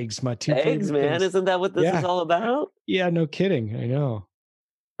and eggs, my two eggs, man. things. Isn't that what this is all about? Yeah, no kidding. I know.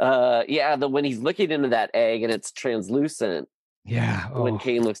 When he's looking into that egg and it's translucent. Yeah. When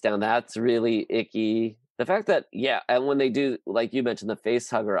Kane looks down, that's really icky. The fact that, and when they do, like you mentioned, the face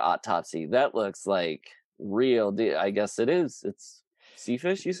hugger autopsy, that looks like real. I guess it is. It's sea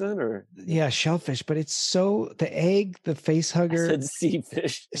fish, you said, or shellfish. But it's so the egg, the face hugger. I said sea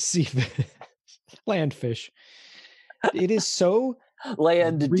fish, land fish. It is so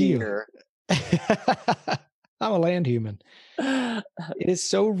land real. Deer. I'm a land human. It is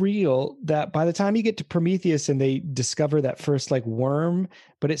so real that by the time you get to Prometheus and they discover that first like worm,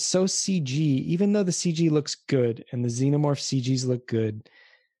 but it's so CG, even though the CG looks good and the xenomorph CGs look good,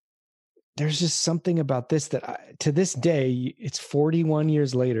 there's just something about this that to this day, it's 41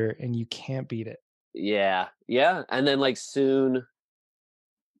 years later and you can't beat it. Yeah. Yeah. And then like soon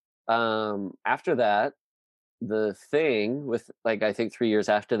after that, The Thing with like, I think 3 years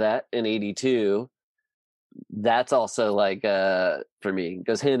after that in 82, that's also like for me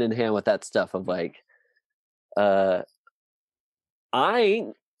goes hand in hand with that stuff of like I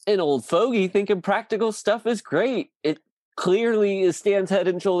ain't an old fogey thinking practical stuff is great. It clearly stands head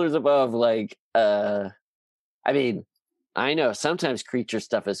and shoulders above like I mean, I know sometimes creature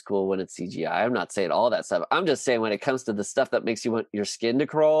stuff is cool when it's CGI. I'm not saying all that stuff. I'm just saying when it comes to the stuff that makes you want your skin to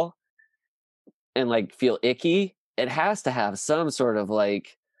crawl and like feel icky, it has to have some sort of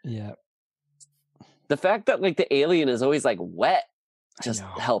like the fact that like the alien is always like wet just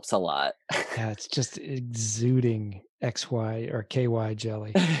helps a lot. Yeah, it's just exuding XY or KY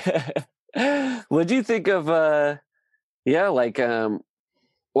jelly. What do you think of well,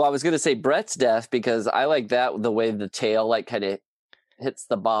 I was going to say Brett's death because I like that the way the tail like kind of hits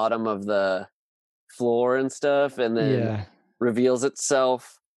the bottom of the floor and stuff and then reveals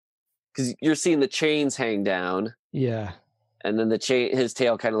itself because you're seeing the chains hang down. Yeah. And then his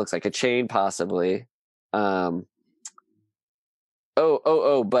tail kind of looks like a chain possibly. But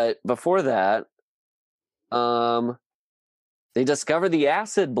before that, they discover the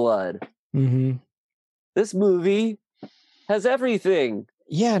acid blood. Mm-hmm. This movie has everything.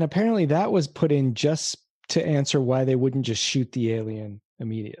 Yeah, and apparently that was put in just to answer why they wouldn't just shoot the alien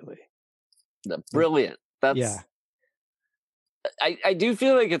immediately. Brilliant. I do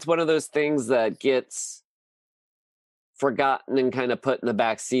feel like it's one of those things that gets forgotten and kind of put in the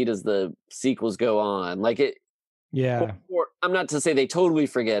back seat as the sequels go on. Like it. Yeah. Or, I'm not to say they totally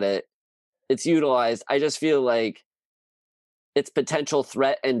forget it. It's utilized. I just feel like its potential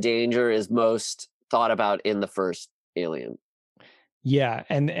threat and danger is most thought about in the first Alien. Yeah,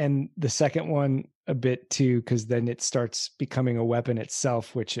 and the second one a bit too, because then it starts becoming a weapon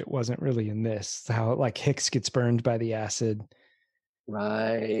itself, which it wasn't really in this. How like Hicks gets burned by the acid.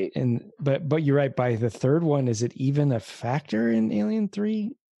 Right. And but you're right, by the third one, is it even a factor in Alien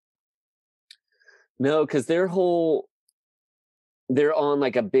 3? No, because they're on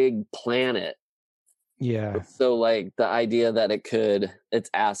like a big planet. Yeah. So like the idea that it's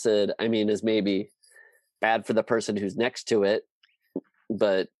acid, I mean, is maybe bad for the person who's next to it,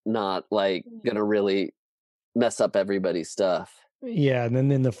 but not like gonna really mess up everybody's stuff. Yeah, and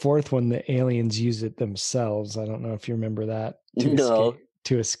then in the fourth one, the aliens use it themselves. I don't know if you remember that.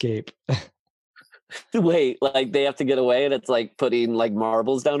 To escape. Wait, like they have to get away and it's like putting like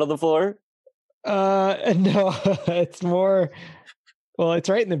marbles down on the floor? No, it's more, well, it's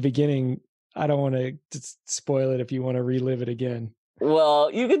right in the beginning. I don't want to spoil it if you want to relive it again. Well,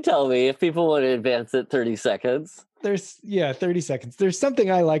 you can tell me if people want to advance it 30 seconds. 30 seconds. There's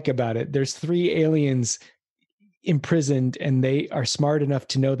something I like about it. There's 3 aliens imprisoned and they are smart enough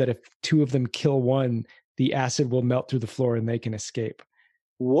to know that if 2 of them kill one, the acid will melt through the floor and they can escape.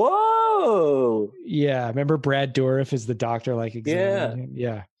 Whoa. Yeah. Remember Brad Dourif is the doctor, like examining him?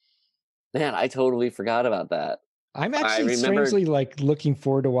 Yeah. Man, I totally forgot about that. I'm actually strangely like looking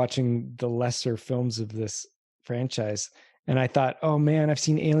forward to watching the lesser films of this franchise. And I thought, oh man, I've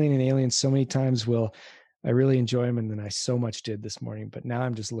seen Alien and Aliens so many times. Will I really enjoy them? And then I so much did this morning. But now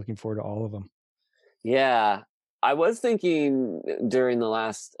I'm just looking forward to all of them. Yeah. I was thinking during the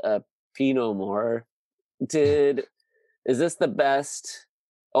last Pinot Noir, is this the best?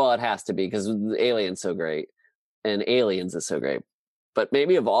 Well, it has to be because Alien's so great and Aliens is so great. But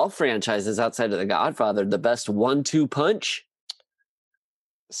maybe of all franchises outside of The Godfather, the best 1-2 punch?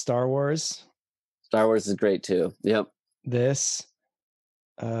 Star Wars. Star Wars is great too. Yep. This.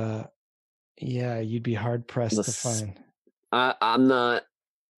 Yeah, you'd be hard pressed to find. I'm not.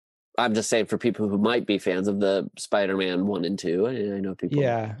 I'm just saying for people who might be fans of the Spider-Man 1 and 2. I know people.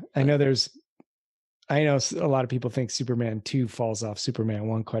 Yeah, I know a lot of people think Superman 2 falls off Superman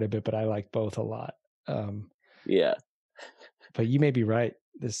 1 quite a bit, but I like both a lot. Yeah. But you may be right.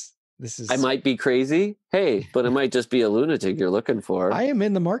 This is. I might be crazy. Hey, but it might just be a lunatic you're looking for. I am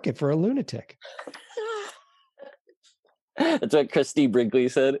in the market for a lunatic. That's what Christy Brinkley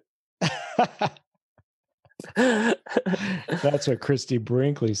said. That's what Christy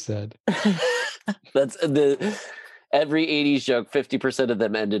Brinkley said. That's every 80s joke, 50% of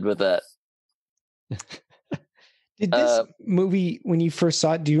them ended with that. Did this movie, when you first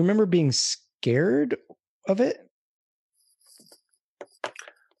saw it, do you remember being scared of it?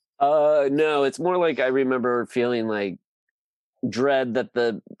 No, it's more like I remember feeling like dread that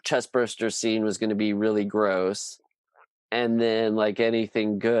the chest burster scene was going to be really gross. And then like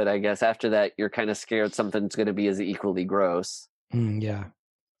anything good, I guess after that, you're kind of scared something's going to be as equally gross. Yeah.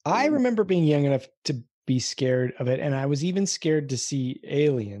 I remember being young enough to be scared of it. And I was even scared to see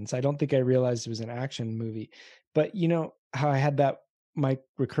Aliens. I don't think I realized it was an action movie, but you know how I had that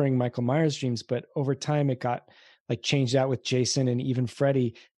recurring Michael Myers dreams, but over time it got like changed out with Jason and even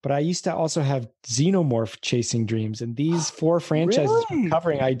Freddy. But I used to also have xenomorph chasing dreams. And these 4 franchises we're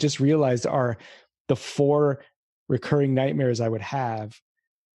covering, I just realized are the 4 recurring nightmares I would have.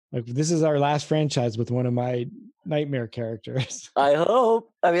 Like this is our last franchise with one of my nightmare characters. I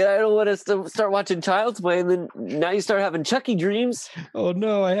hope. I mean, I don't want us to start watching Child's Play and then now you start having Chucky dreams. Oh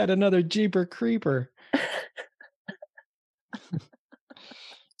no, I had another Jeeper Creeper.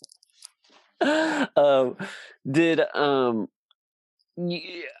 When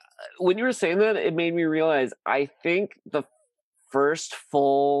you were saying that, it made me realize I think the first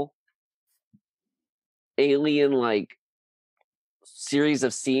full Alien like series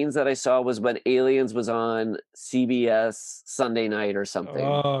of scenes that I saw was when Aliens was on CBS Sunday night or something.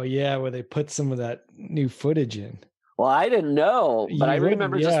 Oh yeah, where they put some of that new footage in. Well, I didn't know, but I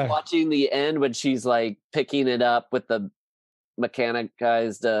remember just yeah. watching the end when she's like picking it up with the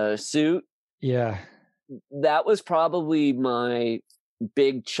mechanized suit. Yeah. That was probably my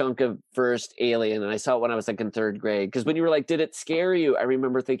big chunk of first Alien. And I saw it when I was like in 3rd grade. Because when you were like, did it scare you? I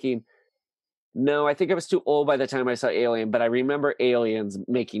remember thinking, no, I think I was too old by the time I saw Alien. But I remember Aliens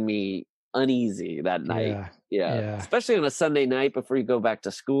making me uneasy that night. Yeah. Especially on a Sunday night before you go back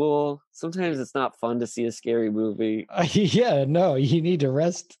to school. Sometimes it's not fun to see a scary movie. Yeah, no, you need to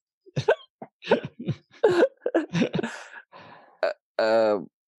rest.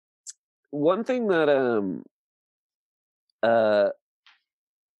 One thing that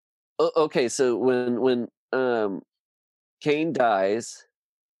okay, so when Kane dies,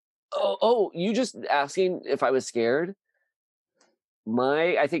 you just asking if I was scared.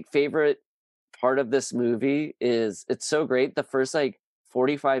 My I think favorite part of this movie is it's so great. The first like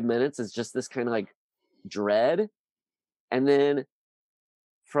 45 minutes is just this kind of like dread, and then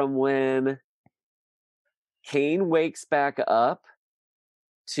from when Kane wakes back up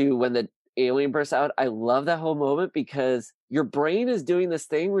to when the alien bursts out, I love that whole moment because your brain is doing this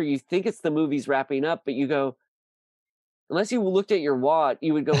thing where you think it's the movie's wrapping up, but you go, unless you looked at your watch,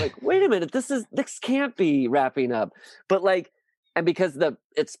 you would go like, wait a minute, this can't be wrapping up. But like, and because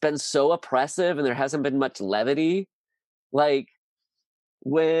it's been so oppressive and there hasn't been much levity, like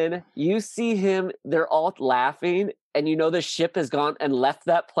when you see him, they're all laughing and you know the ship has gone and left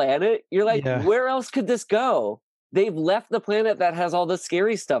that planet, you're like, where else could this go? They've left the planet that has all the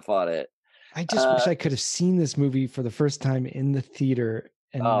scary stuff on it. I just wish I could have seen this movie for the first time in the theater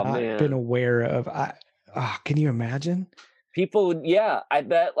and been aware of. Can you imagine? People, I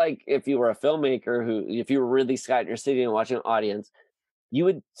bet like if you were a filmmaker if you were Ridley Scott and you're sitting and watching an audience,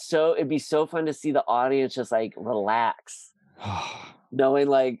 it'd be so fun to see the audience just like relax. Knowing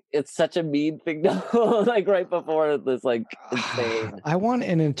like it's such a mean thing to like right before this like insane. I want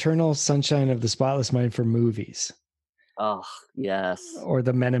an Eternal Sunshine of the Spotless Mind for movies. Oh, yes. Or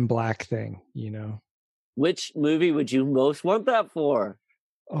the Men in Black thing, you know. Which movie would you most want that for?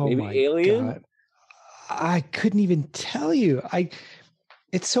 Oh, maybe my Alien? God. I couldn't even tell you.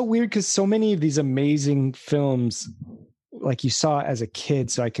 It's so weird because so many of these amazing films like you saw it as a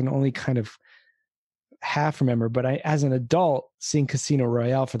kid, so I can only kind of half remember, but as an adult, seeing Casino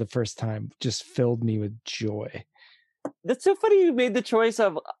Royale for the first time just filled me with joy. That's so funny you made the choice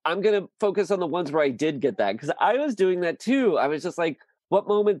of, I'm going to focus on the ones where I did get that, because I was doing that too. I was just like, what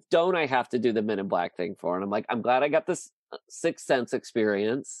moments don't I have to do the Men in Black thing for? And I'm like, I'm glad I got this Sixth Sense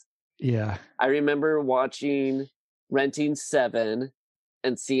experience. Yeah. I remember renting Seven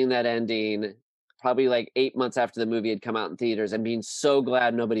and seeing that ending probably like 8 months after the movie had come out in theaters and being so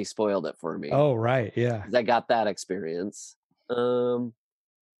glad nobody spoiled it for me. Oh, right. Yeah. 'Cause I got that experience.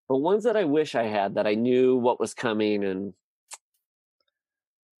 But ones that I wish I had, that I knew what was coming, and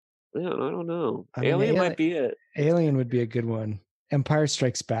I don't know. Alien might be it. Alien would be a good one. Empire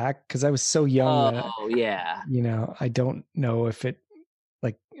Strikes Back, because I was so young. Oh, yeah. You know, I don't know if it,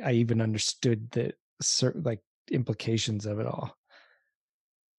 like, I even understood the certain, like, implications of it all.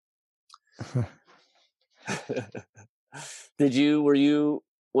 Were you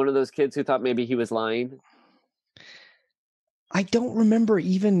one of those kids who thought maybe he was lying? I don't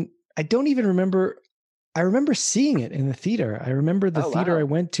even remember. I remember seeing it in the theater. I remember the theater I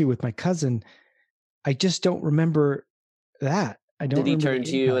went to with my cousin. I just don't remember that. I don't. Did he turn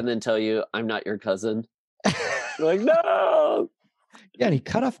to you and then tell you, "I'm not your cousin"? You're like, no. Yeah, and he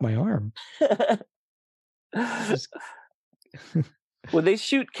cut off my arm. When they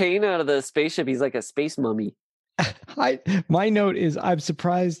shoot Kane out of the spaceship, he's like a space mummy. My note is, I'm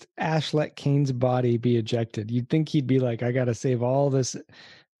surprised Ash let Kane's body be ejected. You'd think he'd be like, I got to save all this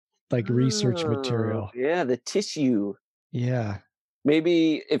like research material. Yeah, the tissue. Yeah.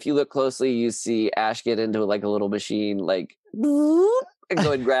 Maybe if you look closely, you see Ash get into like a little machine, like, and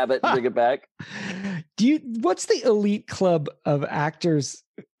go and grab it and bring it back. What's the elite club of actors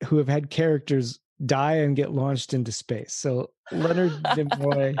who have had characters die and get launched into space? So Leonard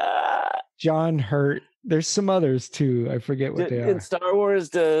Nimoy, John Hurt. There's some others too. I forget what they are. In Star Wars,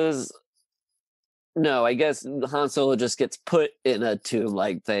 no, I guess Han Solo just gets put in a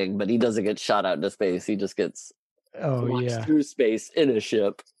tomb-like thing, but he doesn't get shot out into space. He just gets launched through space in a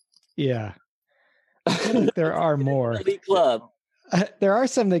ship. Yeah. I feel like there are more. Elite club. There are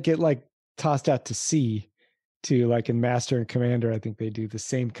some that get like tossed out to sea, to like in Master and Commander. I think they do the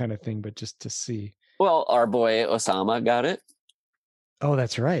same kind of thing, but just to sea. Well, our boy Osama got it. Oh,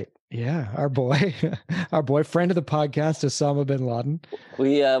 that's right. Yeah, our boy, friend of the podcast, Osama bin Laden.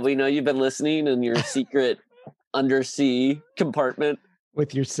 We know you've been listening in your secret undersea compartment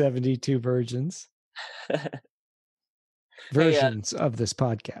with your 72 versions of this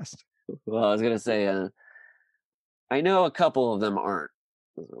podcast. Well, I was gonna say, I know a couple of them aren't.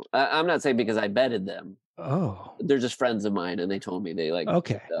 I'm not saying because I betted them. Oh, they're just friends of mine, and they told me they like.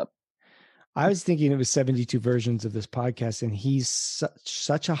 Okay. Up. I was thinking it was 72 versions of this podcast, and he's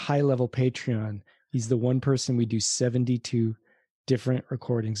such a high-level Patreon. He's the one person we do 72 different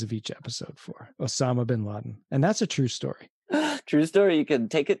recordings of each episode for, Osama bin Laden. And that's a true story. True story. You can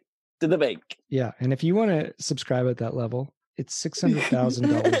take it to the bank. Yeah, and if you want to subscribe at that level, it's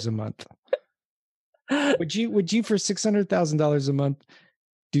 $600,000 a month. Would you for $600,000 a month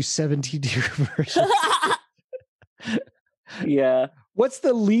do 72 versions? Yeah. What's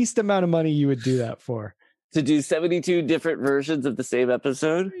the least amount of money you would do that for? To do 72 different versions of the same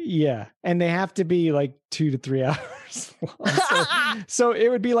episode? Yeah. And they have to be like 2 to 3 hours long. So it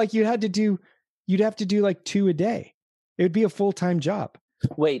would be like you'd have to do like 2 a day. It would be a full-time job.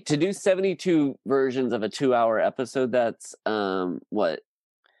 Wait, to do 72 versions of a 2-hour episode, that's what?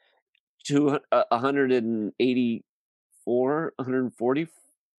 184, 140?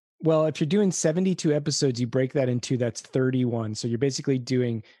 Well, if you're doing 72 episodes, you break that into, that's 31. So you're basically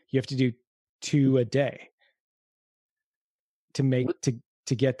you have to do 2 a day to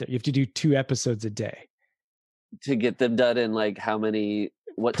get there. You have to do 2 episodes a day. To get them done in like how many,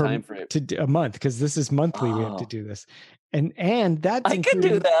 what time frame? A month, because this is monthly. We have to do this. And that's I can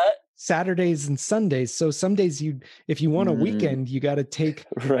do that. Saturdays and Sundays. So some days if you want a weekend, you got to take.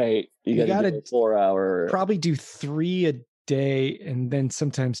 Right. You got to do a 4 hour. Probably do 3 a day and then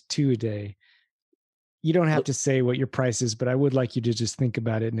sometimes 2 a day. You don't have to say what your price is, but I would like you to just think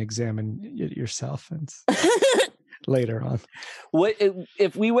about it and examine it yourself and later on. What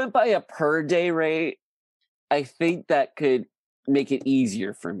if we went by a per day rate? I think that could make it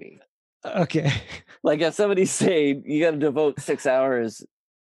easier for me. Okay. Like if somebody's saying you got to devote 6 hours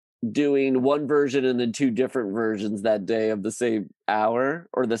doing one version and then 2 different versions that day of the same hour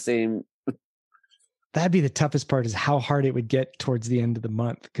or the same. That'd be the toughest part, is how hard it would get towards the end of the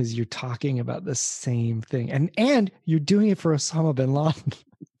month, because you're talking about the same thing and you're doing it for Osama bin Laden.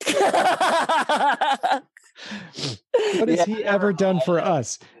 What has Yeah, he never ever done for mind.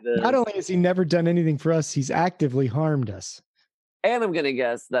 us? It Not is. only has he never done anything for us, he's actively harmed us. And I'm gonna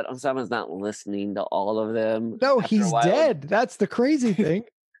guess that Osama's not listening to all of them. No, After a he's while- dead. That's the crazy thing.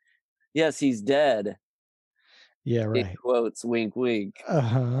 Yes, he's dead. Yeah, In right. quotes, wink, wink.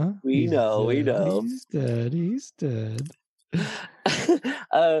 Uh-huh. We know, we know. He's dead. He's dead.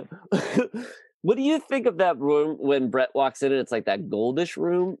 uh, what do you think of that room when Brett walks in and it's like that goldish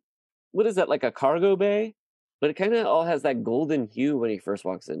room? What is that, like a cargo bay? But it kind of all has that golden hue when he first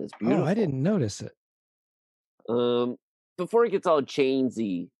walks in. It's beautiful. Oh, I didn't notice it. Before he gets all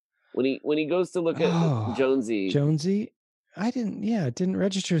chainsy, when he goes to look at Oh, Jonesy. Jonesy? It didn't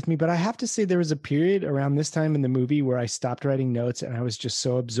register with me, but I have to say there was a period around this time in the movie where I stopped writing notes and I was just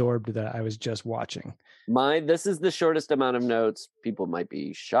so absorbed that I was just watching. This is the shortest amount of notes, people might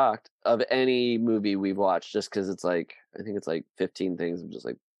be shocked, of any movie we've watched, just because it's like, I think it's like 15 things of just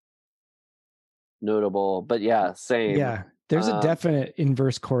like notable. But yeah, same. Yeah, there's a definite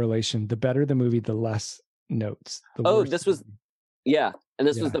inverse correlation. The better the movie, the less notes. The worse this the was, movie. yeah. And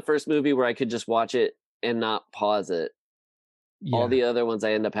this Yeah. was the first movie where I could just watch it and not pause it. All Yeah. the other ones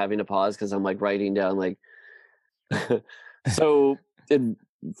I end up having to pause because I'm like writing down like, so in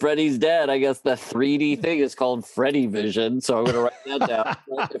Freddy's dead. I guess the 3D thing is called Freddy Vision. So I'm going to write that down.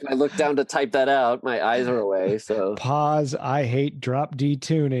 If I look down to type that out, my eyes are away. So Pause. I hate drop D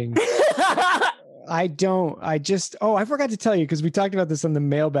tuning. I forgot to tell you because we talked about this on the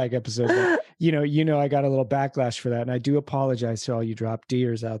mailbag episode. But, you know, I got a little backlash for that, and I do apologize to all you drop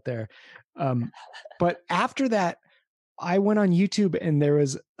D'ers out there. But after that, I went on YouTube and there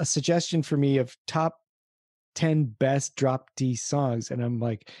was a suggestion for me of top 10 best drop D songs, and I'm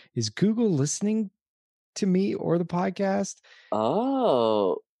like, is Google listening to me or the podcast?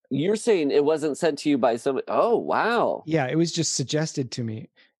 Oh, you're saying it wasn't sent to you by somebody? Oh, wow. Yeah, it was just suggested to me.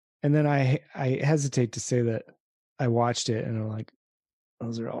 And then I hesitate to say that I watched it and I'm like,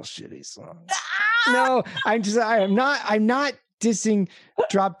 those are all shitty songs. No, I'm not dissing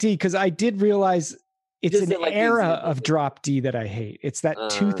Drop D because I did realize it's Just an like the era example. of Drop D that I hate. It's that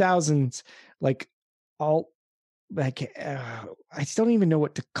 2000s, like all like I still don't even know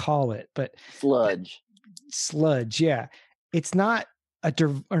what to call it, but sludge. Yeah, it's not a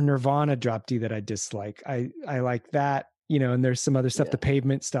Nirvana Drop D that I dislike. I like that. You know, and there's some other stuff, the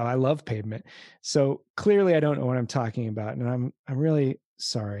Pavement stuff. I love Pavement. So clearly I don't know what I'm talking about. And I'm really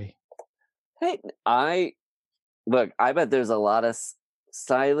sorry. Hey, I bet there's a lot of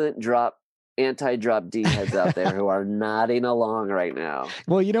silent anti-drop D heads out there who are nodding along right now.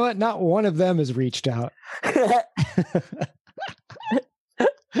 Well, you know what? Not one of them has reached out.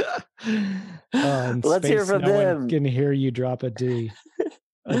 Let's hear from them. Can hear you drop a D,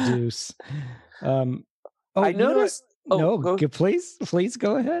 a deuce. I noticed. Please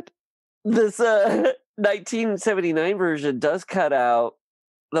go ahead. This 1979 version does cut out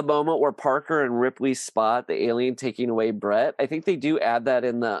the moment where Parker and Ripley spot the alien taking away Brett. I think they do add that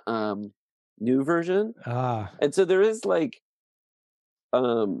in the new version. And so there is like,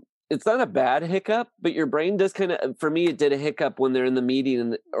 it's not a bad hiccup, but your brain does kind of, for me, it did a hiccup when they're in the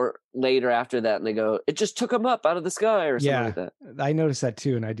meeting or later after that, and they go, it just took them up out of the sky or something like that. I noticed that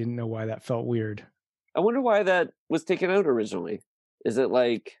too, and I didn't know why that felt weird. I wonder why that was taken out originally. Is it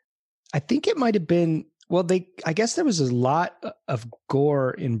like... I think it might have been... Well, I guess there was a lot of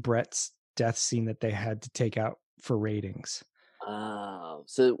gore in Brett's death scene that they had to take out for ratings. Oh,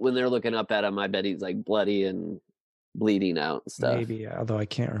 so when they're looking up at him, I bet he's like bloody and bleeding out and stuff. Maybe, although I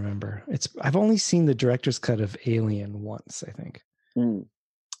can't remember. I've only seen the director's cut of Alien once, I think.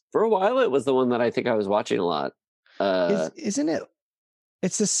 For a while, it was the one that I think I was watching a lot. Isn't it?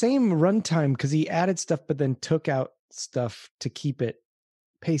 It's the same runtime because he added stuff, but then took out stuff to keep it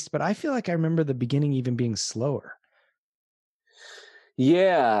paced. But I feel like I remember the beginning even being slower.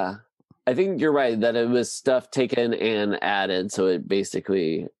 Yeah, I think you're right that it was stuff taken and added. So it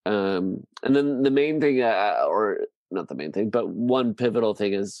basically, and then the main thing, or not the main thing, but one pivotal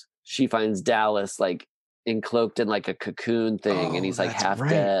thing is she finds Dallas like encloaked in like a cocoon thing, and he's like half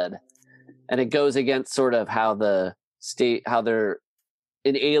dead. And it goes against sort of how they're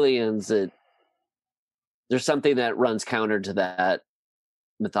in Aliens, there's something that runs counter to that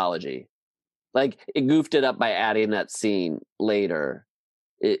mythology. Like it goofed it up by adding that scene later.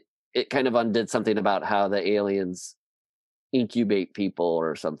 It kind of undid something about how the aliens incubate people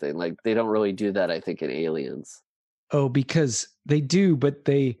or something. Like they don't really do that, I think, in Aliens. Oh, because they do, but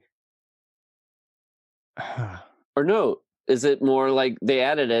they... Or no, is it more like they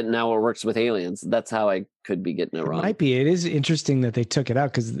added it and now it works with Aliens? That's how I could be getting it wrong. It might be. It is interesting that they took it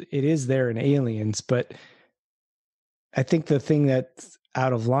out because it is there in Aliens, but I think the thing that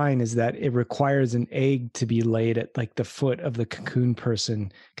out of line is that it requires an egg to be laid at like the foot of the cocoon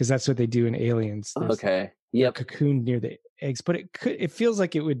person, because that's what they do in Aliens. There's Okay. a Yep. cocoon near the eggs, but it feels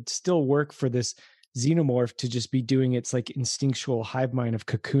like it would still work for this xenomorph to just be doing its like instinctual hive mind of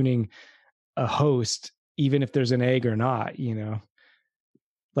cocooning a host, even if there's an egg or not, like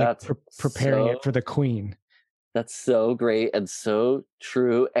That's preparing so- it for the queen. That's so great and so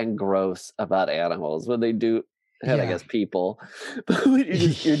true and gross about animals when they do, and I Yeah. guess people. But when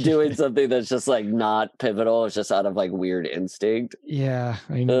you're doing something that's just like not pivotal, it's just out of like weird instinct. Yeah,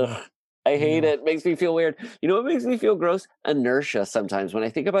 I know. Ugh, I hate it. Makes me feel weird. You know what makes me feel gross? Inertia sometimes. When I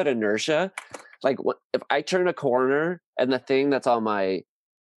think about inertia, like if I turn a corner and the thing that's on my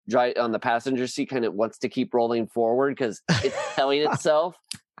on the passenger seat kind of wants to keep rolling forward because it's telling itself,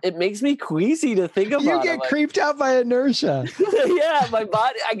 it makes me queasy to think about. You get creeped out by inertia. Yeah, my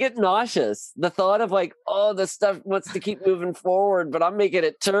body, I get nauseous. The thought of like, oh, this stuff wants to keep moving forward, but I'm making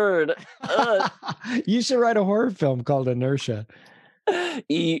it turn. You should write a horror film called Inertia.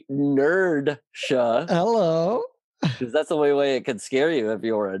 Nerd-sha. Hello. Because that's the only way it can scare you if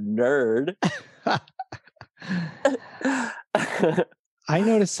you're a nerd. I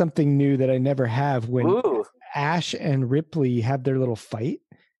noticed something new that I never have when Ooh, Ash and Ripley have their little fight.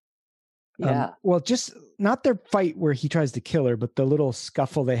 yeah. Well, just not their fight where he tries to kill her, but the little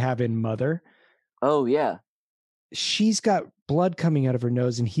scuffle they have in Mother. Oh, yeah. She's got blood coming out of her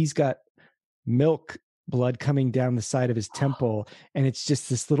nose and he's got milk blood coming down the side of his temple. And it's just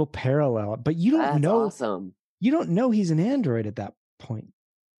this little parallel. But you don't That's know. awesome. You don't know he's an android at that point,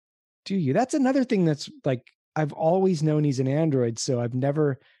 do you? That's another thing that's like, I've always known he's an android. So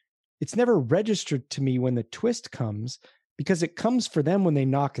it's never registered to me when the twist comes, because it comes for them when they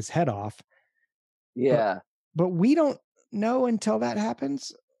knock his head off. Yeah. But we don't know until that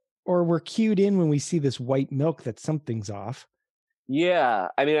happens, or we're cued in when we see this white milk that something's off. Yeah.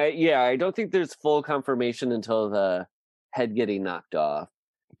 I mean, I don't think there's full confirmation until the head getting knocked off.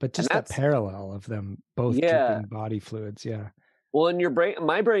 But just that parallel of them both dripping body fluids. Yeah. Well, in your brain,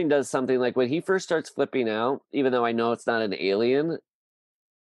 my brain does something like when he first starts flipping out, even though I know it's not an alien.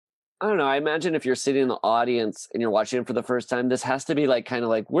 I don't know. I imagine if you're sitting in the audience and you're watching it for the first time, this has to be like kind of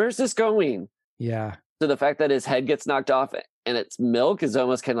like, where's this going? Yeah. So the fact that his head gets knocked off and it's milk is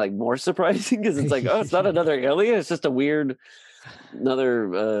almost kind of like more surprising, because it's like, oh, it's not another alien. It's just a weird,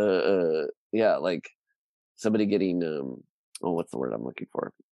 another, like somebody getting, what's the word I'm looking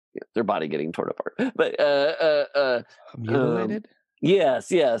for? Yeah, their body getting torn apart. But Mutilated? Yes.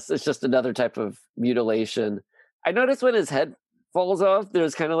 It's just another type of mutilation. I noticed when his head falls off,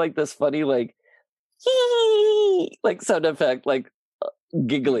 there's kind of like this funny like sound effect, like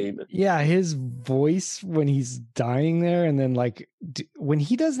giggling. Yeah, his voice when he's dying there, and then like when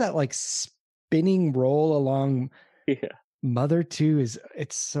he does that like spinning roll along Mother too,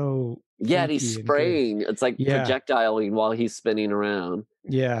 it's so and he's spraying. It's like Yeah. projectiling while he's spinning around.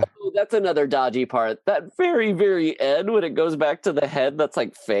 Yeah. Oh, that's another dodgy part. That very, very end when it goes back to the head that's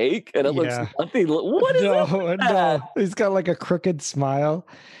like fake and it looks Yeah. nothing. What is up with that? No, he's got like a crooked smile.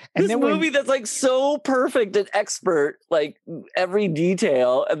 And This then movie that's like so perfect and expert, like every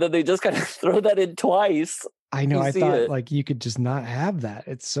detail, and then they just kind of throw that in twice. I know, You I see thought it. like you could just not have that.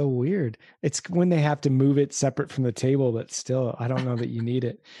 It's so weird. It's when they have to move it separate from the table, but still, I don't know that you need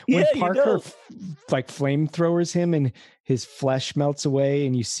it. When Yeah, you Parker don't. like flamethrowers him and his flesh melts away,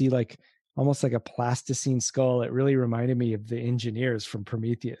 and you see like almost like a plasticine skull, it really reminded me of the engineers from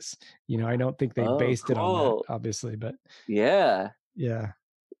Prometheus. I don't think they Oh, based it on cool. that, obviously, but Yeah. yeah.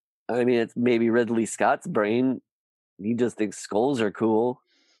 I mean, it's maybe Ridley Scott's brain. He just thinks skulls are cool.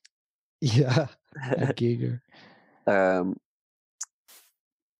 Yeah. At Giger.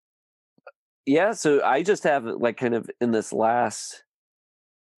 Yeah, so I just have like kind of in this last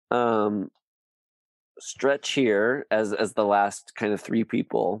stretch here as the last kind of three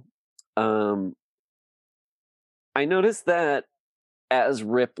people. I noticed that as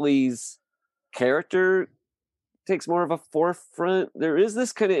Ripley's character takes more of a forefront, there is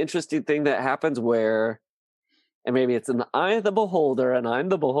this kind of interesting thing that happens where, and maybe it's in the eye of the beholder, and I'm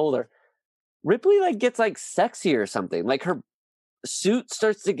the beholder. Ripley like gets like sexy or something. Like her suit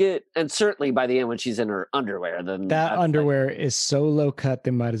starts to get, and certainly by the end when she's in her underwear, then That that's, like, underwear is so low cut,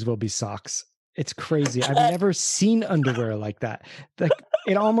 they might as well be socks. It's crazy. I've never seen underwear like that. Like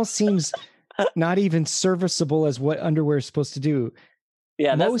it almost seems not even serviceable as what underwear is supposed to do.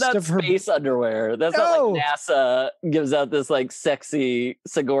 yeah, that's most not of her- space underwear. That's not No. like NASA gives out this like sexy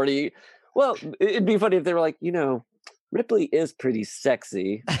Sigourney. Well, it'd be funny if they were like, Ripley is pretty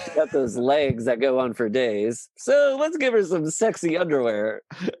sexy. She's got those legs that go on for days. So let's give her some sexy underwear.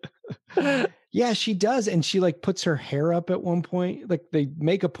 Yeah, she does. And she like puts her hair up at one point. Like they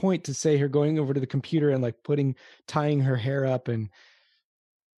make a point to say her going over to the computer and like tying her hair up. And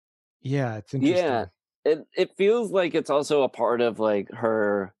yeah, it's interesting. Yeah. It feels like it's also a part of like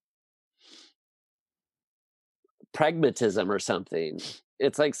her pragmatism or something.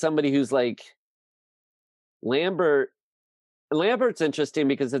 It's like somebody who's like Lambert's interesting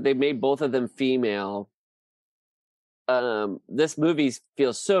because if they made both of them female, this movie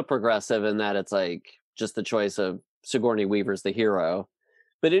feels so progressive in that it's like just the choice of Sigourney Weaver's the hero.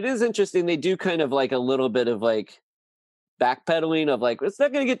 But it is interesting. They do kind of like a little bit of like backpedaling of like, it's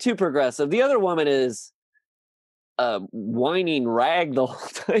not going to get too progressive. The other woman is a whining rag the whole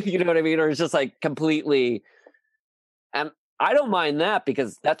time. You know what I mean? Or it's just like completely. And I don't mind that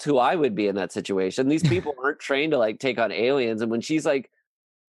because that's who I would be in that situation. These people aren't trained to like take on aliens. And when she's like,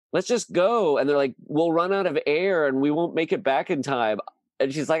 let's just go. And they're like, we'll run out of air and we won't make it back in time.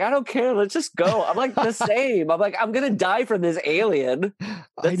 And she's like, I don't care. Let's just go. I'm like the same. I'm like, I'm going to die from this alien.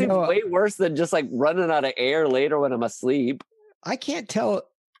 That seems way worse than just like running out of air later when I'm asleep. I can't tell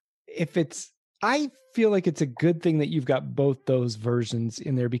if I feel like it's a good thing that you've got both those versions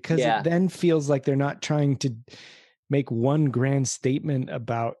in there because it then feels like they're not trying to make one grand statement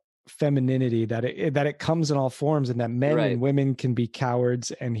about femininity, that it comes in all forms and that men and women can be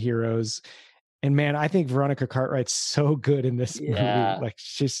cowards and heroes. And man, I think Veronica Cartwright's so good in this movie. Like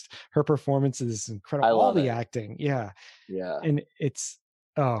her performance is incredible. I love all the acting. Yeah. And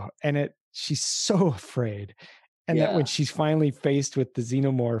she's so afraid. And that when she's finally faced with the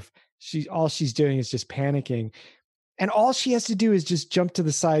xenomorph, all she's doing is just panicking. And all she has to do is just jump to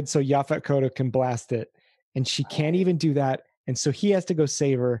the side so Yaphet Kotto can blast it. And she can't even do that. And so he has to go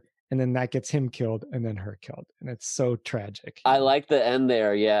save her. And then that gets him killed and then her killed. And it's so tragic. I like the end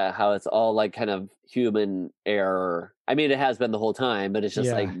there. Yeah. How it's all like kind of human error. I mean, it has been the whole time, but it's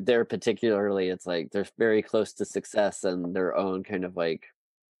just like they're particularly, it's like they're very close to success and their own kind of like,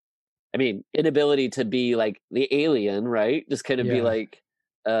 I mean, inability to be like the alien, right? Just kind of be like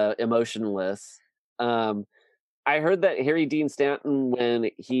emotionless. I heard that Harry Dean Stanton,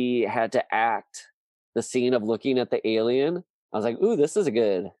 when he had to act the scene of looking at the alien, I was like, ooh, this is a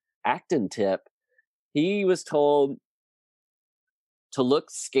good acting tip. He was told to look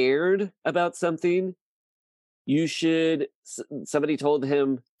scared about something. Somebody told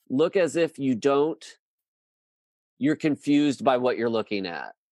him, look as if you're confused by what you're looking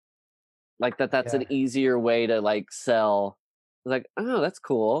at. Like that's an easier way to like sell. Like, oh, that's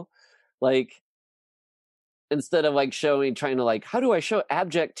cool. Like, instead of like trying to like, how do I show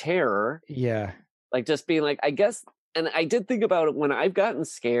abject terror? Yeah. Like just being like, I guess, and I did think about it when I've gotten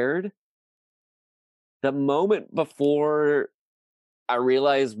scared, the moment before I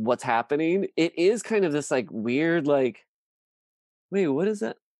realize what's happening, it is kind of this like weird, like, wait, what is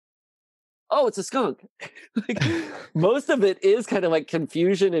that? Oh, it's a skunk. Like, most of it is kind of like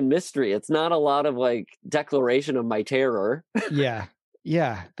confusion and mystery. It's not a lot of like declaration of my terror. Yeah.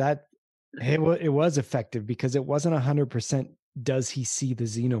 That it was effective because it wasn't 100%. Does he see the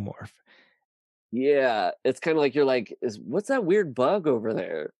xenomorph? Yeah, it's kind of like you're like, what's that weird bug over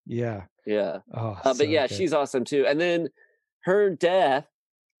there? Yeah. Oh, but yeah, good. She's awesome too. And then her death,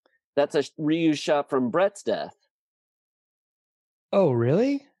 that's a reused shot from Brett's death. Oh,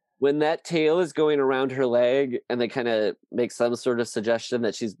 really? When that tail is going around her leg and they kind of make some sort of suggestion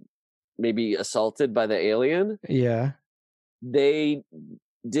that she's maybe assaulted by the alien. Yeah. They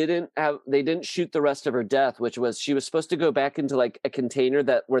didn't shoot the rest of her death, which was she was supposed to go back into like a container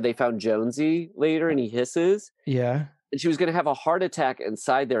where they found Jonesy later and he hisses. Yeah. And she was going to have a heart attack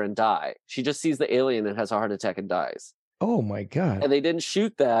inside there and die. She just sees the alien and has a heart attack and dies. Oh my God. And they didn't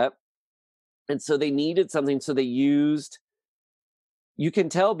shoot that. And so they needed something. So they used, you can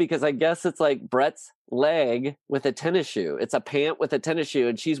tell because I guess it's like Brett's leg with a tennis shoe. It's a pant with a tennis shoe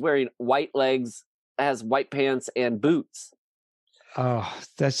and she's wearing white legs, has white pants and boots. Oh,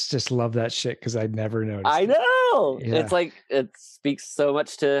 that's just love that shit because I never noticed. I know. Yeah. It's like, it speaks so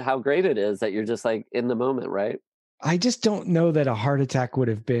much to how great it is that you're just like in the moment, right? I just don't know that a heart attack would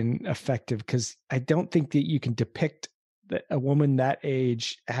have been effective because I don't think that you can depict a woman that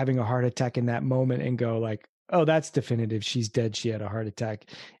age having a heart attack in that moment and go like, oh, that's definitive. She's dead. She had a heart attack.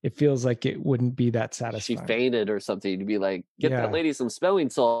 It feels like it wouldn't be that satisfying. She fainted or something to be like, get that lady some smelling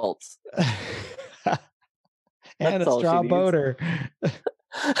salts. And a straw boater.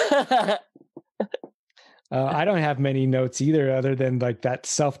 I don't have many notes either, other than like that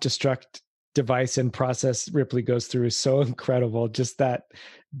self-destruct device and process Ripley goes through is so incredible. Just that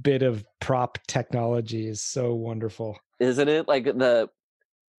bit of prop technology is so wonderful. Isn't it? Like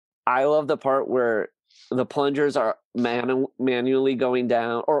I love the part where the plungers are manually going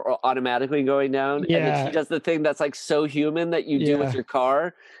down or automatically going down. Yeah. And then she does the thing that's like so human that you do with Yeah. your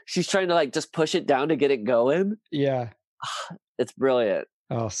car. She's trying to like just push it down to get it going. Yeah. It's brilliant.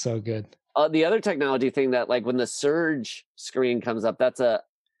 Oh, so good. The other technology thing that like when the Surge screen comes up,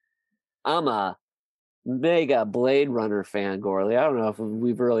 I'm a mega Blade Runner fan, Gorley. I don't know if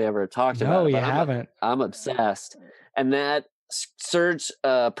we've really ever talked about No, it. you but haven't. I'm obsessed. And that Surge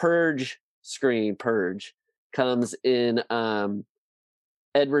Purge screen, Purge, comes in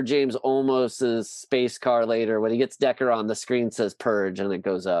Edward James Olmos's space car later. When he gets Decker on, the screen says Purge and it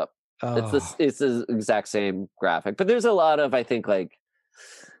goes up. Oh, It's the exact same graphic. But there's a lot of, I think, like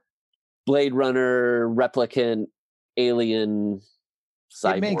Blade Runner, Replicant, Alien,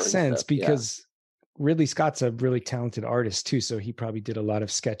 cyborg it makes sense stuff. Yeah. because Ridley Scott's a really talented artist too. So he probably did a lot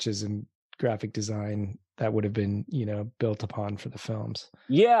of sketches and graphic design that would have been, built upon for the films.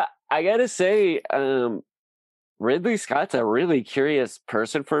 Yeah, I gotta say, Ridley Scott's a really curious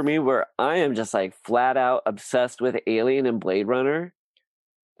person for me, where I am just like flat out obsessed with Alien and Blade Runner,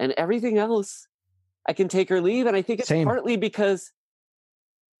 and everything else I can take or leave. And I think it's Same. partly because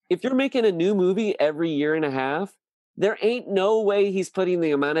if you're making a new movie every year and a half, there ain't no way he's putting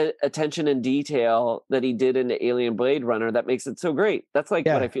the amount of attention and detail that he did into Alien Blade Runner that makes it so great. That's like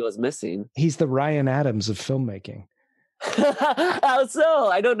what I feel is missing. He's the Ryan Adams of filmmaking. How so?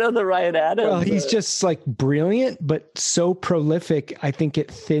 I don't know the Ryan Adams. Well, he's just like brilliant, but so prolific. I think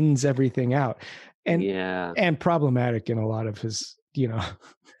it thins everything out, and problematic in a lot of his,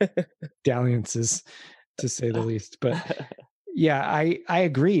 dalliances, to say the least. But yeah, I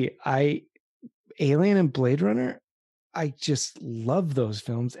agree. Alien and Blade Runner, I just love those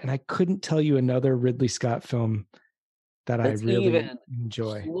films, and I couldn't tell you another Ridley Scott film that That's I really even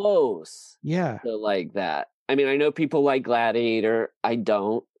enjoy. Close, Yeah, to like that. I mean, I know people like Gladiator. I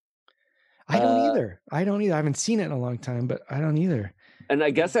don't. I don't either. I haven't seen it in a long time, but I don't either. And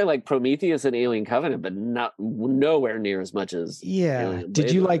I guess I like Prometheus and Alien Covenant, but nowhere near as much as. Yeah. Alien Did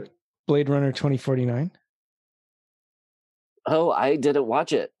Blade you Runner. like Blade Runner 2049? Oh, I didn't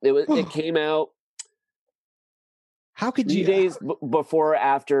watch it. It came out How could 3 you? days before or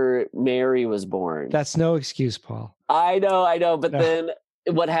after Mary was born. That's no excuse, Paul. I know. But No. then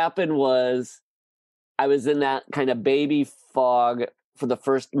what happened was I was in that kind of baby fog for the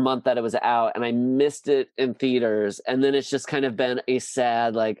first month that it was out, and I missed it in theaters. And then it's just kind of been a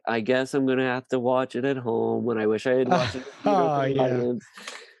sad, like, I guess I'm going to have to watch it at home when I wish I had watched it. Oh, yeah.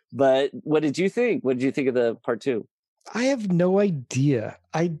 But what did you think? What did you think of the part two? I have no idea.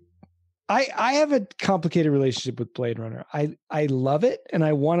 I have a complicated relationship with Blade Runner. I love it and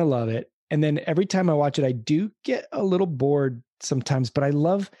I want to love it. And then every time I watch it, I do get a little bored sometimes, but I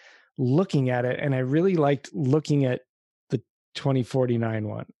love looking at it. And I really liked looking at the 2049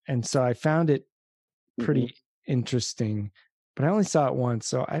 one. And so I found it pretty interesting, but I only saw it once.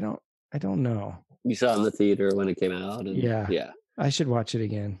 So I don't know. You saw it in the theater when it came out. And yeah. I should watch it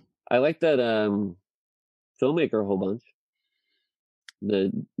again. I like that filmmaker a whole bunch.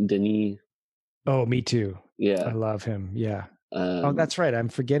 The Denis. Oh, me too. Yeah. I love him. Yeah. Oh, that's right. I'm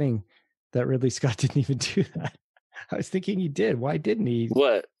forgetting that Ridley Scott didn't even do that. I was thinking he did. Why didn't he?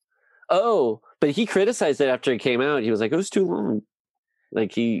 What? Oh, but he criticized it after it came out. He was like, it was too long.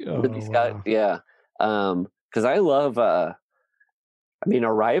 Like Ridley Scott. Yeah. Because I love,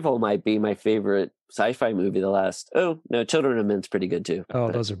 Arrival might be my favorite sci-fi movie Children of Men's pretty good too. Oh,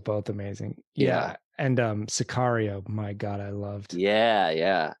 but those are both amazing. Yeah. And Sicario, my God, I loved.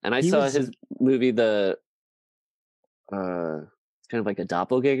 Yeah. And I saw his movie, it's kind of like a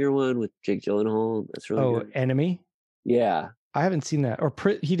doppelganger one with Jake Gyllenhaal. That's really good. Enemy? Yeah. I haven't seen that. Or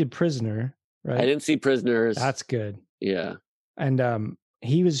he did Prisoner, right? I didn't see Prisoners. That's good. Yeah. And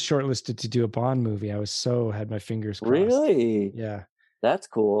he was shortlisted to do a Bond movie. I had my fingers crossed. Really? Yeah. That's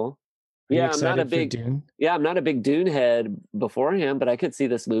cool. Are you I'm not a excited for big Dune? Yeah, I'm not a big Dune head beforehand, but I could see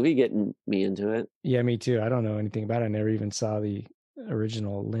this movie getting me into it. Yeah, me too. I don't know anything about it. I never even saw the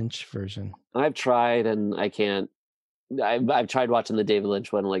original Lynch version. I've tried and I can't. I've tried watching the David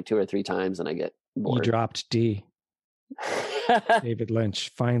Lynch one like 2 or 3 times and I get bored. You dropped D. David Lynch.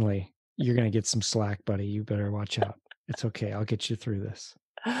 Finally, you're going to get some slack, buddy. You better watch out. It's okay. I'll get you through this.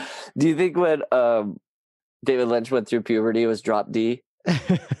 Do you think when David Lynch went through puberty, it was drop D?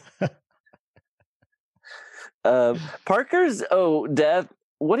 Parker's death.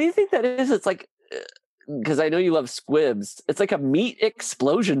 What do you think that is? It's like, because I know you love squibs. It's like a meat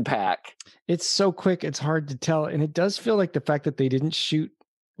explosion pack. It's so quick. It's hard to tell. And it does feel like the fact that they didn't shoot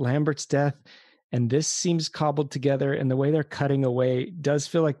Lambert's death and this seems cobbled together and the way they're cutting away does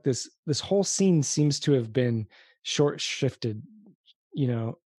feel like this whole scene seems to have been short shifted.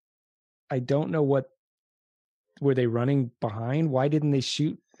 I don't know what were they running behind? Why didn't they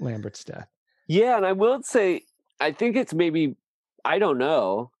shoot Lambert's death? Yeah, and I will say, I think it's maybe, I don't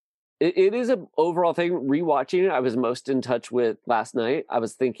know. It is an overall thing. Rewatching it, I was most in touch with last night. I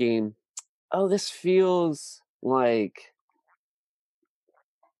was thinking, oh, this feels like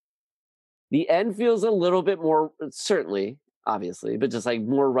the end feels a little bit more, certainly, obviously, but just like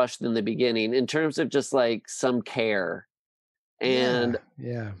more rushed than the beginning in terms of just like some care. And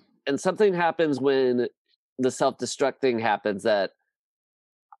yeah. And something happens when the self-destruct thing happens that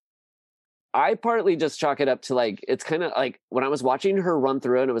I partly just chalk it up to like, it's kind of like when I was watching her run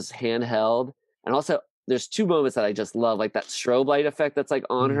through and it was handheld. And also there's two moments that I just love, like that strobe light effect that's like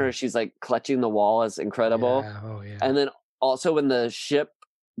on her. She's like clutching the wall is incredible. Yeah. Oh yeah. And then also when the ship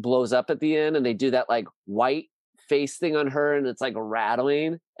blows up at the end and they do that like white face thing on her and it's like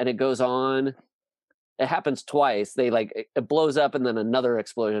rattling and it goes on. It happens twice. They like, it blows up and then another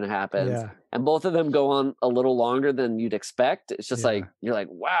explosion happens. Yeah. And both of them go on a little longer than you'd expect. It's just like, you're like,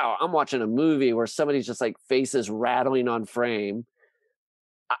 wow, I'm watching a movie where somebody's just like faces rattling on frame.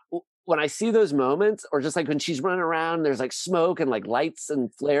 When I see those moments, or just like when she's running around, there's like smoke and like lights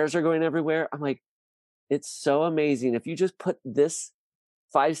and flares are going everywhere. I'm like, it's so amazing. If you just put this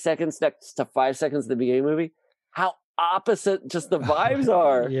 5 seconds next to 5 seconds at the beginning of the movie, how opposite just the vibes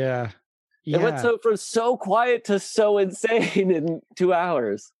are. Yeah. It went from so quiet to so insane in 2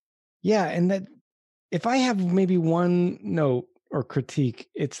 hours. Yeah, and that if I have maybe one note or critique,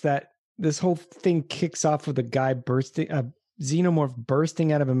 it's that this whole thing kicks off with a guy a xenomorph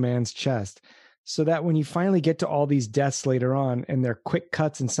bursting out of a man's chest, so that when you finally get to all these deaths later on, and they're quick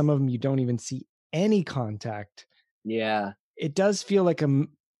cuts, and some of them you don't even see any contact. Yeah, it does feel like an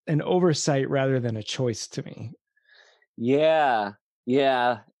oversight rather than a choice to me. Yeah.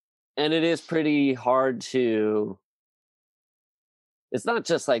 And it is pretty hard to, it's not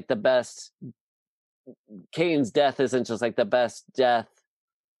just like the best, Kane's death isn't just like the best death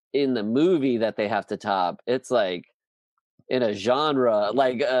in the movie that they have to top. It's like in a genre,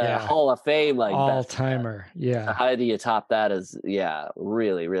 like Hall of Fame, like all-timer. Yeah. How do you top that is,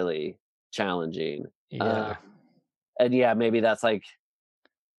 really, really challenging. Yeah. And maybe that's like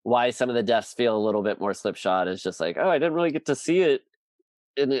why some of the deaths feel a little bit more slipshod, is just like, oh, I didn't really get to see it.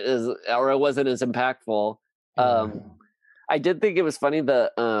 And it wasn't as impactful. I did think it was funny.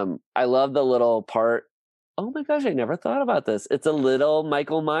 I love the little part. Oh my gosh, I never thought about this. It's a little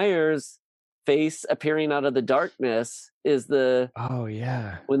Michael Myers face appearing out of the darkness. When the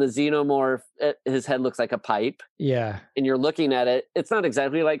xenomorph, his head looks like a pipe. Yeah, and you're looking at it. It's not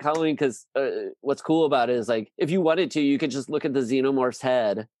exactly like Halloween, because what's cool about it is like if you wanted to, you could just look at the xenomorph's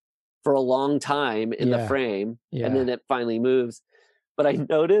head for a long time in the frame, and then it finally moves. But I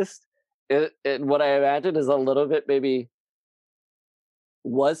noticed what I imagine is a little bit maybe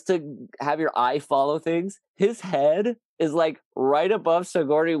was to have your eye follow things. His head is like right above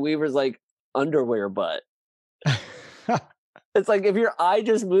Sigourney Weaver's like underwear butt. It's like if your eye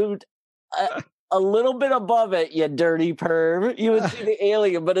just moved a little bit above it, you dirty perv, you would see the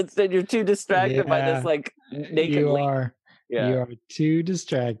alien, but instead you're too distracted by this like naked you lady. are. You are too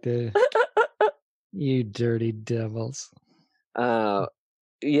distracted. You dirty devils.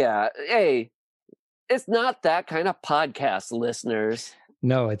 Hey, it's not that kind of podcast, listeners.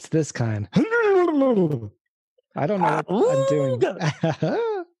 No, it's this kind. I don't know what I'm doing.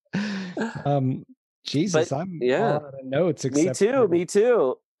 Jesus, but, I'm all out of notes. Me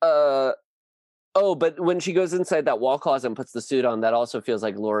too. But when she goes inside that wall closet and puts the suit on, that also feels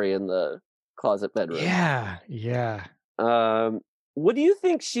like Laurie in the closet bedroom. Yeah. What do you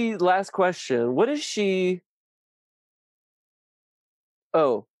think last question, what is she...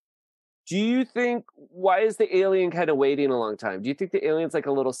 Oh, do you think, why is the alien kind of waiting a long time? Do you think the alien's like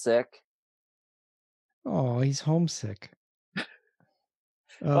a little sick? Oh, he's homesick.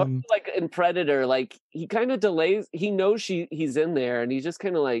 Like in Predator, like he kind of delays. He knows he's in there, and he just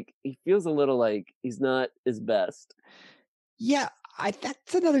kind of like, he feels a little like he's not his best. Yeah,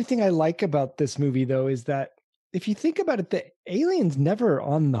 that's another thing I like about this movie, though, is that if you think about it, the alien's never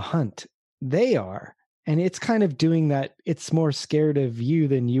on the hunt. They are. And it's kind of doing that. It's more scared of you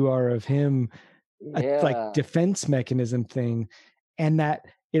than you are of him, like defense mechanism thing. And that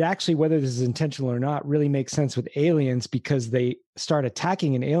it actually, whether this is intentional or not, really makes sense with aliens, because they start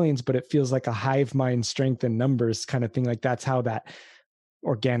attacking in aliens, but it feels like a hive mind strength in numbers kind of thing. Like that's how that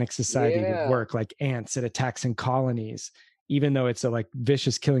organic society would work. Like ants, it attacks in colonies. Even though it's a like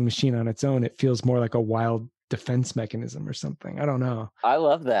vicious killing machine on its own, it feels more like a wild defense mechanism or something. I don't know. I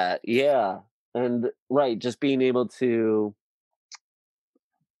love that. Yeah. And right, just being able to,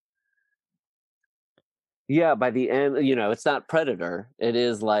 by the end, it's not Predator. It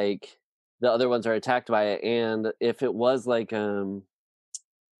is like the other ones are attacked by it. And if it was like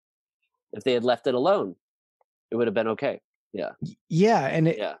if they had left it alone, it would have been okay. Yeah. Yeah,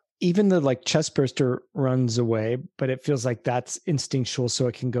 and even the like chest burster runs away, but it feels like that's instinctual, so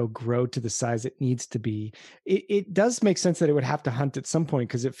it can go grow to the size it needs to be. It does make sense that it would have to hunt at some point,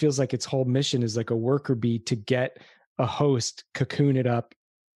 because it feels like its whole mission is like a worker bee to get a host, cocoon it up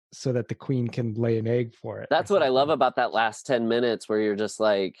so that the queen can lay an egg for it. That's what I love about that last 10 minutes, where you're just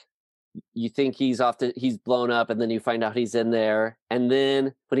like, you think he's blown up, and then you find out he's in there. And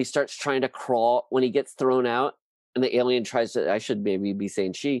then when he starts trying to crawl, when he gets thrown out and the alien tries to, I should maybe be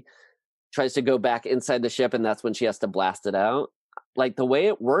saying she tries to go back inside the ship, and that's when she has to blast it out. Like the way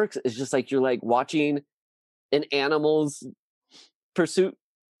it works is just like, you're like watching an animal's pursuit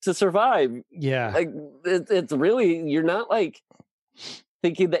to survive. Yeah. Like it's really, you're not like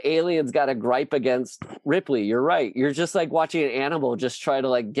thinking the alien's got a gripe against Ripley. You're right. You're just like watching an animal just try to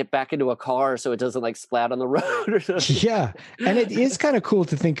like get back into a car so it doesn't like splat on the road or something. Yeah. And it is kind of cool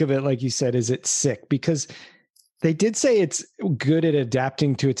to think of it, like you said, is it sick? Because they did say it's good at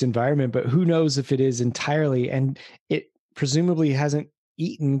adapting to its environment, but who knows if it is entirely. And it presumably hasn't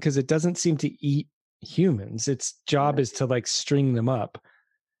eaten, because it doesn't seem to eat humans. Its job is to like string them up.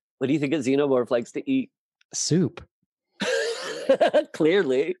 What do you think a xenomorph likes to eat? Soup.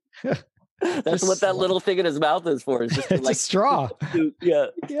 Clearly. That's what that little thing in his mouth is for. Is just to, it's like, a straw. Yeah.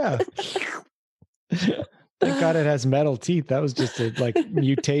 Yeah. Thank God it has metal teeth. That was just a like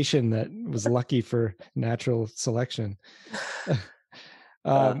mutation that was lucky for natural selection.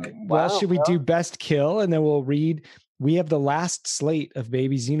 Well, should we do best kill, and then we'll read? We have the last slate of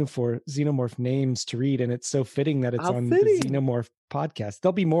baby xenomorph names to read, and it's so fitting that it's on the Xenomorph podcast.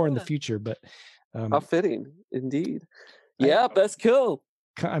 There'll be more in the future, but how fitting, indeed. Yeah, best kill.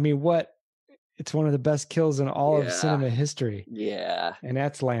 I mean, it's one of the best kills in all of cinema history. Yeah. And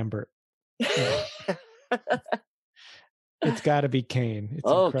that's Lambert. It's got to be Kane.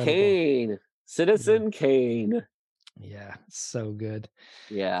 It's incredible. Kane. Citizen Kane. Yeah, so good.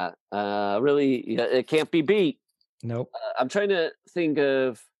 Yeah. Really, it can't be beat. Nope. I'm trying to think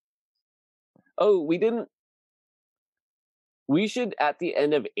of... we should, at the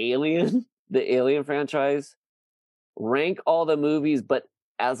end of Alien, the Alien franchise, rank all the movies, but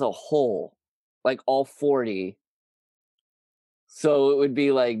as a whole, like all 40. So it would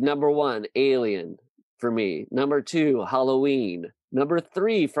be like number 1, Alien for me. Number 2, Halloween. Number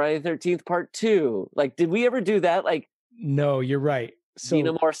 3, Friday the 13th Part 2. Like, did we ever do that? Like, no, you're right. So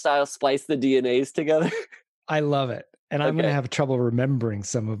Xenomorph style, splice the DNAs together. I love it. And I'm going to have trouble remembering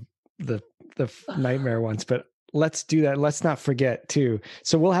some of the nightmare ones, but let's do that. Let's not forget too.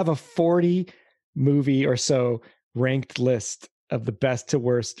 So we'll have a 40 movie or so ranked list of the best to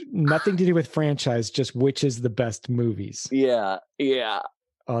worst. Nothing to do with franchise, just which is the best movies. Yeah. Yeah.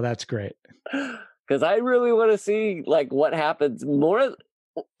 Oh, that's great. Because I really want to see like what happens more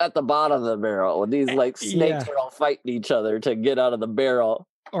at the bottom of the barrel when these like snakes are all fighting each other to get out of the barrel.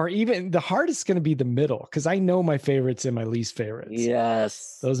 Or even the hardest is going to be the middle, because I know my favorites and my least favorites.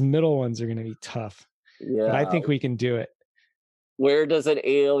 Yes. Those middle ones are going to be tough. Yeah. But I think we can do it. Where does an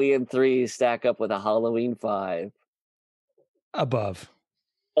Alien 3 stack up with a Halloween 5? Above.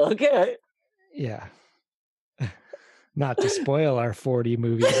 Okay. Yeah. Not to spoil our 40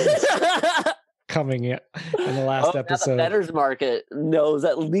 movies coming in the last episode. The bettors market knows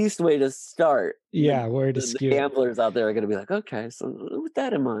at least way to start. Yeah, where to skew. The gamblers out there are going to be like, okay, so with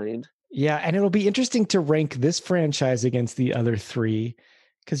that in mind. Yeah, and it'll be interesting to rank this franchise against the other 3.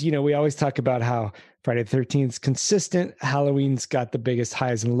 Because, we always talk about how Friday the 13th is consistent. Halloween's got the biggest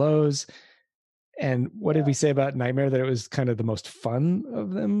highs and lows. And what did we say about Nightmare? That it was kind of the most fun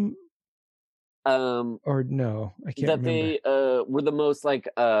of them? Or no, I can't remember. They were the most like,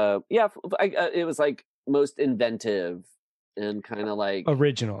 it was like most inventive and kind of like...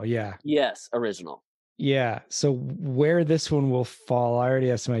 Original, yeah. Yes, original. Yeah, so where this one will fall, I already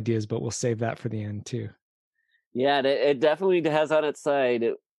have some ideas, but we'll save that for the end too. Yeah, it definitely has on its side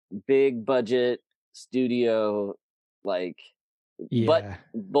big budget studio, like, but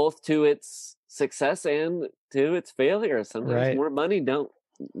both to its success and to its failure. Sometimes more money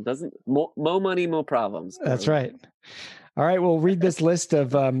doesn't more money, more problems. That's right. All right, we'll read this list of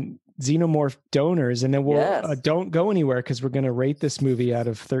Xenomorph donors, and then we'll don't go anywhere, because we're going to rate this movie out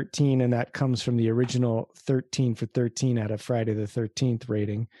of 13, and that comes from the original 13 for 13 out of Friday the 13th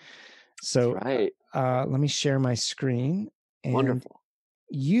rating. So let me share my screen. And wonderful.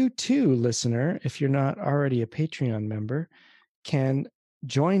 You too, listener, if you're not already a Patreon member, can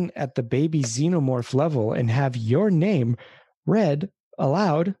join at the baby Xenomorph level and have your name read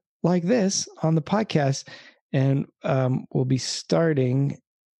aloud like this on the podcast. And we'll be starting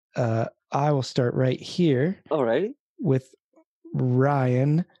I will start right here All right. with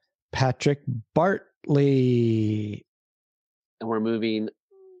Ryan Patrick Bartley. And we're moving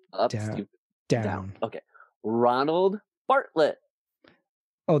up. Down. Okay. Ronald Bartlett.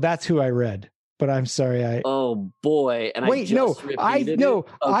 Oh, that's who I read. But I'm sorry. Oh boy! And wait,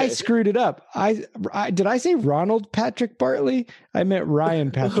 I screwed it up. I did I say Ronald Patrick Bartley? I meant Ryan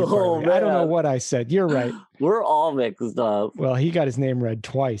Patrick Bartley. I don't know what I said. You're right. We're all mixed up. Well, he got his name read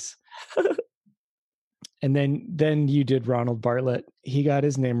twice. And then you did Ronald Bartlett. He got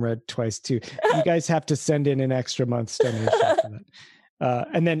his name read twice too. You guys have to send in an extra month's donation for that.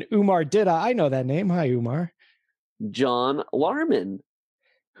 And then Umar Dida. I know that name. Hi, Umar. John Larman.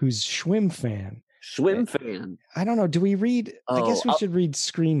 Who's Schwim fan. I don't know. Do we read? I guess we should read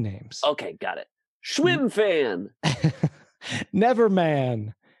screen names. Okay, got it. Schwim fan.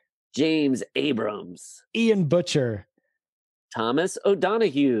 Neverman. James Abrams. Ian Butcher. Thomas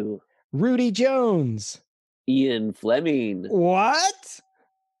O'Donoghue. Rudy Jones. Ian Fleming. What?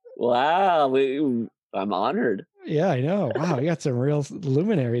 Wow. I'm honored. Yeah, I know. Wow, you got some real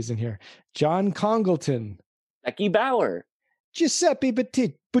luminaries in here. John Congleton. Becky Bauer. Giuseppe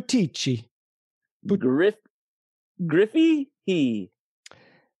Buttici. Griffey He.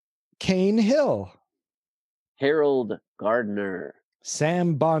 Kane Hill. Harold Gardner.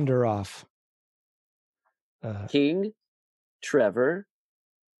 Sam Bondaroff. King Trevor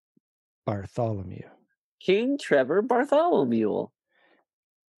Bartholomew. King Trevor Bartholomew.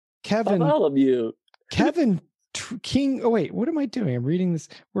 Kevin King. Oh, wait, what am I doing? I'm reading this.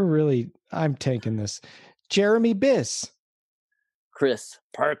 I'm taking this. Jeremy Biss. Chris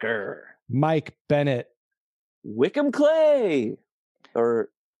Parker. Mike Bennett. Wickham Clay. Or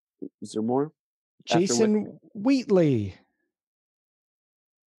is there more? Jason Wheatley.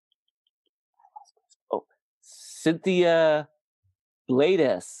 Oh, Cynthia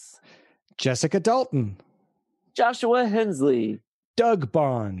Bladis. Jessica Dalton. Joshua Hensley. Doug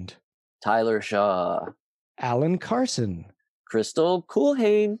Bond. Tyler Shaw. Alan Carson. Crystal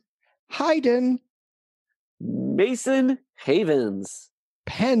Coolhane. Hayden. Mason Havens.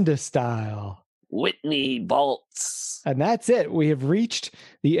 Panda Style. Whitney Baltz. And that's it. We have reached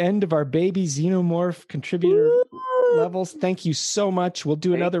the end of our baby Xenomorph contributor levels. Thank you so much. We'll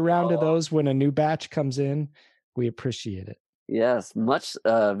do another round of those when a new batch comes in. We appreciate it. Yes,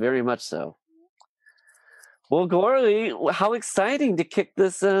 very much so. Well, Gorley, how exciting to kick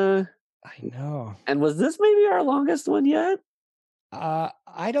this. I know. And was this maybe our longest one yet?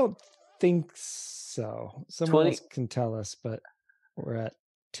 I don't think so. Someone else can tell us, but we're at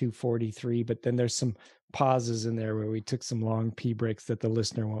 2:43. But then there's some pauses in there where we took some long pee breaks that the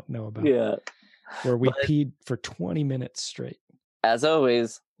listener won't know about. Yeah. Where we peed for 20 minutes straight. As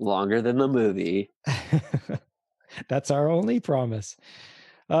always, longer than the movie. That's our only promise.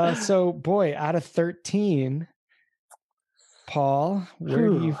 So, boy, out of 13, Paul, where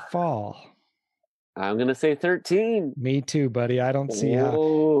do you fall? I'm going to say 13. Me too, buddy. I don't see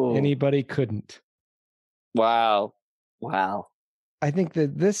how anybody couldn't. Wow. I think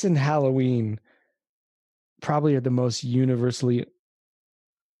that this and Halloween probably are the most universally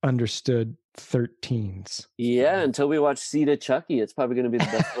understood 13s. Yeah, until we watch Seed of Chucky, it's probably going to be the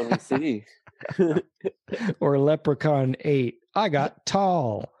best one we see. Or Leprechaun 8. I got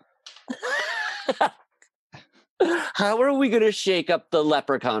tall. How are we going to shake up the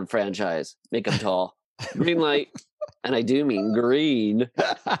Leprechaun franchise? Make them tall. Green light. And I do mean green.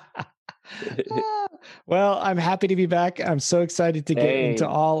 Well, I'm happy to be back. I'm so excited to get into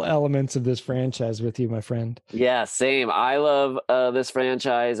all elements of this franchise with you, my friend. Yeah, same. I love this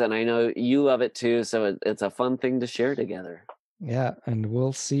franchise, and I know you love it too. So it's a fun thing to share together. Yeah, and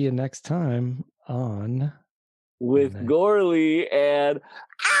we'll see you next time on With Gorley and...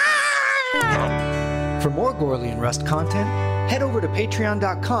 For more Gorley and Rust content, head over to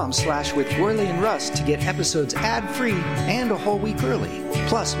patreon.com/withgorleyandrust to get episodes ad-free and a whole week early.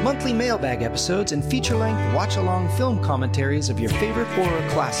 Plus, monthly mailbag episodes and feature-length watch-along film commentaries of your favorite horror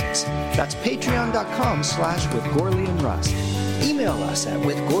classics. That's patreon.com/withgorleyandrust. Email us at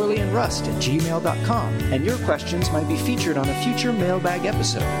withgorleyandrust@gmail.com, and your questions might be featured on a future mailbag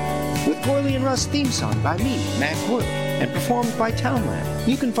episode. With Gorley and Rust theme song by me, Matt Gorley, and performed by Townland.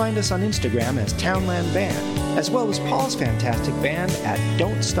 You can find us on Instagram as Townland Band, as well as Paul's fantastic band at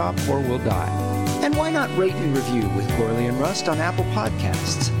Don't Stop or We'll Die. And why not rate and review With Gorley and Rust on Apple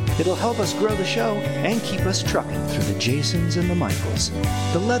Podcasts? It'll help us grow the show and keep us trucking through the Jasons and the Michaels,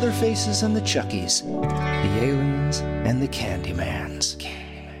 the Leatherfaces and the Chuckies, the Aliens and the Candymans.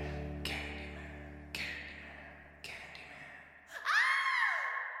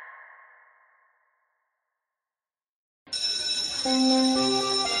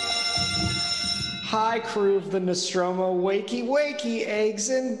 Hi, crew of the Nostromo. Wakey, wakey, eggs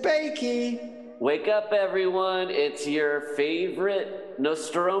and bakey. Wake up, everyone. It's your favorite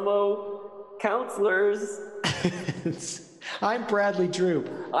Nostromo counselors. I'm Bradley Droop.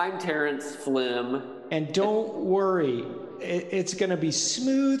 I'm Terrence Flim. And don't worry, it's going to be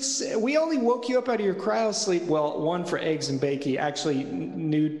smooth. We only woke you up out of your cryo sleep. Well, one for eggs and bakey. Actually,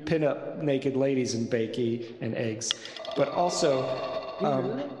 nude pinup naked ladies and bakey and eggs. But also,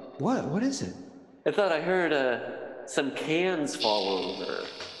 what is it? I thought I heard some cans fall over.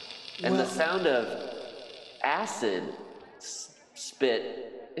 And the sound of acid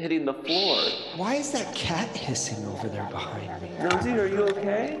spit hitting the floor. Why is that cat hissing over there behind me? Nosy, are you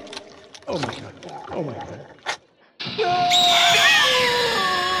okay? Oh my god. Oh my god.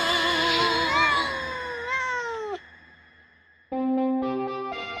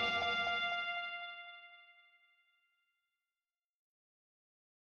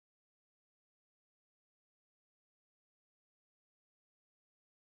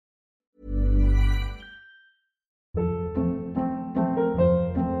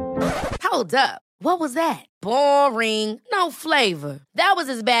 Hold up. What was that? Boring. No flavor. That was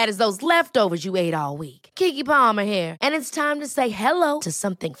as bad as those leftovers you ate all week. Keke Palmer here, and it's time to say hello to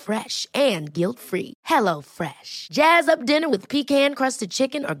something fresh and guilt-free. Hello Fresh. Jazz up dinner with pecan-crusted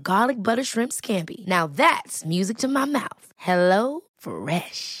chicken or garlic butter shrimp scampi. Now that's music to my mouth. Hello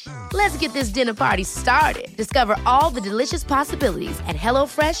Fresh. Let's get this dinner party started. Discover all the delicious possibilities at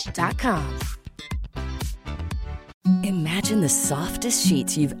HelloFresh.com. Imagine the softest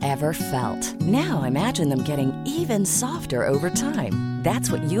sheets you've ever felt. Now imagine them getting even softer over time.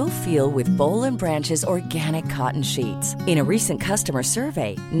 That's what you'll feel with Boll & Branch's organic cotton sheets. In a recent customer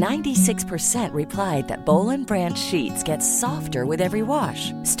survey, 96% replied that Boll & Branch sheets get softer with every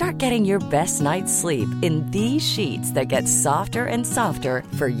wash. Start getting your best night's sleep in these sheets that get softer and softer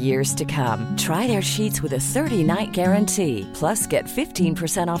for years to come. Try their sheets with a 30-night guarantee. Plus, get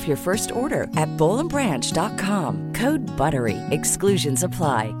 15% off your first order at bollandbranch.com. Code BUTTERY. Exclusions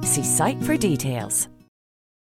apply. See site for details.